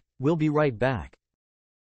 11. We'll be right back.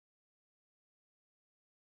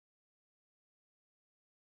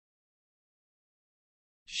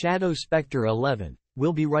 Shadow Spectre 11,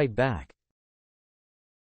 we'll be right back.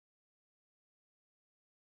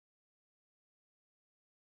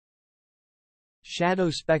 Shadow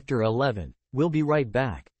Spectre 11, we'll be right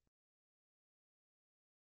back.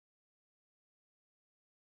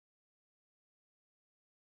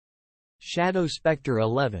 Shadow Spectre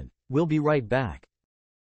 11, we'll be right back.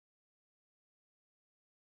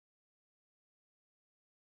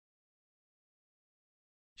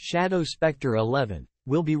 Shadow Spectre 11,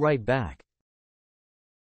 we'll be right back.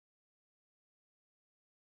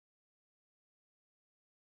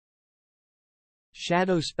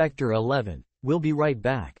 Shadow Spectre 11, we'll be right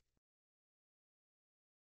back.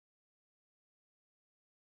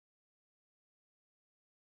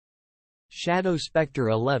 Shadow Spectre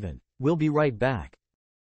 11, we'll be right back.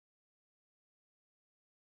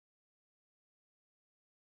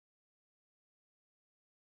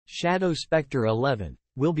 Shadow Spectre 11,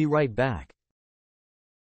 we'll be right back.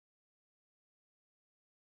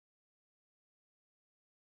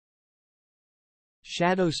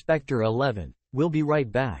 Shadow Spectre 11, we'll be right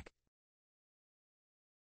back.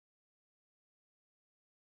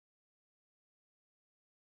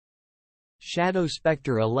 Shadow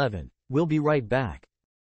Spectre 11, we'll be right back.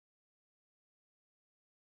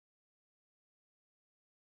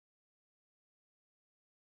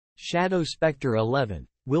 Shadow Spectre 11,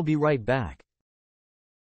 we'll be right back.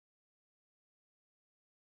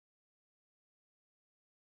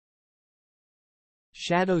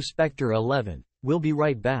 Shadow Spectre 11, we'll be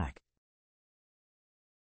right back.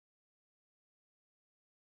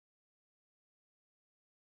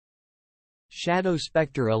 Shadow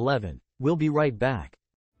Spectre 11, we'll be right back.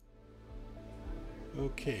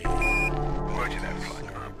 Okay. Sorry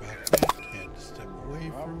about that. Had to step away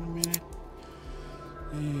for a minute.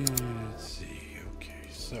 And let's see. Okay,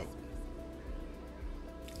 so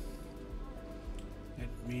let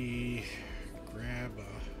me grab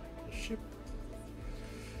a ship.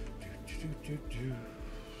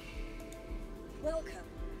 Welcome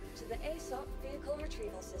to the ASOP vehicle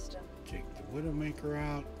retrieval system. Take the Widowmaker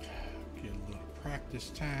out. Get a little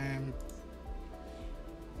practice time.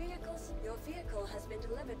 Your vehicle has been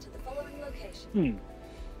delivered to the following location.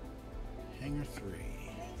 Hangar 3.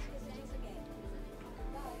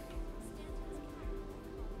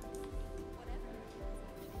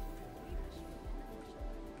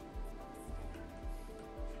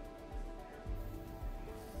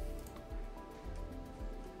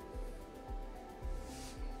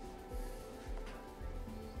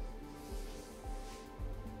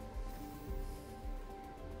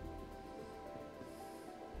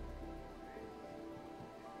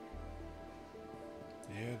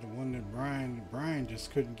 Yeah, the one that Brian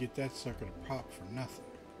just couldn't get that sucker to pop for nothing.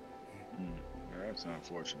 That's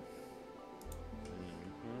unfortunate.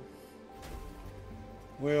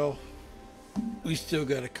 Well, we still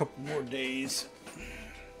got a couple more days.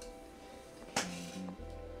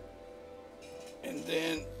 And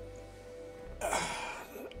then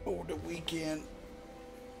over the weekend,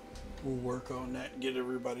 we'll work on that and get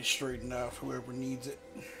everybody straightened out, whoever needs it,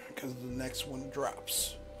 because the next one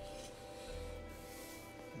drops.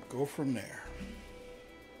 Go from there.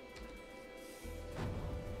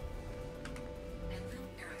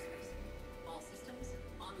 All systems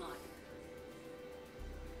online.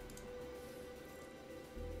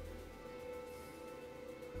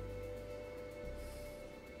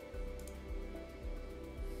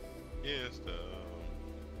 Yeah, it's the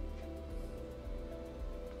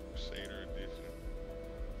Crusader edition.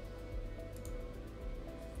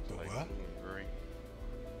 The Light what? blue and gray.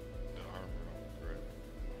 The armor on gray.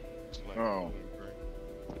 It's light Oh. blue and gray.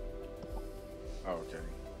 Oh, okay.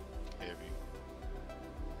 Heavy.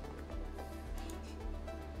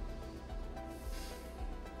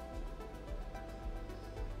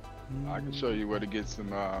 I can show you where to get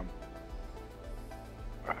some. I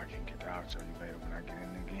can get. I'll show you later when I get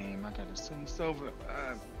in the game. I gotta send over.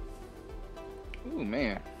 Ooh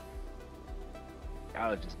man, y'all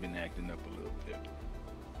have just been acting up a little bit.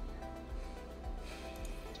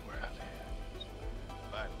 That's where I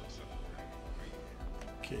live. Light looks so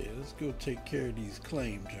Okay, let's go take care of these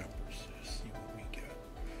claim jumpers. Let's see what we got.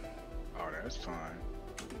 Oh, that's fine.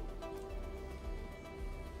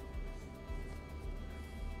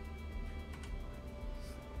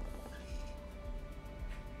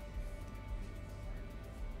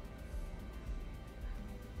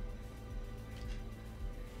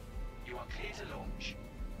 You are clear to launch.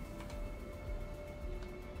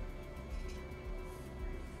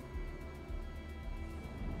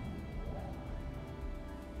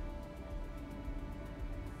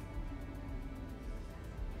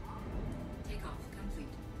 Takeoff complete.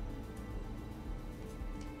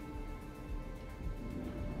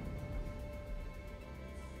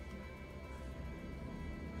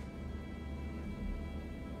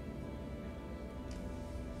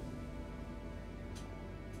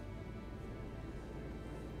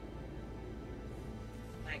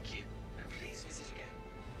 Thank you. And please visit again.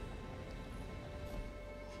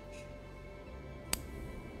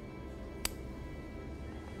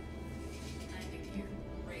 Landing gear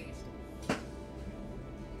raised.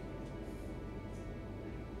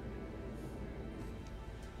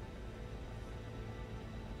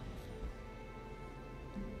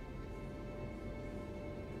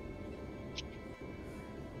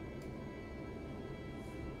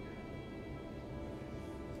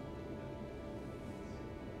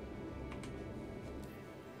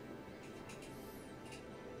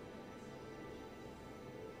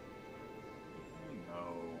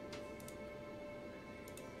 No.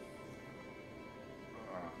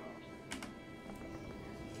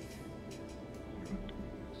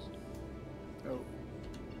 No.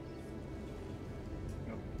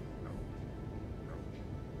 No. No. No.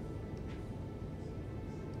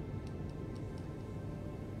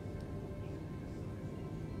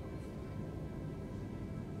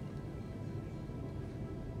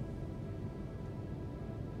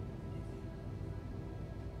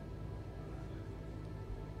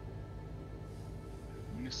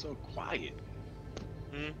 It's so quiet.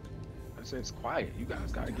 I said it's quiet. You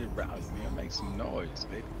guys gotta get rowdy, man. Make some noise,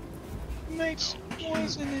 baby. Make some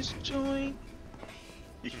noise in this joint.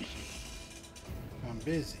 I'm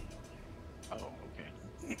busy. Oh,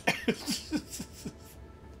 okay.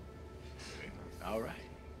 All right.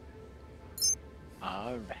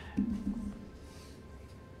 All right.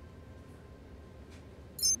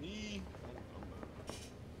 Me, I'm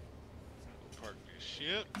park this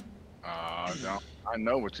shit. No, I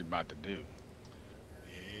know what you're about to do.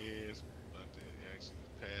 Yes, about to actually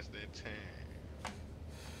pass that time.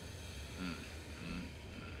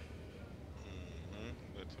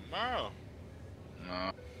 But tomorrow,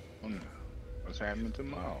 No. No. What's happening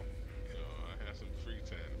tomorrow? I have some free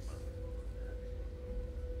time tomorrow.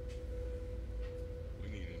 We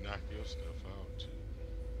need to knock your stuff out too.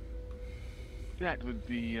 That would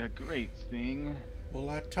be a great thing. Well,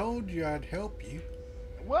 I told you I'd help you.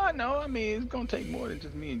 Well, no, I mean, it's gonna take more than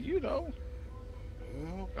just me and you, though.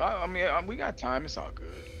 Well, I mean, we got time. It's all good.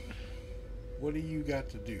 what do you got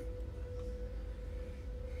to do?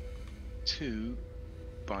 2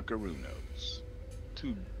 Bunkaroo notes.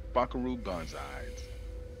 2 Bunkaroo Banzais.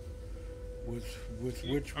 With which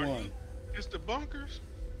Are you- one? It's the bunkers.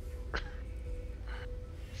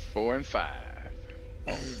 4 and 5.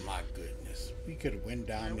 Oh my goodness. We could have went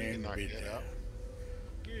down Man, we there can and knock bid that that. out.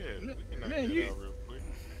 Yeah, we can knock Man, that you- out real quick.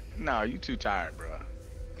 No, you too tired, bro.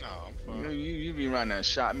 No, I'm You, fine. you be running and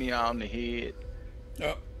shot me on the head.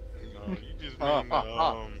 Oh, No, you just man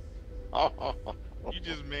Oh, you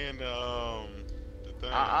just man the thing.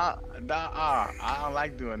 I don't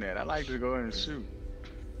like doing that. I like to go in and shoot.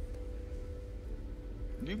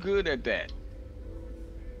 You good at that?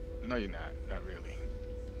 No, you're not. Not really.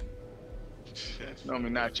 That's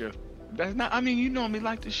Normally not your. That's not. I mean, you normally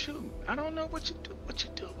like to shoot. I don't know what you do. What you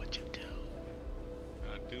do.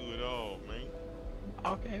 I do it all, man.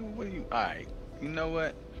 Okay, well, what do you? All right. You know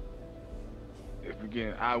what? If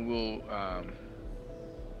again, I will.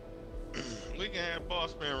 We can have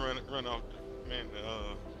boss man run off man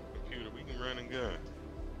the computer. We can run and gun.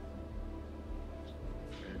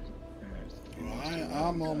 well,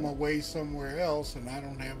 I'm on my way somewhere else, and I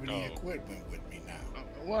don't have any Oh. equipment with me now.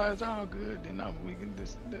 Well, it's all good. Then we can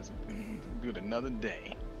just do it another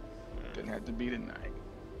day. Doesn't have to be tonight.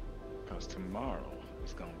 Cause tomorrow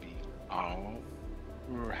is gonna be all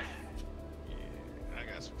right. Yeah,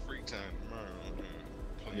 I got some free time tomorrow, man.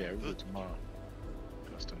 Plenty Yeah, of we'll do good- it tomorrow.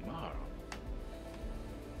 Cause tomorrow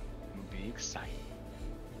will be exciting.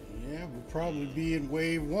 Yeah, we'll probably be in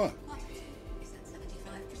wave 1. Is at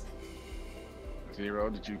 75%. 0,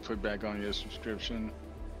 did you put back on your subscription?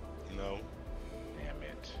 No. Damn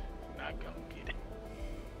it. Not gonna get it.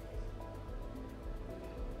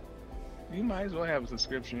 You might as well have a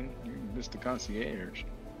subscription. You Mr. Concierge.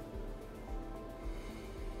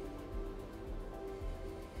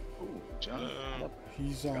 Ooh, John.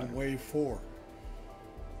 He's on wave 4.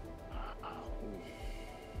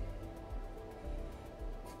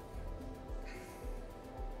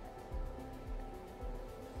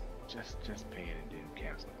 Just pay it and then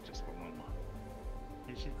cancel it just for 1 month.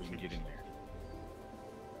 We can get in there.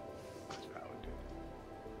 That's what I would do.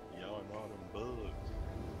 Y'all and all them bugs.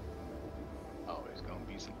 Oh, it's gonna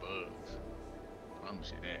be some bugs.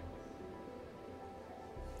 Promise you that.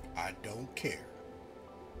 I don't care.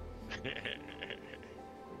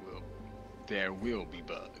 Well, there will be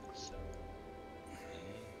bugs.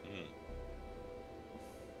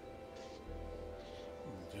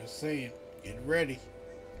 Just saying, get ready.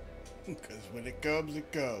 Because when it comes,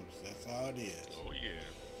 it comes. That's how it is. Oh yeah.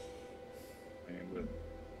 And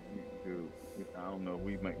I don't know.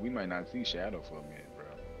 We might not see Shadow for a minute, bro.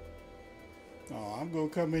 Oh, I'm gonna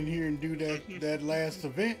come in here and do that last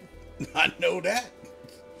event. I know that.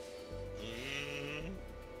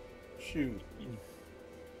 Shoot.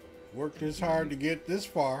 Worked this hard to get this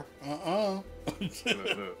far.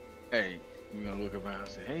 Look. Hey, we gonna look around and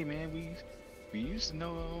say, hey man, we used to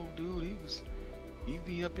know an old dude. He'd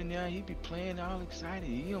be up in there. He'd be playing all excited.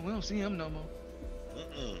 We don't see him no more.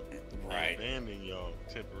 Right. Abandoning y'all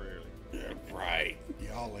temporarily. Yeah, right.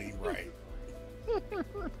 Y'all ain't right.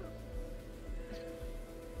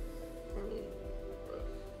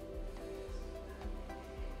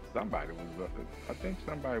 Somebody was. I think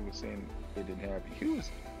somebody was saying they didn't have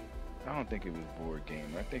it. I don't think it was board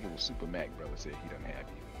game. I think it was Super Mac brother said he doesn't have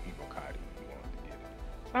it. He caught it. He wanted to get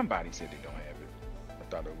it. Somebody said they don't have it. I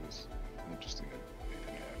thought it was interesting that they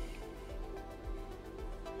didn't have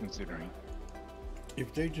it. Considering.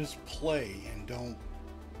 If they just play and don't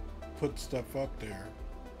put stuff up there,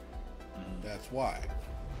 that's why.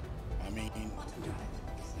 I mean,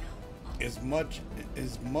 as much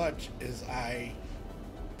as I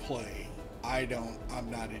play, I'm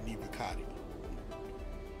not an Ivocati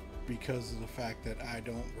because of the fact that I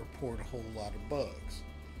don't report a whole lot of bugs.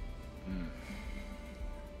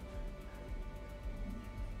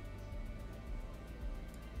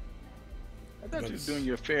 I thought you were doing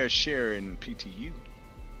your fair share in PTU.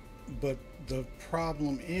 But the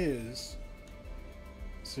problem is,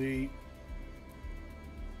 see,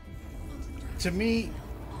 to me,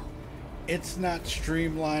 it's not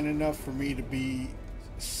streamlined enough for me to be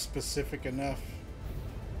specific enough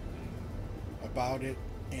about it,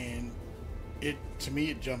 and to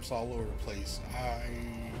me it jumps all over the place.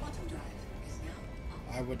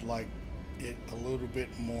 I would like it a little bit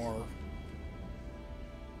more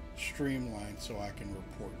streamlined so I can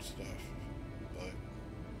report stuff, but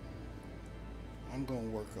I'm gonna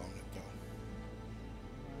work on it though.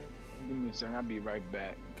 Give me a second, I'll be right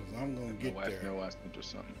back. Because I'm gonna get there. No, I sent or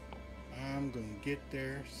something. I'm gonna get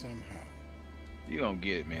there somehow. You gonna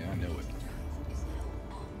get it, man. I know it.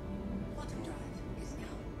 I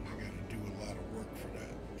gotta do a lot of work for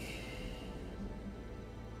that.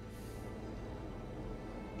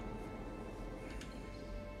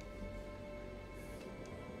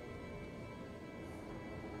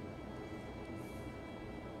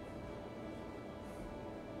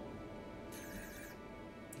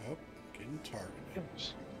 Oh, getting targeted.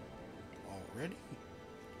 Already?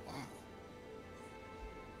 Wow.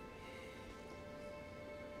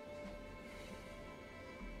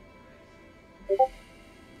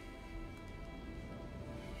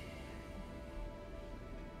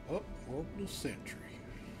 Oh, orbital sentry.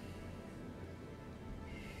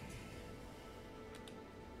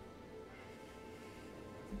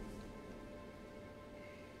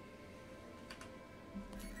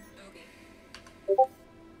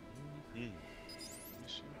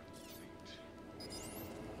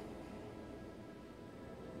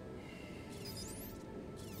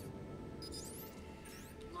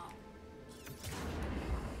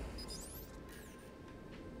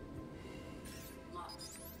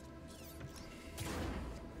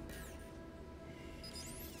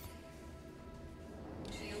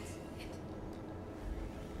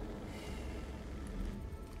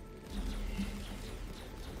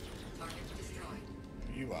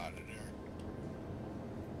 You out of there.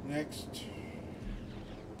 Next.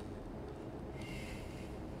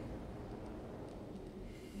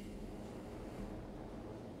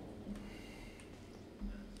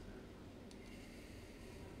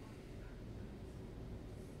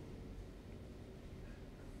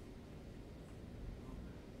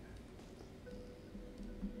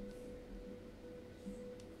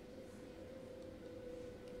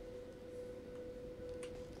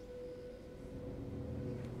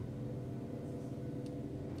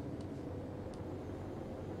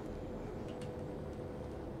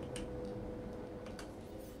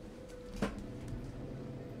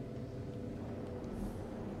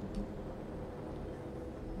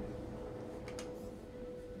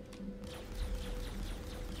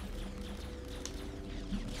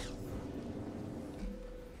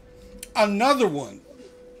 Another one.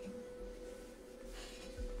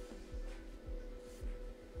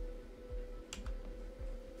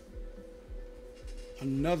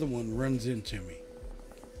 Another one runs into me.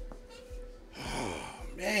 Oh,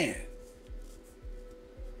 man.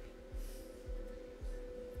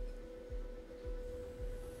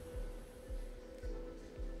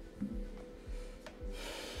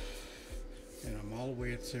 And I'm all the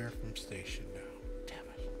way at Seraphim Station now. Damn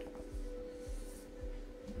it.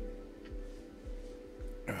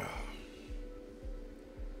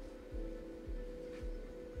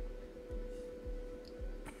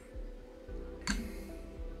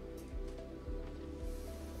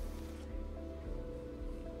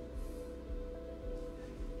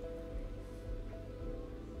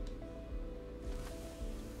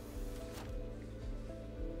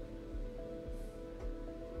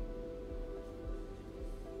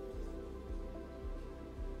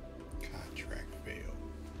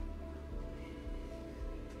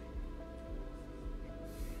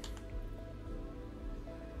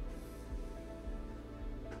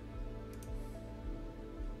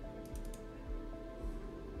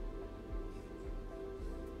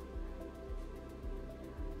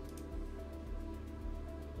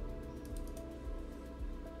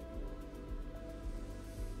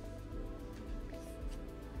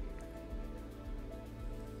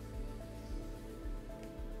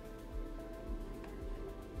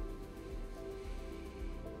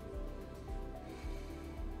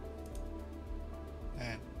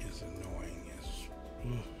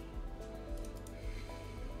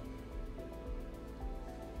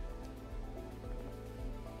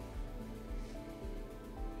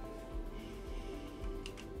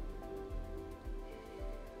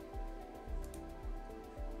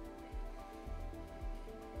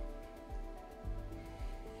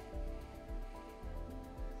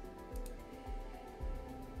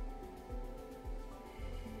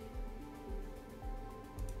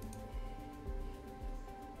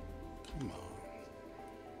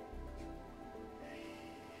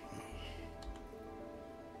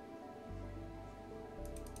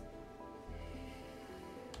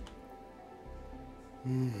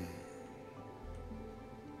 Hmm.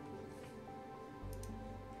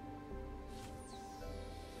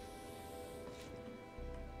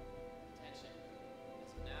 Attention.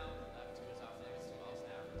 As of now, left 2 is off limits to all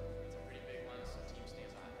staff. It's a pretty big one, so team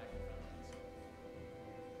stands on active front lines.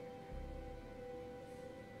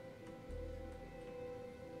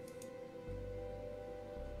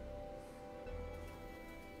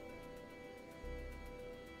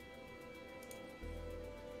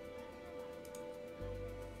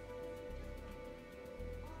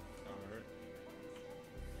 All right.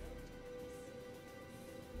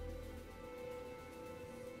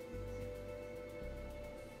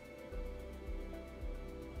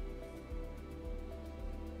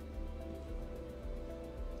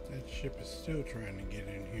 That ship is still trying to get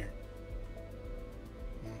in here.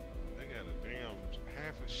 They got a damn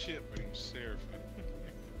half a ship named Seraphim.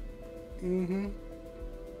 Mm-hmm.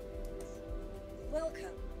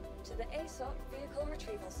 Welcome to the ASOP Vehicle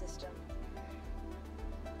Retrieval System.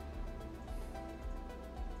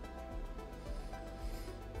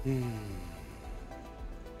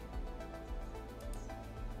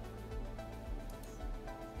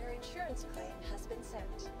 Your insurance claim has been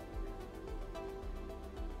sent.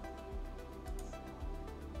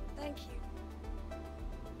 Thank you.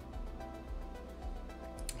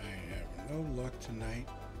 I have no luck tonight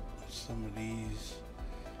with some of these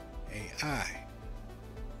AI.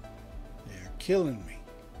 They're killing me.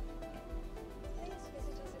 Please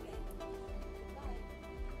visit us again. Goodbye.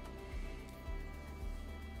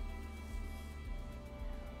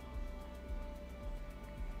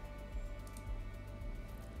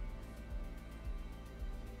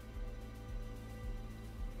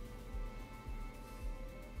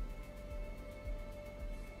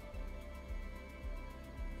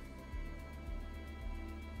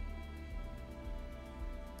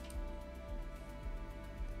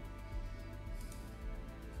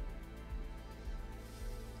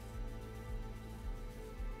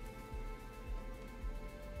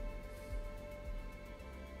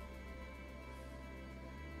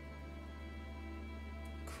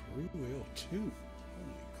 Crew will too.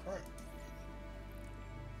 Holy crap.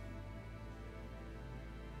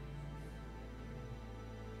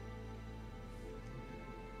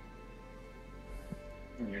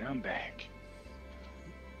 Yeah, I'm back.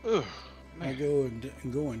 Ugh, I man.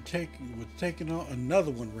 go and take was taking on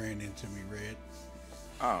another one ran into me, Red.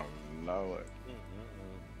 Oh, Lord.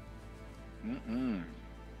 Mm-mm.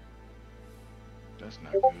 That's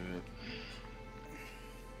not good.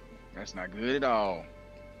 That's not good at all.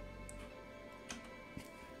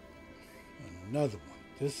 Another one.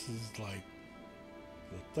 This is like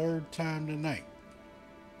the third time tonight.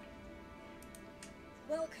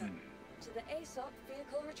 Welcome to the ASOP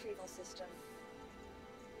Vehicle Retrieval System.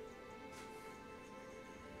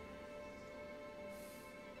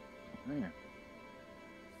 Man.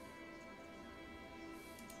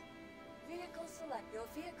 Vehicle select. Your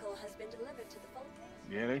vehicle has been delivered to the fault.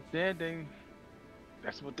 Yeah, they said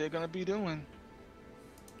that's what they're gonna be doing.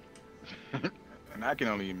 And I can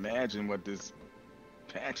only imagine what this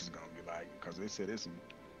patch is gonna be like, because they said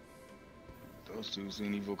those two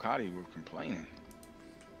Zini Vocati were complaining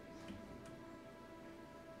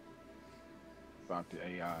about the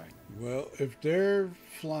AI. Well, if they're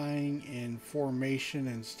flying in formation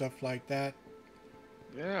and stuff like that,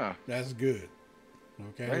 Yeah, that's good.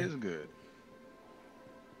 that Okay. is good.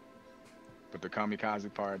 But the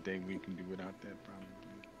kamikaze part, we can do without that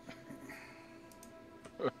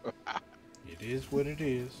probably. It is what it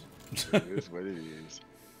is. It is what it is.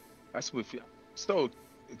 That's what. So,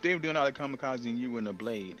 if they were doing all the kamikaze and you were in a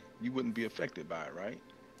blade, you wouldn't be affected by it, right?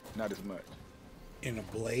 Not as much. In a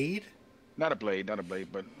blade? Not a blade,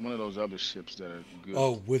 but one of those other ships that are good.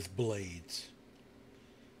 Oh, with blades.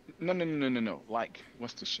 No. Like,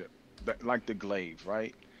 what's the ship? Like the glaive,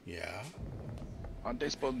 right? Yeah. Aren't they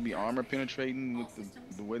supposed to be armor penetrating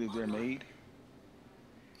with the way that they're made?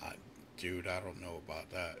 Dude, I don't know about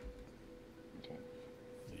that. Okay.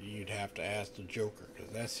 You'd have to ask the Joker,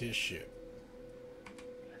 because that's his ship.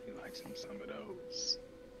 He likes some of those.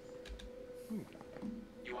 Ooh.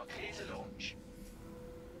 You are clear to launch.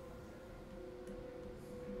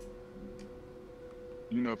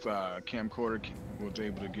 You know, if Camcorder was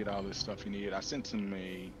able to get all this stuff he needed, I sent him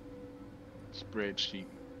a spreadsheet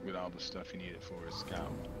with all the stuff he needed for his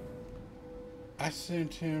scout. I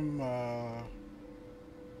sent him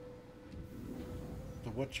the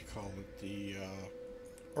the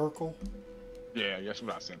Urkel. Yeah, that's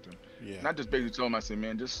what I sent him. Yeah. And I just basically told him, I said,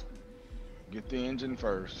 man, just get the engine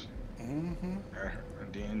first, Mm-hmm.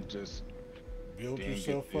 and then just Build then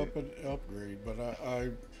yourself get up and upgrade. But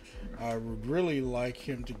I would really like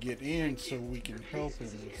him to get in so we can help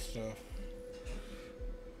him with stuff.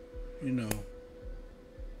 You know.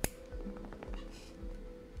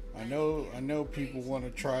 I know people want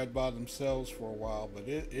to try it by themselves for a while, but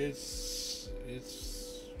it's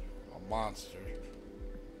a monster.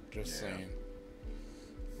 Just saying.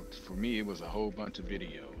 For me, it was a whole bunch of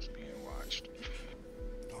videos being watched.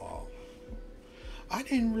 Oh, I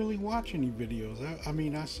didn't really watch any videos. I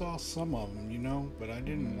mean, I saw some of them, you know, but I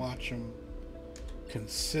didn't watch them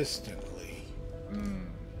consistently.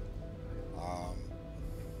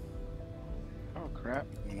 Oh crap!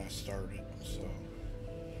 When I started, so.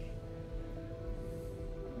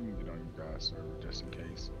 Let me get on your guys' server just in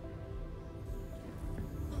case.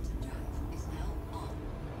 Bottom drive is now on.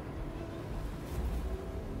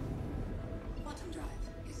 Bottom drive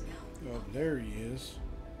is now Oh, there he is.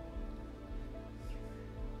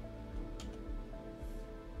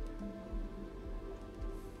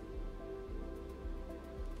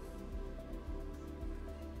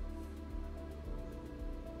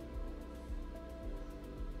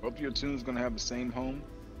 Hope your tune's gonna have the same home.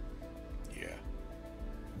 Yeah.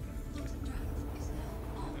 bottom drive is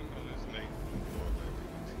now on. I know this Nate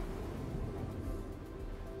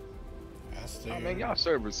I stay. I mean, y'all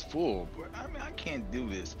servers full, but I mean, I can't do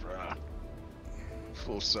this, bro.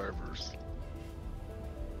 Full servers.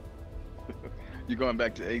 You going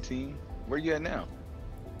back to 18? Where you at now?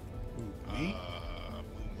 Who, me?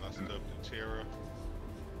 moved my stuff to Terra.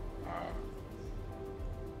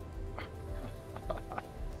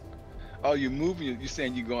 Oh, you moving? You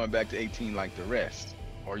saying you going back to 18 like the rest,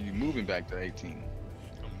 or you moving back to 18?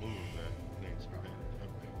 I'm moving that next week.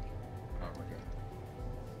 Oh, okay.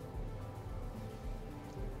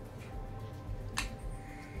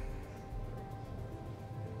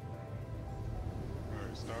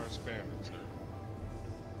 Alright, start spamming, sir.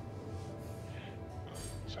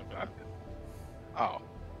 Jump out. Oh,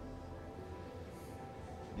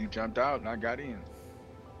 you jumped out and I got in.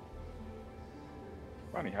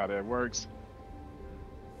 Funny how that works.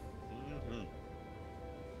 Mm-hmm.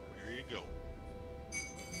 There you go.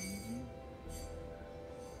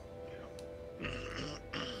 Yeah.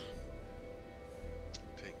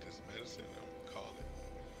 Take this medicine and call it.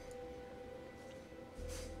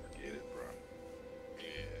 Get it, bro. Yeah.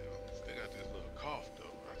 Still got this little cough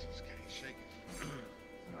though. I just can't shake it.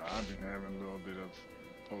 No, I've been having a little bit of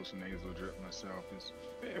post-nasal drip myself. It's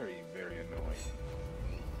very, very annoying.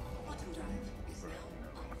 Bottom drive is But,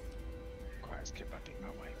 now on. quiet skip, I think my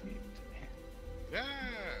wife needs it. Yeah.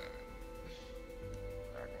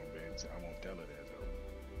 Not gonna be able to, I won't tell her that though.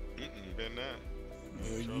 Better not.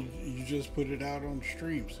 You just put it out on the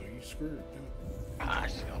stream, so you screwed. Ah,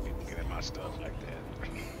 she don't be looking at my stuff like that.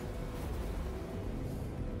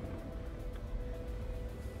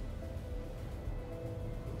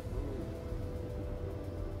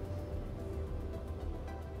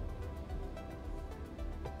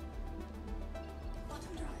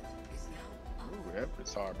 Bottom drive is now on. Ooh,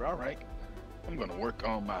 it's hard, but all right. I'm gonna work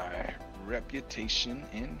on my reputation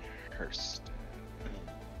in Hearst.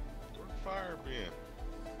 Where fire been?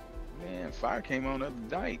 Man, fire came on the other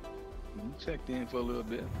night. We checked in for a little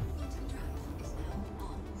bit. Bottom drive is now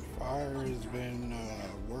on. Fire has been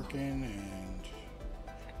working and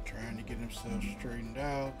trying to get himself straightened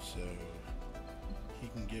out so he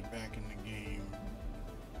can get back in the game.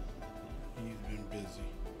 He's been busy.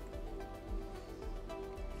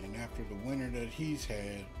 And after the winter that he's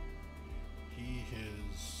had, he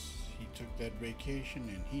took that vacation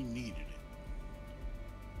and he needed it.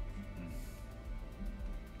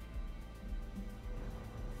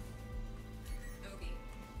 Tobi.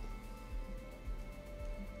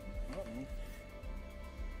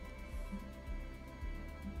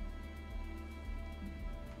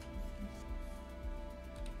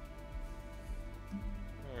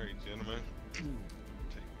 Alright, gentlemen.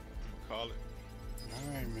 Call it.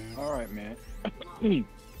 All right, man. All right, man. Yeah.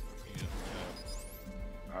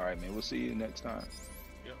 All right, man. We'll see you next time.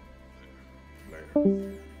 Yep.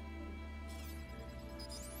 Later.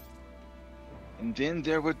 And then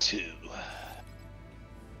there were two.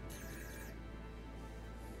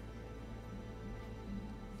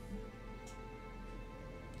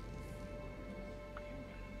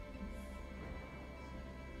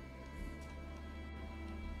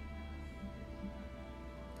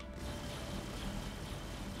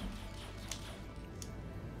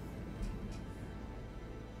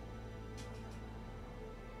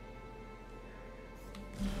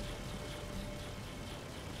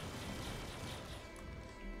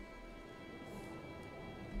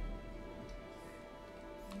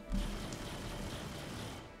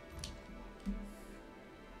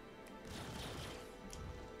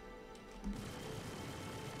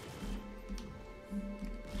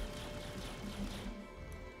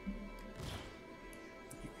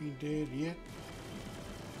 dead yet?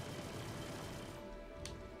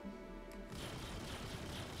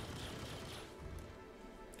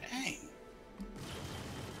 Dang.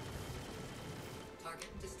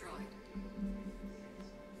 Target destroyed.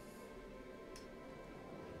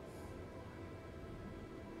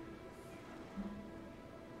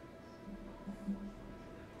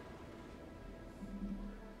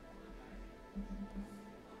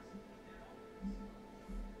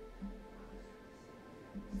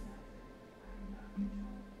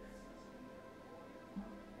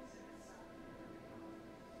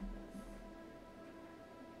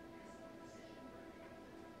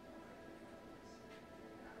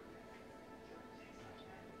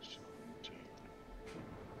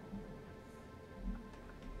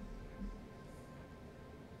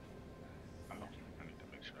 Oh, I need to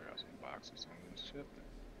make sure I got some boxes on this ship.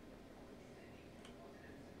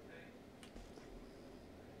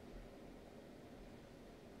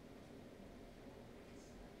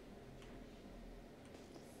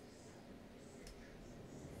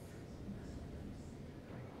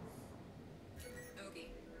 Tobi.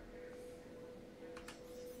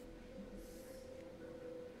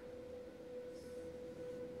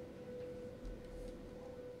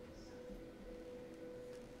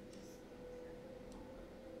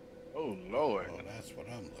 Oh Lord. Well, that's what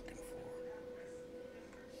I'm looking for.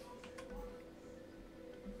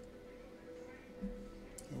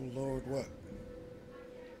 Oh Lord, what?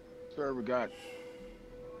 Sir, we got.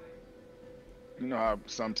 You know how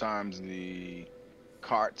sometimes the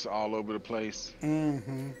carts all over the place?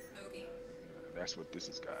 Mm-hmm. Tobi. That's what this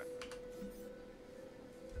has got.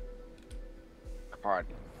 Cart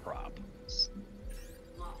problems.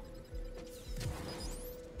 Locked.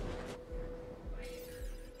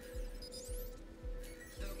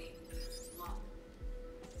 Tobi. Locked.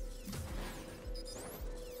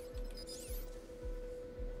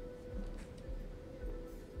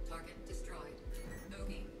 Target destroyed.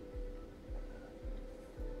 Tobi.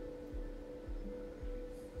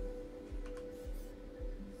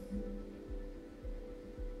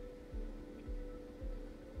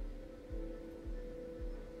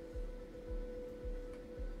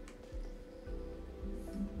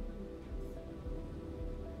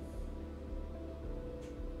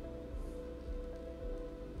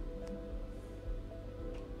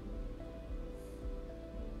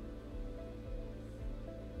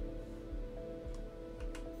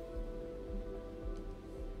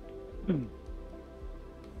 Mhm.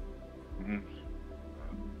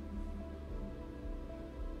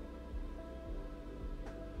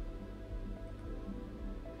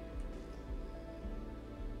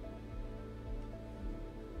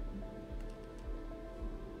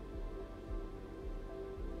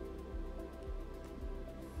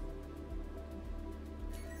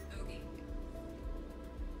 Tobi.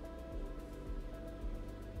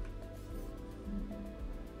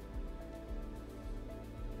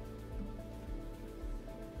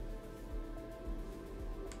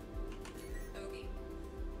 Tobi.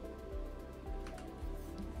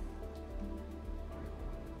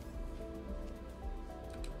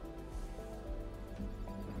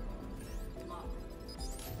 Locked.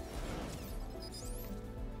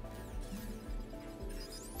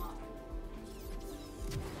 Locked.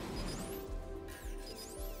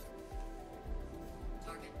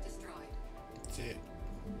 Target destroyed. That's it.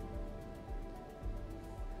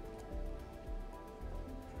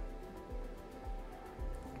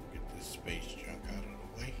 Get this space junk out of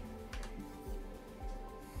the way.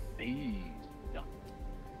 Ease. Yeah.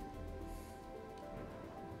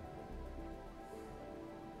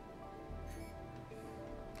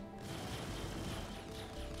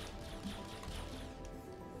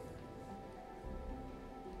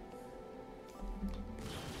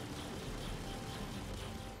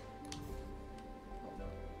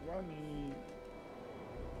 Running.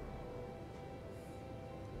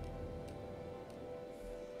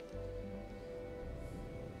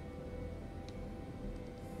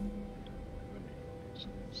 Let me get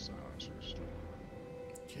some silencers.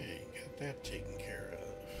 Okay, got that taken care of.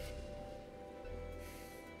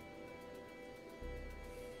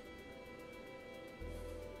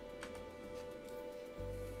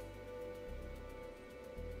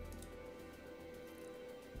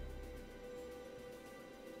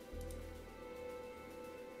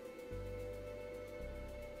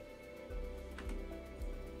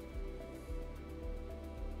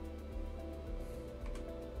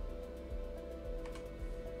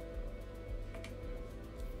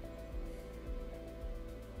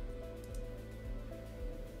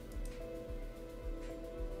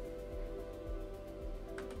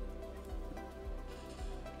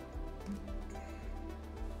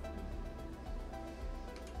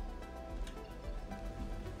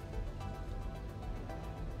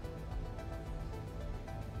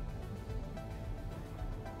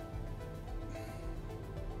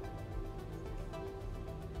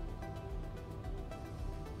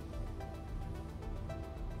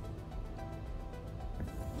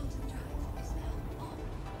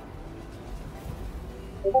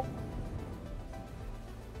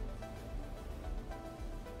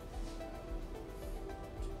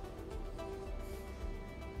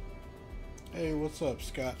 Hey, what's up,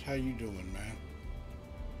 Scott? How you doing, man?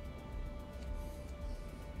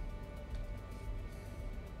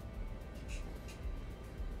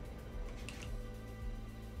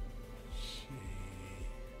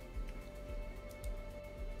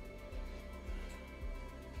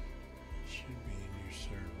 Should be in your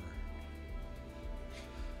server.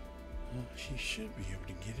 Well, she should be able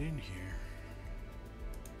to get in here.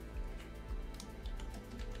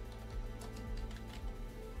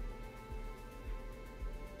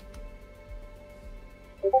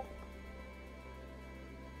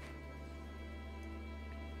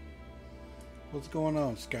 What's going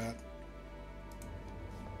on, Scott?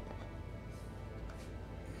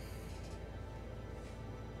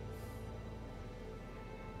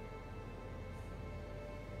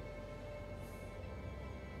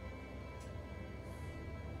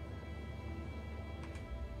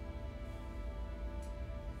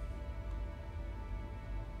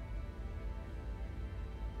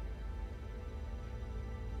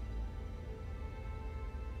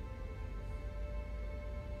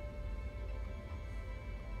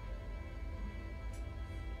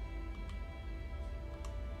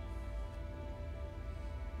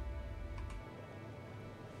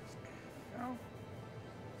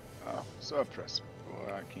 Oh, so oppressive.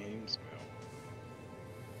 Boy, I can't even smell.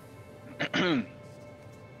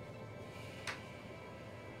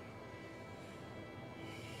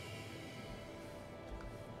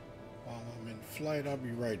 While I'm in flight, I'll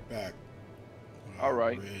be right back. All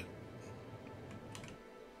right. Red.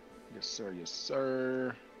 Yes, sir. Yes,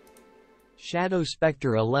 sir. Shadow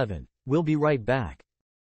Spectre 11. We'll be right back.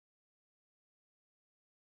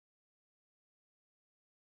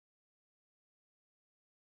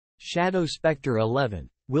 Shadow Spectre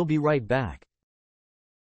 11. We'll be right back.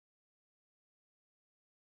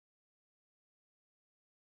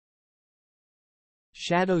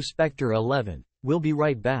 Shadow Spectre 11. We'll be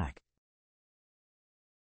right back.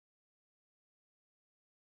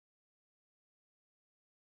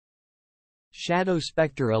 Shadow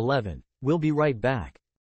Spectre 11. We'll be right back.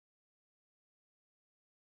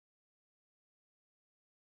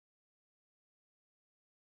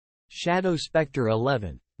 Shadow Spectre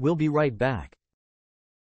 11. We'll be right back.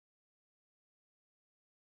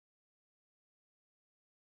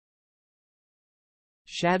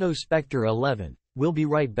 Shadow Spectre 11. We'll be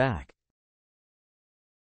right back.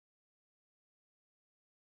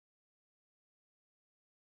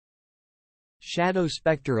 Shadow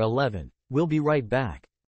Spectre 11. We'll be right back.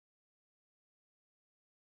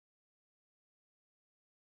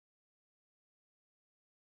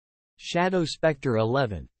 Shadow Spectre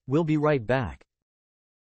 11. We'll be right back.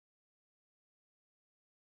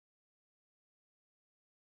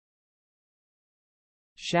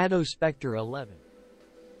 Shadow Spectre 11.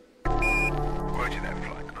 Roger that,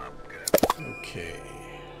 flight. Good. Okay.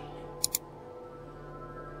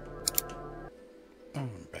 I'm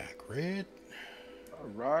back, Red. All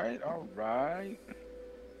right. All right.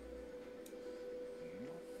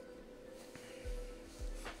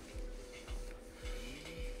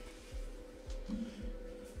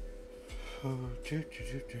 Oh, this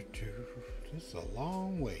is a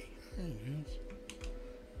long way.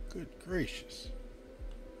 Good gracious.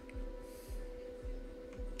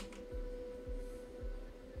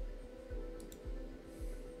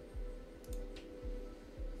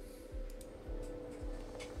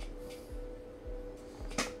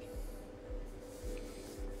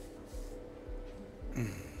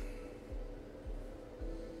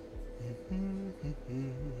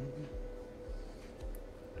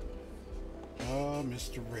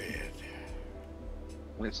 Mr. Red.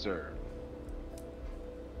 Yes, sir.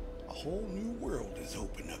 A whole new world is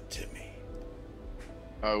open up to me.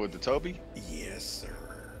 With the Tobi? Yes,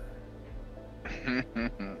 sir. I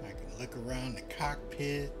can look around the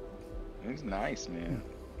cockpit. It's nice, man.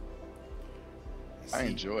 I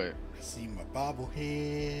see, enjoy it. I see my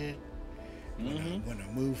bobblehead. When I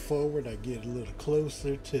move forward, I get a little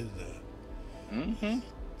closer to the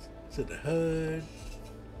HUD.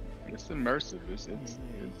 It's immersive. It's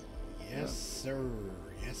yes, sir.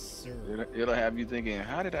 Yes, sir. It'll have you thinking,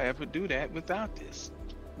 how did I ever do that without this?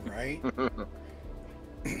 Right?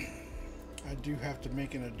 I do have to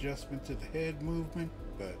make an adjustment to the head movement,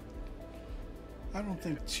 but I don't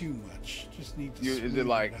think too much. Just need to smooth it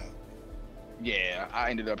out. Yeah, I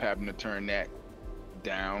ended up having to turn that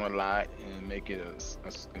down a lot and make it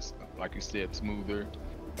like you said, smoother,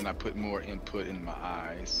 and I put more input in my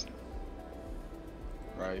eyes.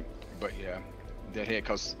 Right, but yeah, that head,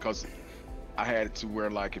 cause I had it to where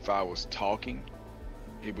like if I was talking,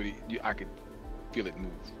 it would I could feel it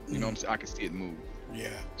move. You know what I'm saying? I could see it move. Yeah.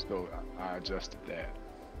 So I adjusted that.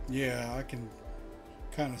 Yeah, I can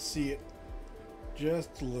kind of see it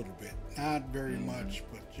just a little bit. Not very much,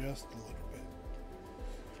 but just a little bit.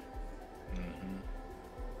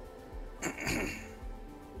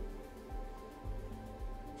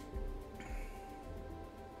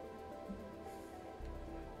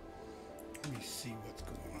 Let me see what's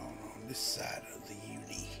going on this side of the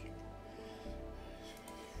uni.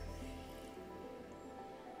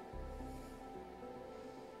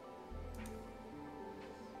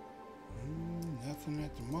 Nothing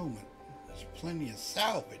at the moment. There's plenty of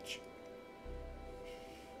salvage,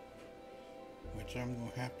 which I'm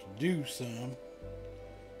gonna have to do some.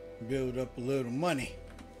 Build up a little money.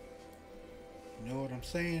 You know what I'm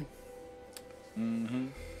saying? Mm-hmm.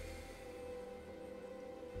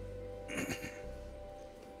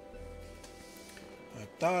 I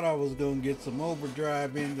thought I was gonna get some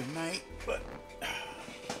overdrive in tonight, but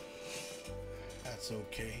that's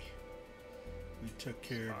okay. We took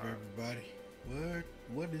care of everybody.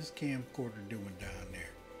 What is camcorder doing down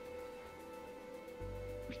there?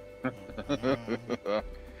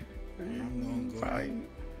 I'm gonna go Fine.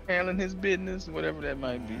 Handling his business, whatever that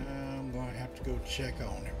might be. I'm gonna have to go check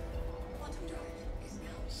on him.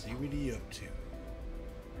 See what he up to.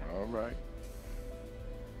 All right.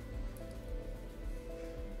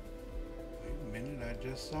 Wait a minute, I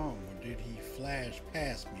just saw him. Or did he flash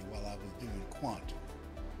past me while I was doing quantum?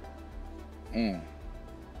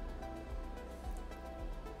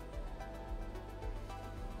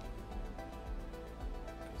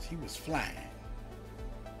 He was flying.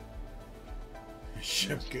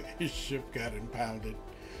 His ship got impounded.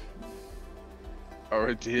 Oh,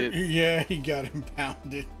 it did? Yeah, he got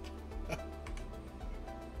impounded. Let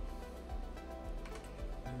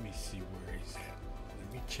me see where he's at.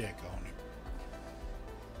 Let me check on him.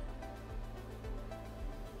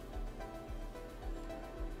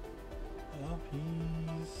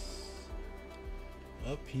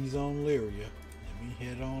 He's on Lyria. Let me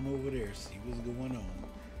head on over there, see what's going on.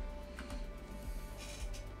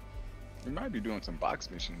 We might be doing some box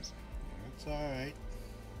missions. That's alright.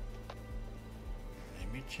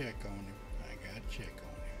 Let me check on him. I gotta check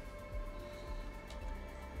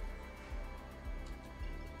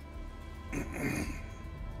on him.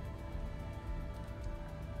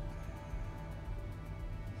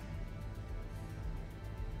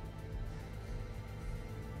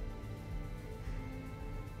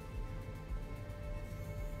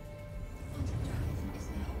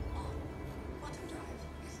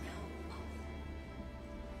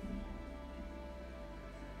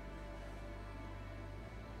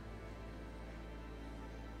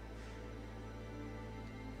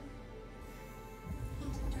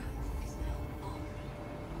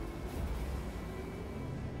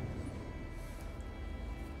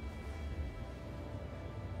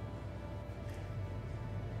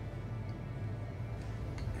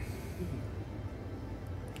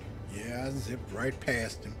 Yeah, I zipped right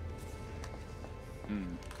past him.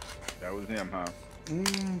 That was him, huh?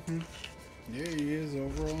 Mm-hmm. There he is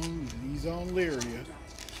he's on Lyria.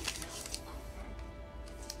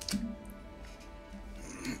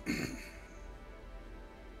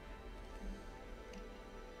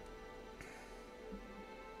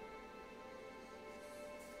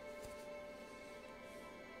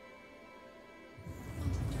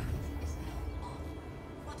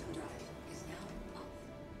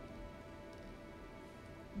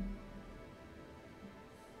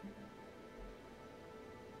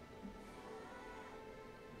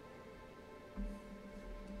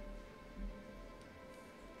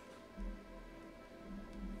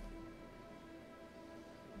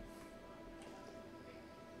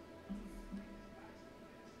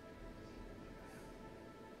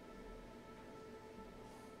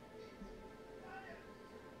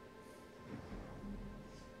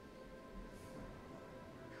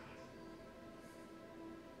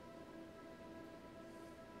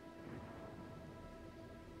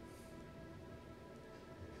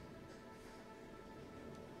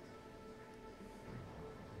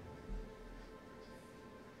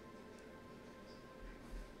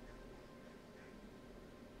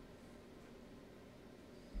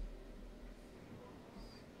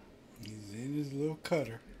 He's in his little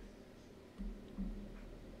cutter.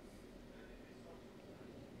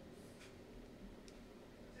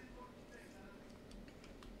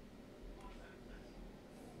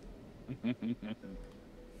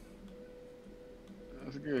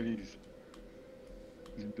 That's good.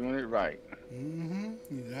 He's doing it right. Mm-hmm.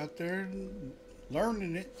 He's out there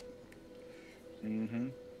learning it. Mm-hmm.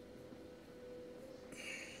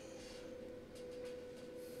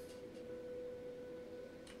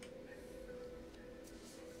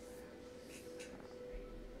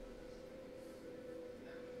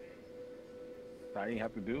 How you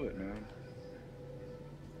have to do it, man.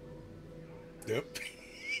 Yep.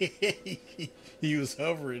 He was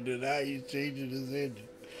hovering and now he's changing his engine.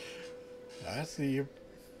 I see him.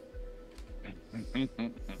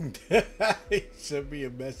 He sent me a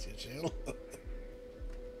message. Hello.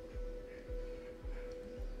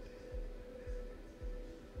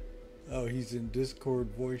 Oh, he's in Discord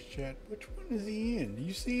voice chat. Which one is he in? Do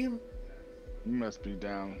you see him? You must be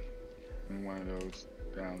down in one of those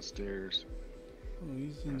downstairs. Oh,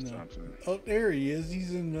 he's in That's the, something. oh, there he is.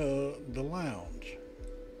 He's in the lounge.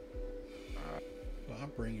 So I'll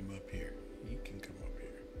bring him up here. He can come up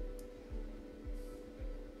here.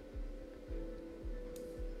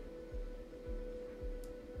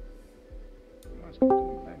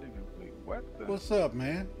 What the? What's up,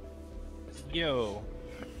 man? Yo.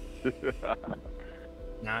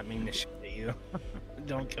 Not mean to shoot at you.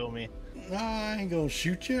 Don't kill me. Nah, I ain't gonna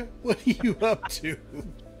shoot you. What are you up to?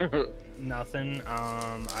 Nothing.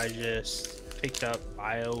 I just picked up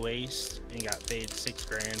bio waste and got paid $6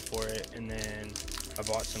 grand for it, and then I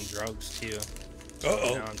bought some drugs too.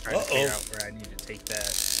 Uh-oh. Now I'm trying to figure out where I need to take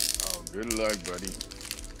that. Oh, good luck, buddy.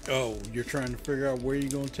 Oh, you're trying to figure out where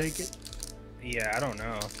you're gonna take it? Yeah, I don't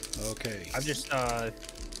know. Okay. I've just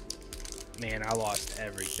man, I lost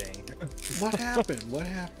everything. What happened? What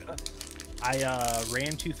happened? I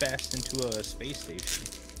ran too fast into a space station.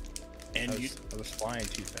 And I was flying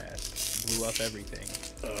too fast. Blew up everything.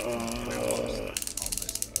 And I lost all my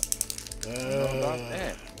stuff. know about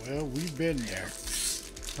that. Well, we've been there.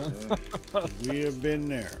 We have been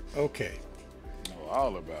there. Okay. Know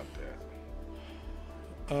all about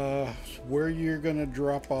that. Where you're gonna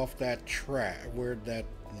drop off that track? Where those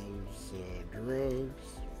drugs?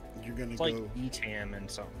 You're gonna It's go. like ETAM and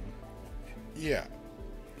something. Yeah.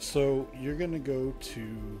 So you're gonna go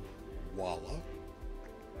to Walla.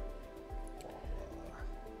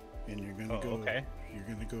 And you're gonna go. Okay. You're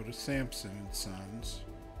gonna go to Sampson and Sons.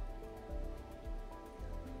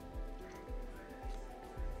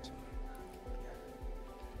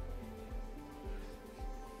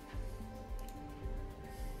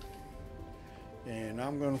 And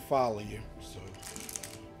I'm gonna follow you. So.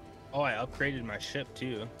 Oh, I upgraded my ship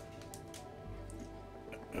too.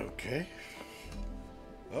 Okay.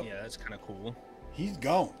 Oh, Yeah, that's kind of cool. he's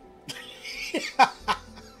gone.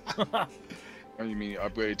 Oh, you mean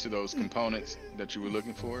upgrade to those components that you were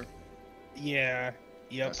looking for? Yeah.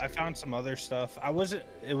 Yep. That's I found some other stuff.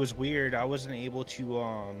 It was weird. I wasn't able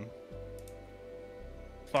to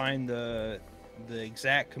find the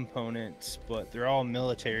exact components, but they're all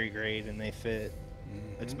military grade and they fit.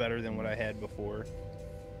 It's better than what I had before.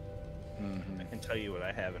 I can tell you what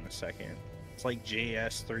I have in a second. It's like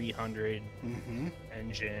JS 300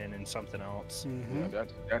 engine and something else. Yeah,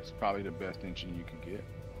 that's probably the best engine you can get.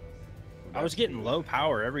 So I was that's getting good. low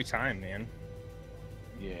power every time, man.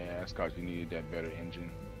 Yeah, that's because you needed that better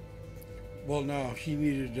engine. Well, no, he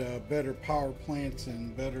needed better power plants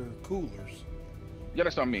and better coolers. Yeah,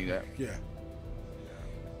 that's what I mean. That. Yeah.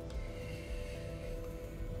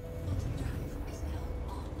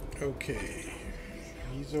 Okay.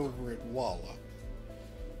 He's over at Walla.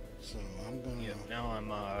 So I'm gonna. Yep. Now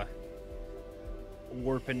I'm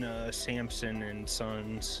warping Samson and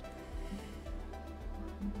Sons.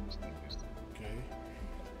 Okay.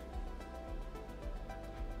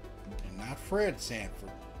 And not Fred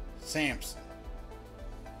Sanford. Sampson.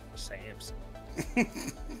 Samson.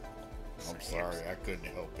 I'm sorry, I couldn't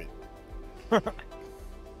help it. I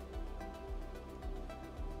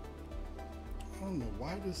don't know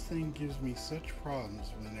why this thing gives me such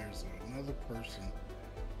problems when there's another person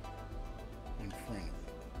in front of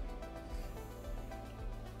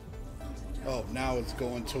me. Oh, now it's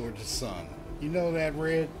going toward the sun. You know that,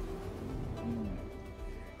 Red?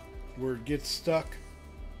 Where it gets stuck?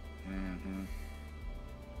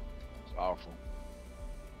 It's awful.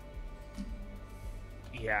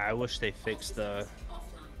 Yeah, I wish they fixed the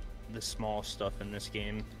small stuff in this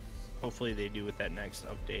game. Hopefully they do with that next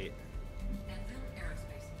update.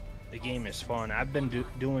 The game is fun. I've been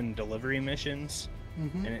doing delivery missions,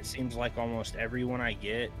 and it seems like almost everyone I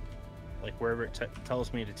get, like wherever it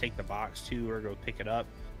tells me to take the box to or go pick it up,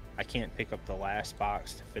 I can't pick up the last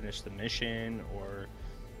box to finish the mission, or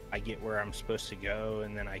I get where I'm supposed to go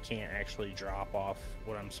and then I can't actually drop off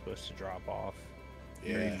what I'm supposed to drop off.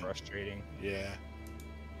 Very Yeah. frustrating. Yeah.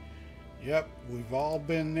 Yep, we've all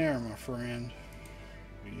been there, my friend.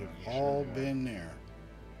 We have all been there.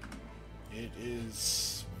 It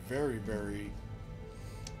is very, very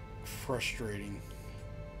frustrating.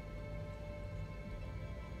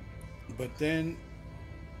 But then,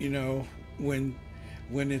 you know, when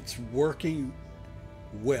it's working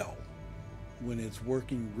well, when it's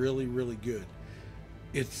working really, really good,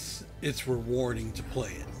 it's rewarding to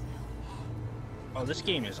play it. Oh, this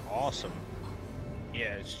game is awesome.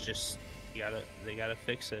 Yeah, it's just they gotta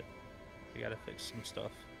fix it. They gotta fix some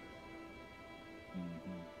stuff.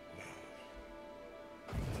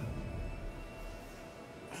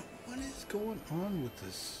 What is going on with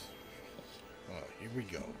this? Oh, here we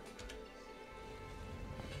go.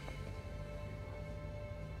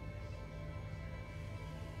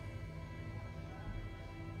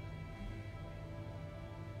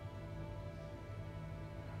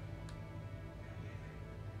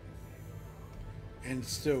 And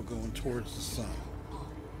still going towards the sun.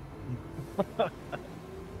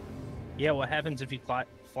 Yeah, what happens if you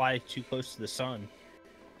fly too close to the sun?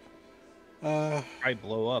 Probably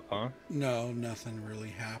blow up, huh? No, nothing really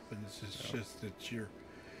happens. It's just that you're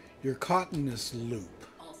caught in this loop.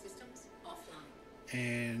 All systems offline.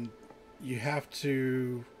 And you have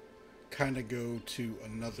to kind of go to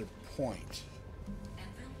another point.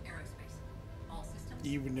 Anvil Aerospace. All systems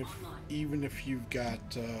online. Even if you've got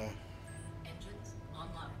Engines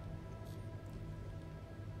online.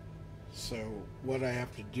 so what I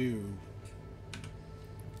have to do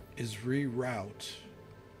is reroute.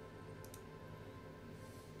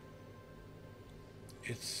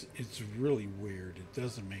 It's really weird. It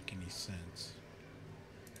doesn't make any sense.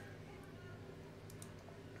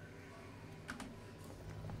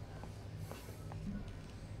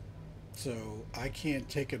 So I can't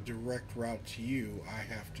take a direct route to you.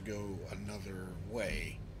 I have to go another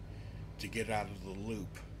way to get out of the loop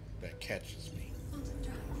that catches me. Quantum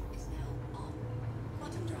drive is now on.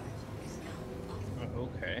 Quantum drive is now on.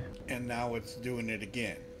 Okay. And now it's doing it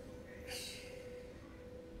again.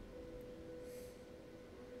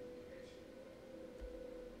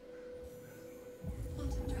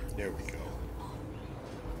 Quantum drive. There we go.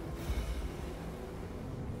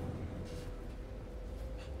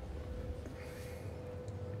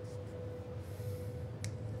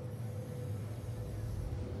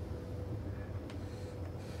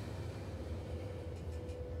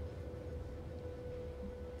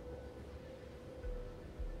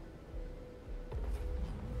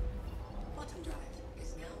 Quantum drive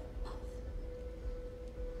is now off.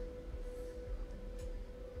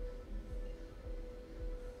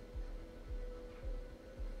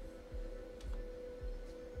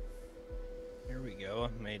 Here we go.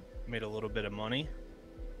 Made a little bit of money.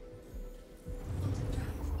 Quantum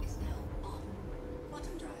drive is now on.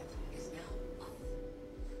 Quantum drive is now off.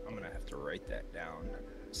 I'm gonna have to write that down.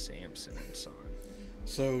 Samson and Son.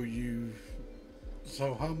 So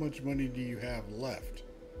how much money do you have left?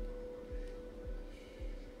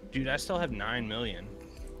 Dude, I still have 9 million.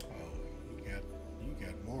 Oh, you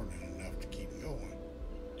got more than enough to keep going.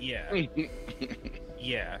 Yeah.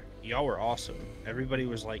 Yeah, y'all were awesome. Everybody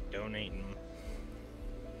was like donating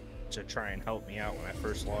to try and help me out when I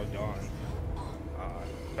first logged on.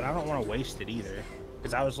 But I don't want to waste it either.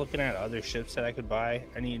 Because I was looking at other ships that I could buy.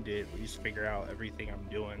 I need to at least figure out everything I'm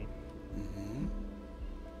doing. Mm-hmm.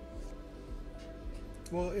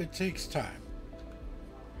 Well, it takes time.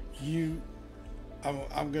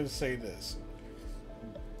 I'm gonna say this.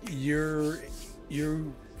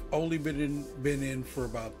 You've only been in for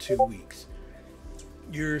about 2 weeks.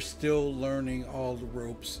 You're still learning all the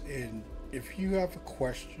ropes, and if you have a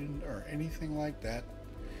question or anything like that,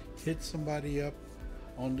 hit somebody up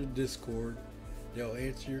on the Discord. They'll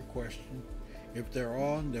answer your question. If they're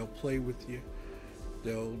on, they'll play with you.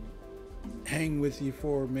 They'll hang with you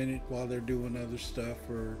for a minute while they're doing other stuff,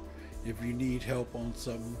 or if you need help on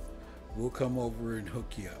something, we'll come over and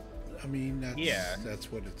hook you up. I mean,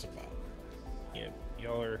 that's what it's about. Yeah,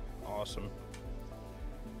 y'all are awesome.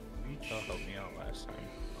 Y'all helped me out last time.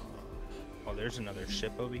 Oh, there's another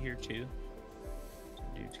ship over here too.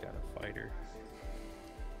 Some dude's got a fighter.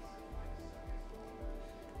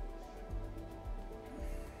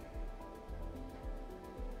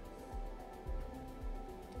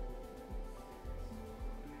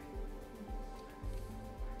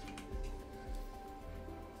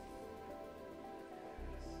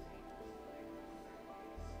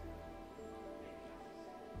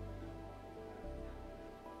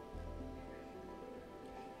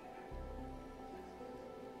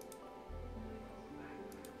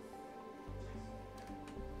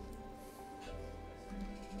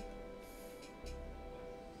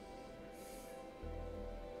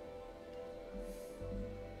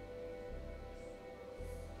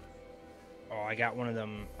 I got one of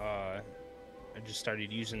them. I just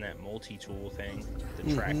started using that multi-tool thing,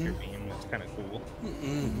 the tractor beam. That's kind of cool.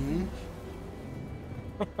 Mm-hmm.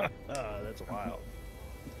 That's wild.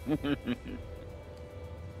 You're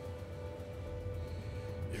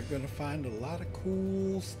gonna find a lot of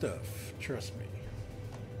cool stuff. Trust me.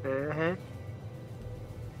 Uh-huh.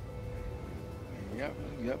 Yep,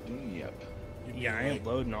 yep, yep. Yeah, I ain't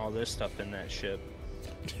loading all this stuff in that ship.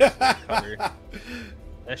 That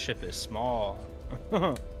ship is small.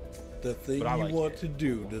 The thing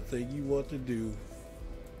the thing you want to do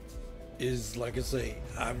is, like I say,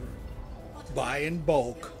 I'm buy in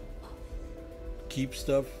bulk, keep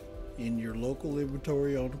stuff in your local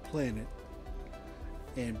inventory on the planet,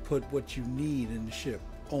 and put what you need in the ship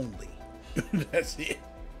only. That's it.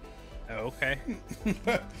 Okay.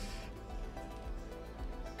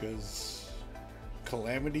 Because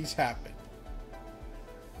calamities happen.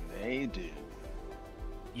 They do.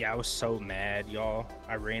 Yeah, I was so mad, y'all.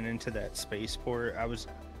 I ran into that spaceport. I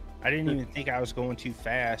didn't even think I was going too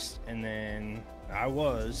fast, and then I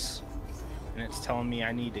was, and it's telling me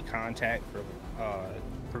I need to contact for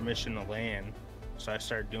permission to land. So I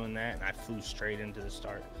started doing that, and I flew straight into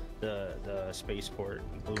the spaceport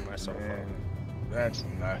and blew myself up. That's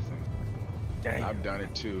nothing. Dang. I've done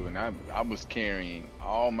it too, and I was carrying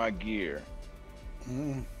all my gear,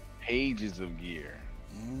 pages of gear,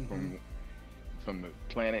 from the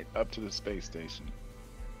planet up to the space station.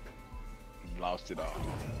 Lost it all.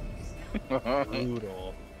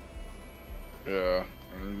 Brutal. Yeah,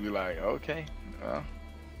 and you'd be like, okay, well,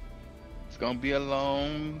 it's gonna be a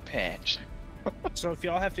long patch. So if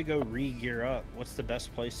y'all have to go re-gear up, what's the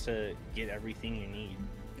best place to get everything you need?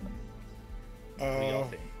 What do y'all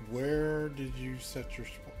think? Where did you set your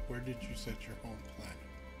home planet?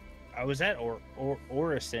 I was at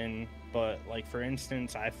Orison, but like for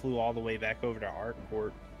instance, I flew all the way back over to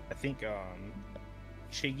Artport. I think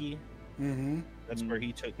Chiggy. That's where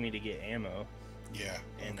he took me to get ammo. Yeah.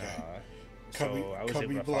 And okay. so I was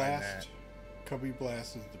able to find that. Cubby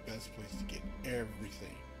Blast is the best place to get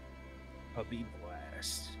everything. Cubby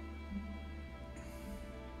Blast.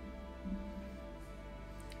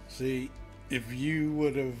 See, if you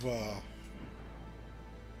would have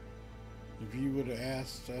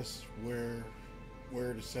asked us where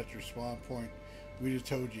to set your spawn point, we'd have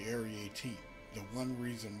told you Area 18. The one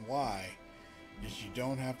reason why is you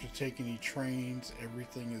don't have to take any trains.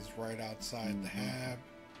 Everything is right outside the hab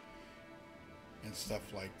and stuff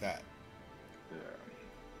like that. Yeah.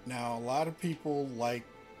 Now, a lot of people like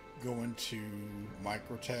going to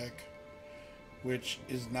Microtech, which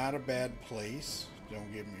is not a bad place.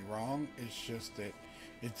 Don't get me wrong. It's just that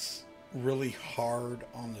it's really hard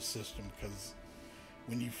on the system because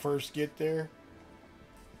when you first get there,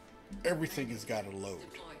 everything has got to load.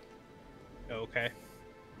 Okay.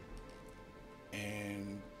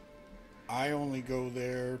 And I only go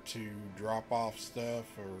there to drop off stuff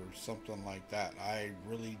or something like that. I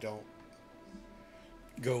really don't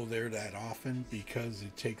go there that often because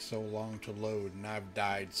it takes so long to load, and I've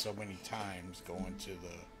died so many times going to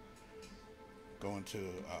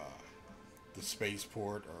the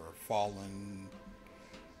spaceport or falling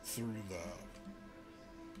through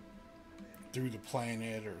the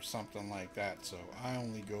planet or something like that. So I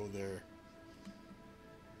only go there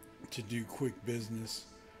to do quick business,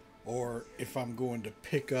 or if I'm going to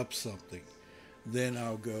pick up something, then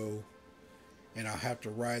I'll go and I'll have to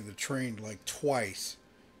ride the train like twice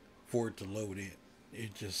for it to load in.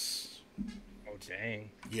 It just, oh dang,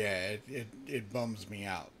 yeah, it bums me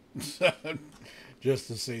out just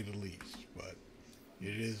to say the least, but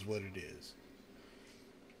it is what it is.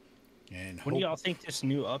 And when do y'all think this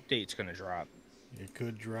new update's gonna drop? It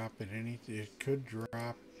could drop at it could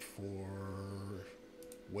drop for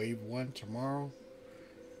Wave 1 tomorrow,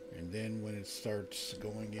 and then when it starts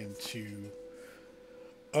going into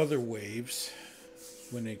other waves,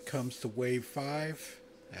 when it comes to Wave 5,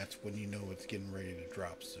 that's when you know it's getting ready to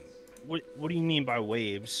drop soon. What do you mean by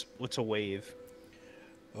waves? What's a wave?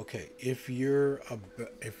 Okay, if you're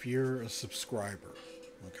a subscriber,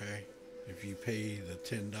 okay, if you pay the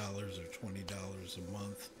 $10 or $20 a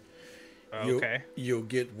month, okay, you'll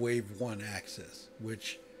get Wave 1 access,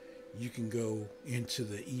 which you can go into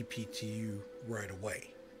the EPTU right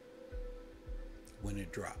away when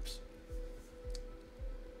it drops.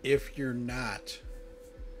 If you're not,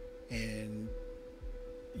 and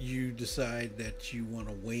you decide that you want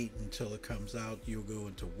to wait until it comes out, you'll go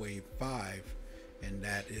into Wave 5, and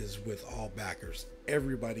that is with all backers.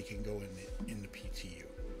 Everybody can go in the PTU.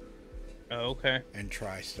 Oh, okay. And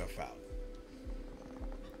try stuff out.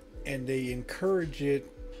 And they encourage it,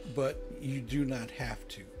 but you do not have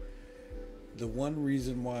to. The one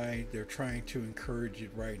reason why they're trying to encourage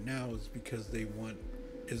it right now is because they want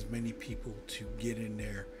as many people to get in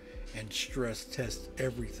there and stress test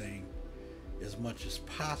everything as much as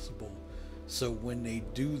possible, so when they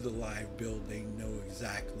do the live build, they know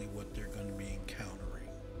exactly what they're going to be encountering.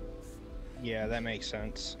 Yeah, that makes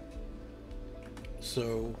sense.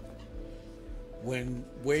 So when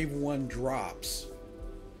wave 1 drops,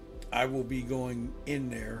 I will be going in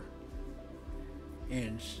there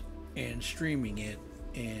and streaming it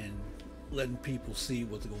and letting people see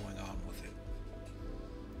what's going on with it.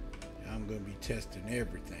 I'm going to be testing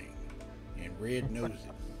everything, and Red knows it.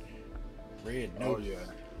 Red knows. Oh yeah.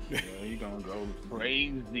 Yeah, you gonna go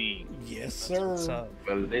crazy. Yes, sir.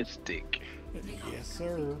 Ballistic. Yes,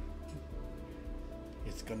 sir.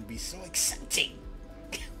 It's gonna be so exciting.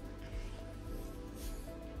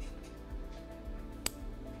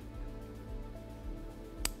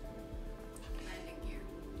 Landing gear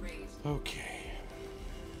raised. Okay.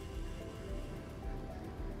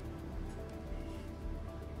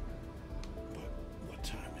 But what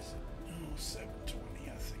time is it? Oh, 7:20.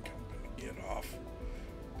 I think I'm gonna get off.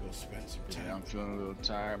 Go spend some time. Yeah, I'm feeling a little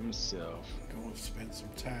tired myself. Go spend some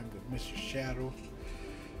time with Mr. Shadow.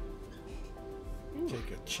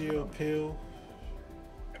 Take a chill pill.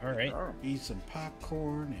 All right. Eat some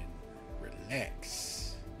popcorn and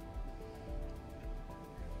relax.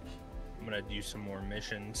 I'm gonna do some more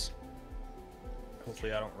missions.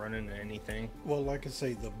 Hopefully, I don't run into anything. Well, like I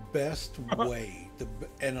say, the best way,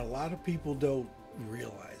 and a lot of people don't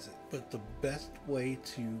realize it, but the best way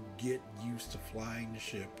to get used to flying the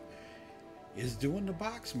ship is doing the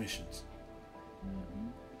box missions.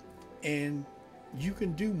 And you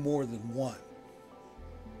can do more than one.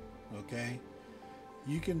 Okay?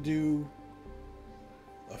 You can do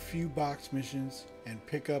a few box missions and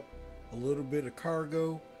pick up a little bit of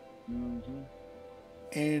cargo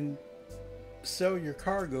and sell your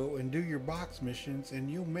cargo and do your box missions, and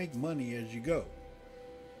you'll make money as you go.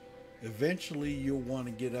 Eventually you'll want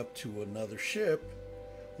to get up to another ship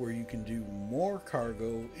where you can do more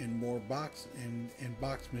cargo and more box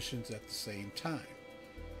missions at the same time.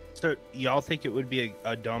 So y'all think it would be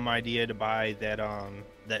a dumb idea to buy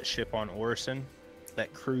that ship on Orison,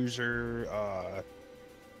 that cruiser,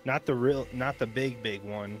 not the big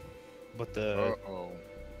one, but the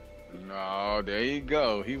No, there you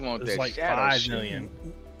go. He wants that like shadow 5 shit. million.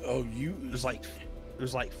 Oh, It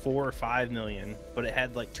was like 4 or 5 million, but it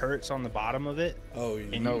had like turrets on the bottom of it. Oh, you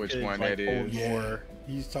and know you which could, one like, that hold is. yeah. more.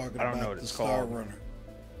 He's talking I don't know about what the it's Star called. Runner.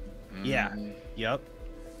 Yeah. Yep.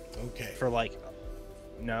 Okay. For like,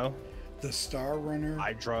 no. The Star Runner.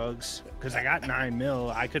 Buy drugs, because I got 9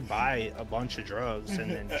 mil. I could buy a bunch of drugs and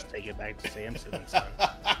then just take it back to Samson and son.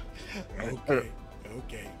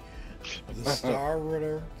 Okay. The Star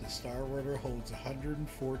Runner holds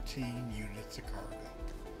 114 units of cargo.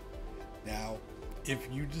 Now, if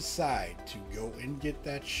you decide to go and get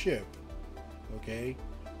that ship, okay,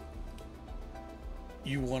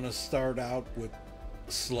 you want to start out with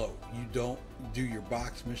slow. You don't do your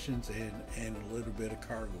box missions and a little bit of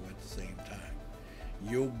cargo at the same time.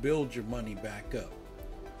 You'll build your money back up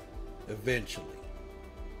eventually,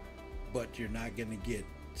 but you're not going to get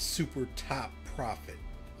super top profit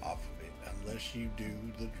off of it unless you do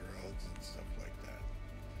the drugs and stuff like that.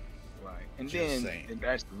 Right. And Just then saying.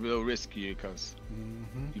 that's real risky because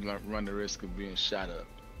you might run the risk of being shot up.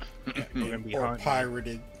 We're gonna be or hunting.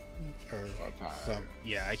 pirated or some,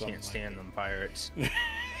 Yeah, I something can't stand them pirates.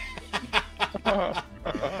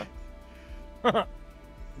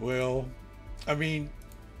 Well, I mean,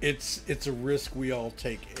 it's a risk we all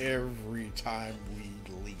take every time we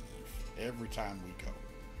leave, every time we go.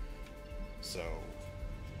 So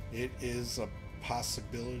it is a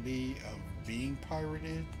possibility of being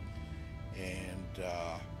pirated, and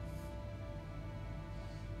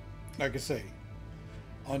like I say,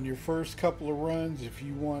 on your first couple of runs, if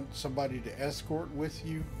you want somebody to escort with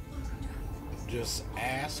you, just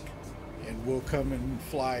ask and we'll come and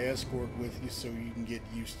fly escort with you so you can get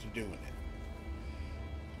used to doing it.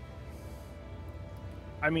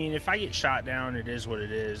 I mean, if I get shot down, it is what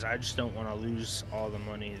it is. I just don't want to lose all the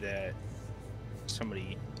money that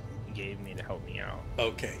somebody gave me to help me out.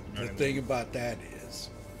 Okay. You know The what I thing mean? about that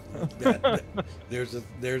is that there's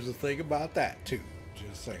a thing about that too.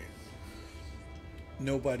 Just saying.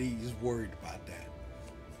 Nobody is worried about that.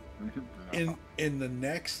 In the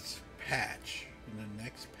next patch,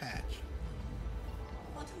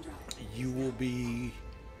 you will be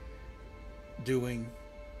doing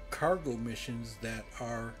cargo missions that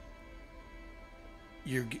are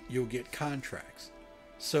you'll get contracts.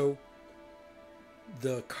 So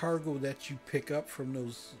the cargo that you pick up from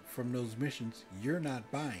those missions, you're not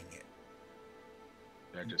buying it.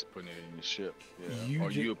 They're just putting it in the ship. Yeah. You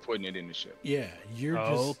you're putting it in the ship. Yeah, you're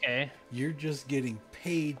okay. You're just getting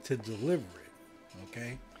paid to deliver it.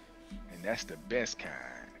 Okay? And that's the best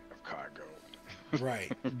kind of cargo.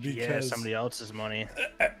 Right. Because Yeah, somebody else's money.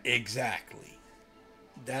 Exactly.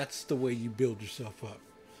 That's the way you build yourself up.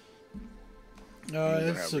 You're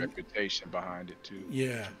gonna It's have reputation behind it too. yeah.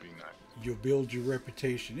 Which would be nice. You'll build your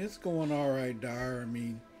reputation. It's going all right, Dar. I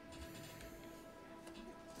mean,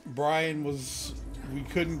 we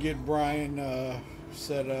couldn't get Brian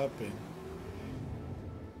set up, and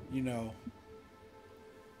you know,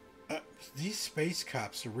 these space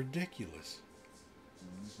cops are ridiculous.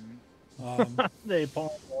 They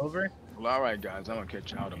pull over. Well, all right, guys. I'm gonna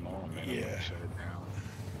catch y'all tomorrow, man. I'm Yeah. gonna shut it down.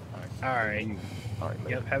 All right. All right. Later.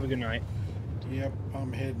 Yep. Have a good night. Yep,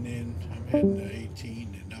 I'm heading in. I'm heading to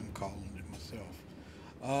 18, and I'm calling it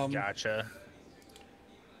myself. Gotcha.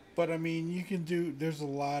 But I mean, you can do. There's a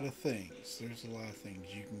lot of things. You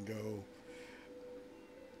can go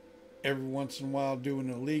every once in a while do an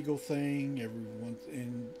illegal thing.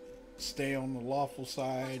 And stay on the lawful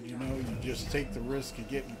side. You know, you just take the risk of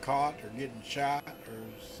getting caught or getting shot or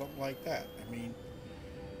something like that. I mean,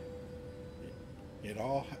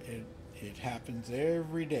 it happens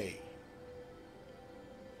every day.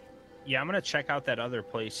 Yeah, I'm gonna check out that other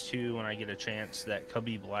place too when I get a chance, that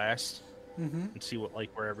Cubby Blast, and see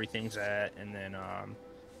where everything's at, and then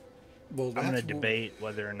Well, I'm gonna debate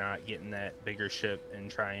whether or not getting that bigger ship and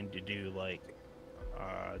trying to do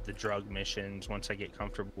the drug missions once I get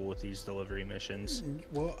comfortable with these delivery missions.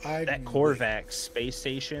 Well, that Korvax space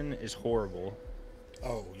station is horrible.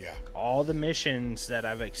 Oh yeah. All the missions that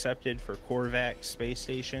I've accepted for Korvax space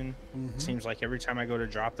station, seems like every time I go to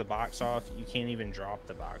drop the box off, you can't even drop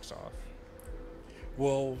the box off.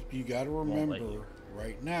 Well, you got to remember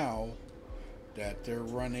right now that they're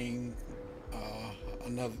running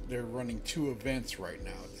they're running 2 events right now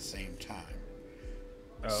at the same time.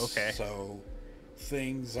 Oh, okay. So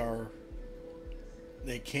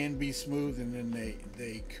they can be smooth, and then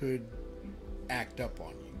they could act up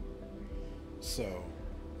on you. So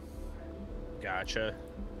gotcha.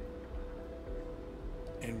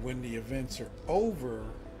 And when the events are over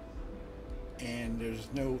and there's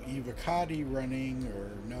no Evocati running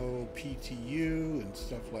or no PTU and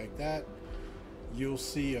stuff like that, you'll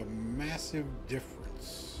see a massive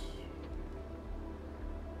difference.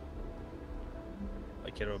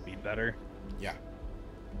 Like it'll be better? Yeah.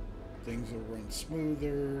 Things will run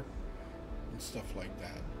smoother and stuff like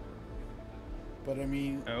that. But I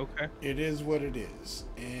mean, okay, it is what it is.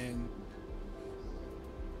 And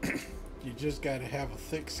you just got to have a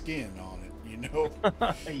thick skin on it, you know?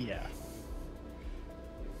 Yeah.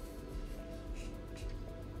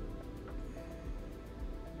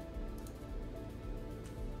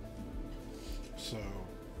 So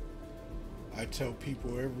I tell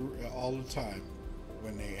people all the time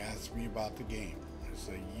when they ask me about the game, I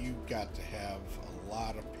say you got to have a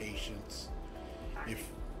lot of patience.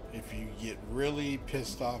 If you get really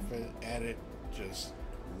pissed off at it, just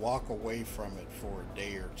walk away from it for a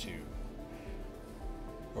day or two.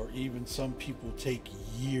 Or even some people take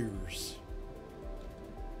years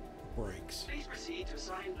breaks Please proceed to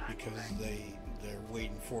assign because they're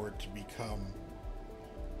waiting for it to become,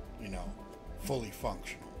 fully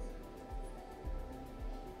functional.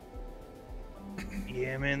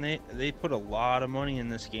 Yeah, man, they put a lot of money in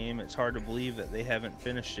this game. It's hard to believe that they haven't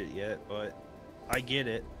finished it yet, but I get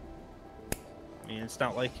it. I mean, it's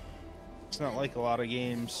not like a lot of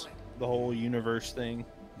games, the whole universe thing,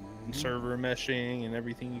 and server meshing and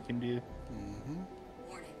everything you can do.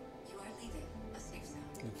 Warning, you are leaving a safe zone.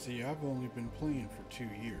 And see, I've only been playing for 2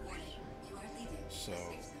 years, Warning, you are leaving so a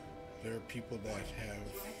safe zone. there are people that have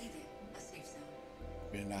You are leaving a safe zone.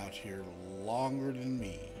 been out here longer than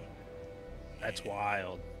me. That's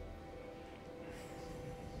wild.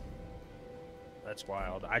 That's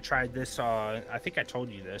wild. I tried this, I think I told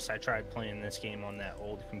you this. I tried playing this game on that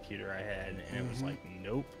old computer I had, and it was like,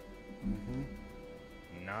 nope.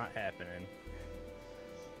 Not happening.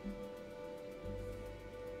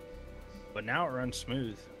 But now it runs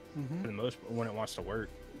smooth for the most when it wants to work.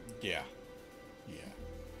 Yeah.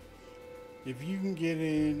 If you can get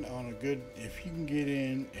in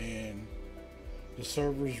and the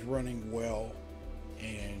server's running well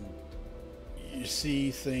and you see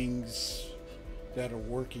things that are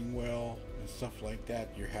working well and stuff like that,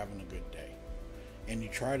 you're having a good day. And you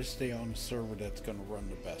try to stay on the server that's going to run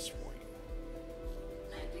the best for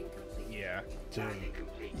you. Landing complete. Yeah. To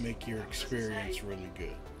make your experience really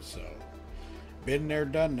good. So, been there,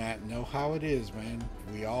 done that, know how it is, man.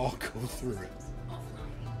 We all go through it.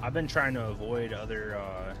 I've been trying to avoid other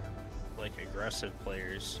aggressive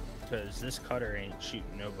players because this cutter ain't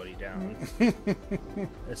shooting nobody down.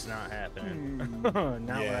 It's not happening. Not when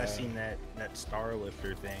I seen that star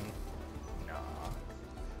lifter thing. Nah,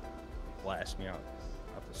 blast me out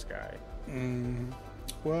the sky.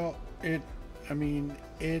 Well,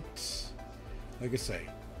 it's like I say,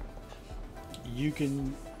 you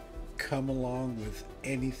can come along with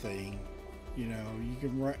anything. You know, you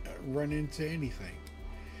can run into anything.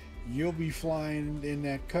 You'll be flying in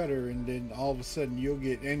that cutter, and then all of a sudden you'll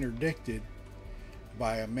get interdicted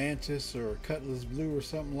by a mantis or a cutlass blue or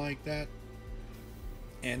something like that,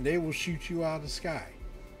 and they will shoot you out of the sky.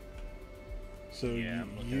 So yeah,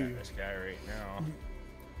 I'm looking at this guy right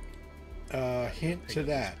now. Hint to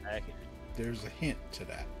that. There's a hint to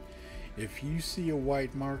that. If you see a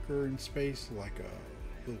white marker in space, like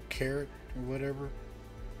a little carrot or whatever,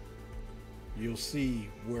 you'll see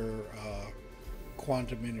where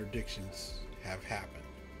quantum interdictions have happened.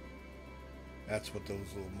 That's what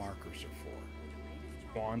those little markers are for.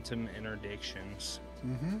 Quantum interdictions.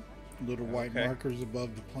 Mm-hmm. Little white markers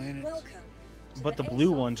above the planets. But the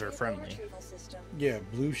blue ones are friendly. Yeah,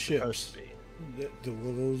 blue ships.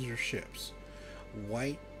 Those are ships.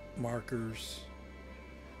 White markers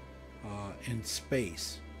in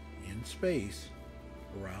space. In space,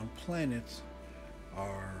 around planets,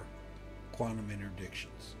 are quantum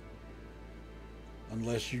interdictions.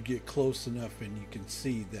 Unless you get close enough and you can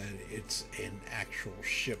see that it's an actual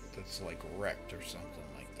ship that's like wrecked or something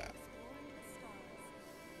like that.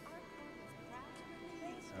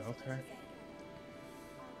 Okay.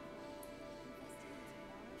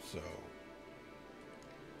 So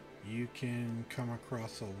you can come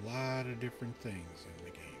across a lot of different things in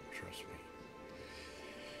the game, trust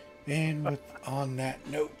me. And on that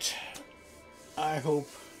note, I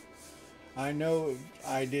know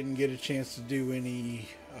I didn't get a chance to do any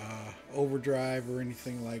Overdrive or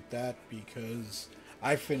anything like that because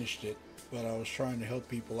I finished it, but I was trying to help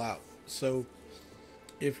people out. So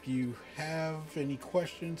if you have any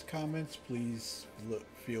questions, comments, please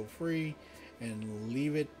feel free and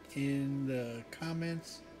leave it in the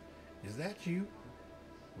comments. Is that you?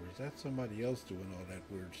 Or is that somebody else doing all that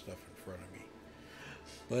weird stuff in front of me?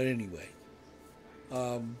 But anyway,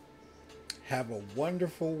 have a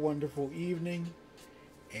wonderful, wonderful evening.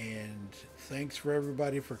 And thanks for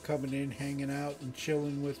everybody for coming in, hanging out, and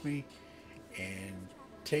chilling with me. And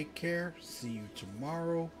take care. See you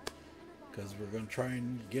tomorrow, because we're going to try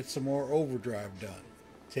and get some more Overdrive done.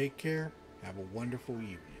 Take care. Have a wonderful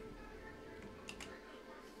evening.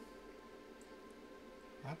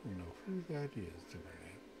 I don't know who that is doing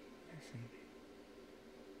that. Let's see.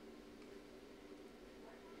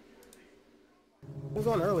 It was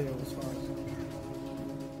on earlier, it was fine.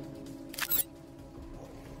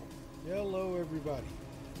 Hello, everybody,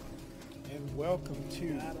 and welcome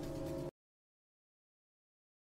to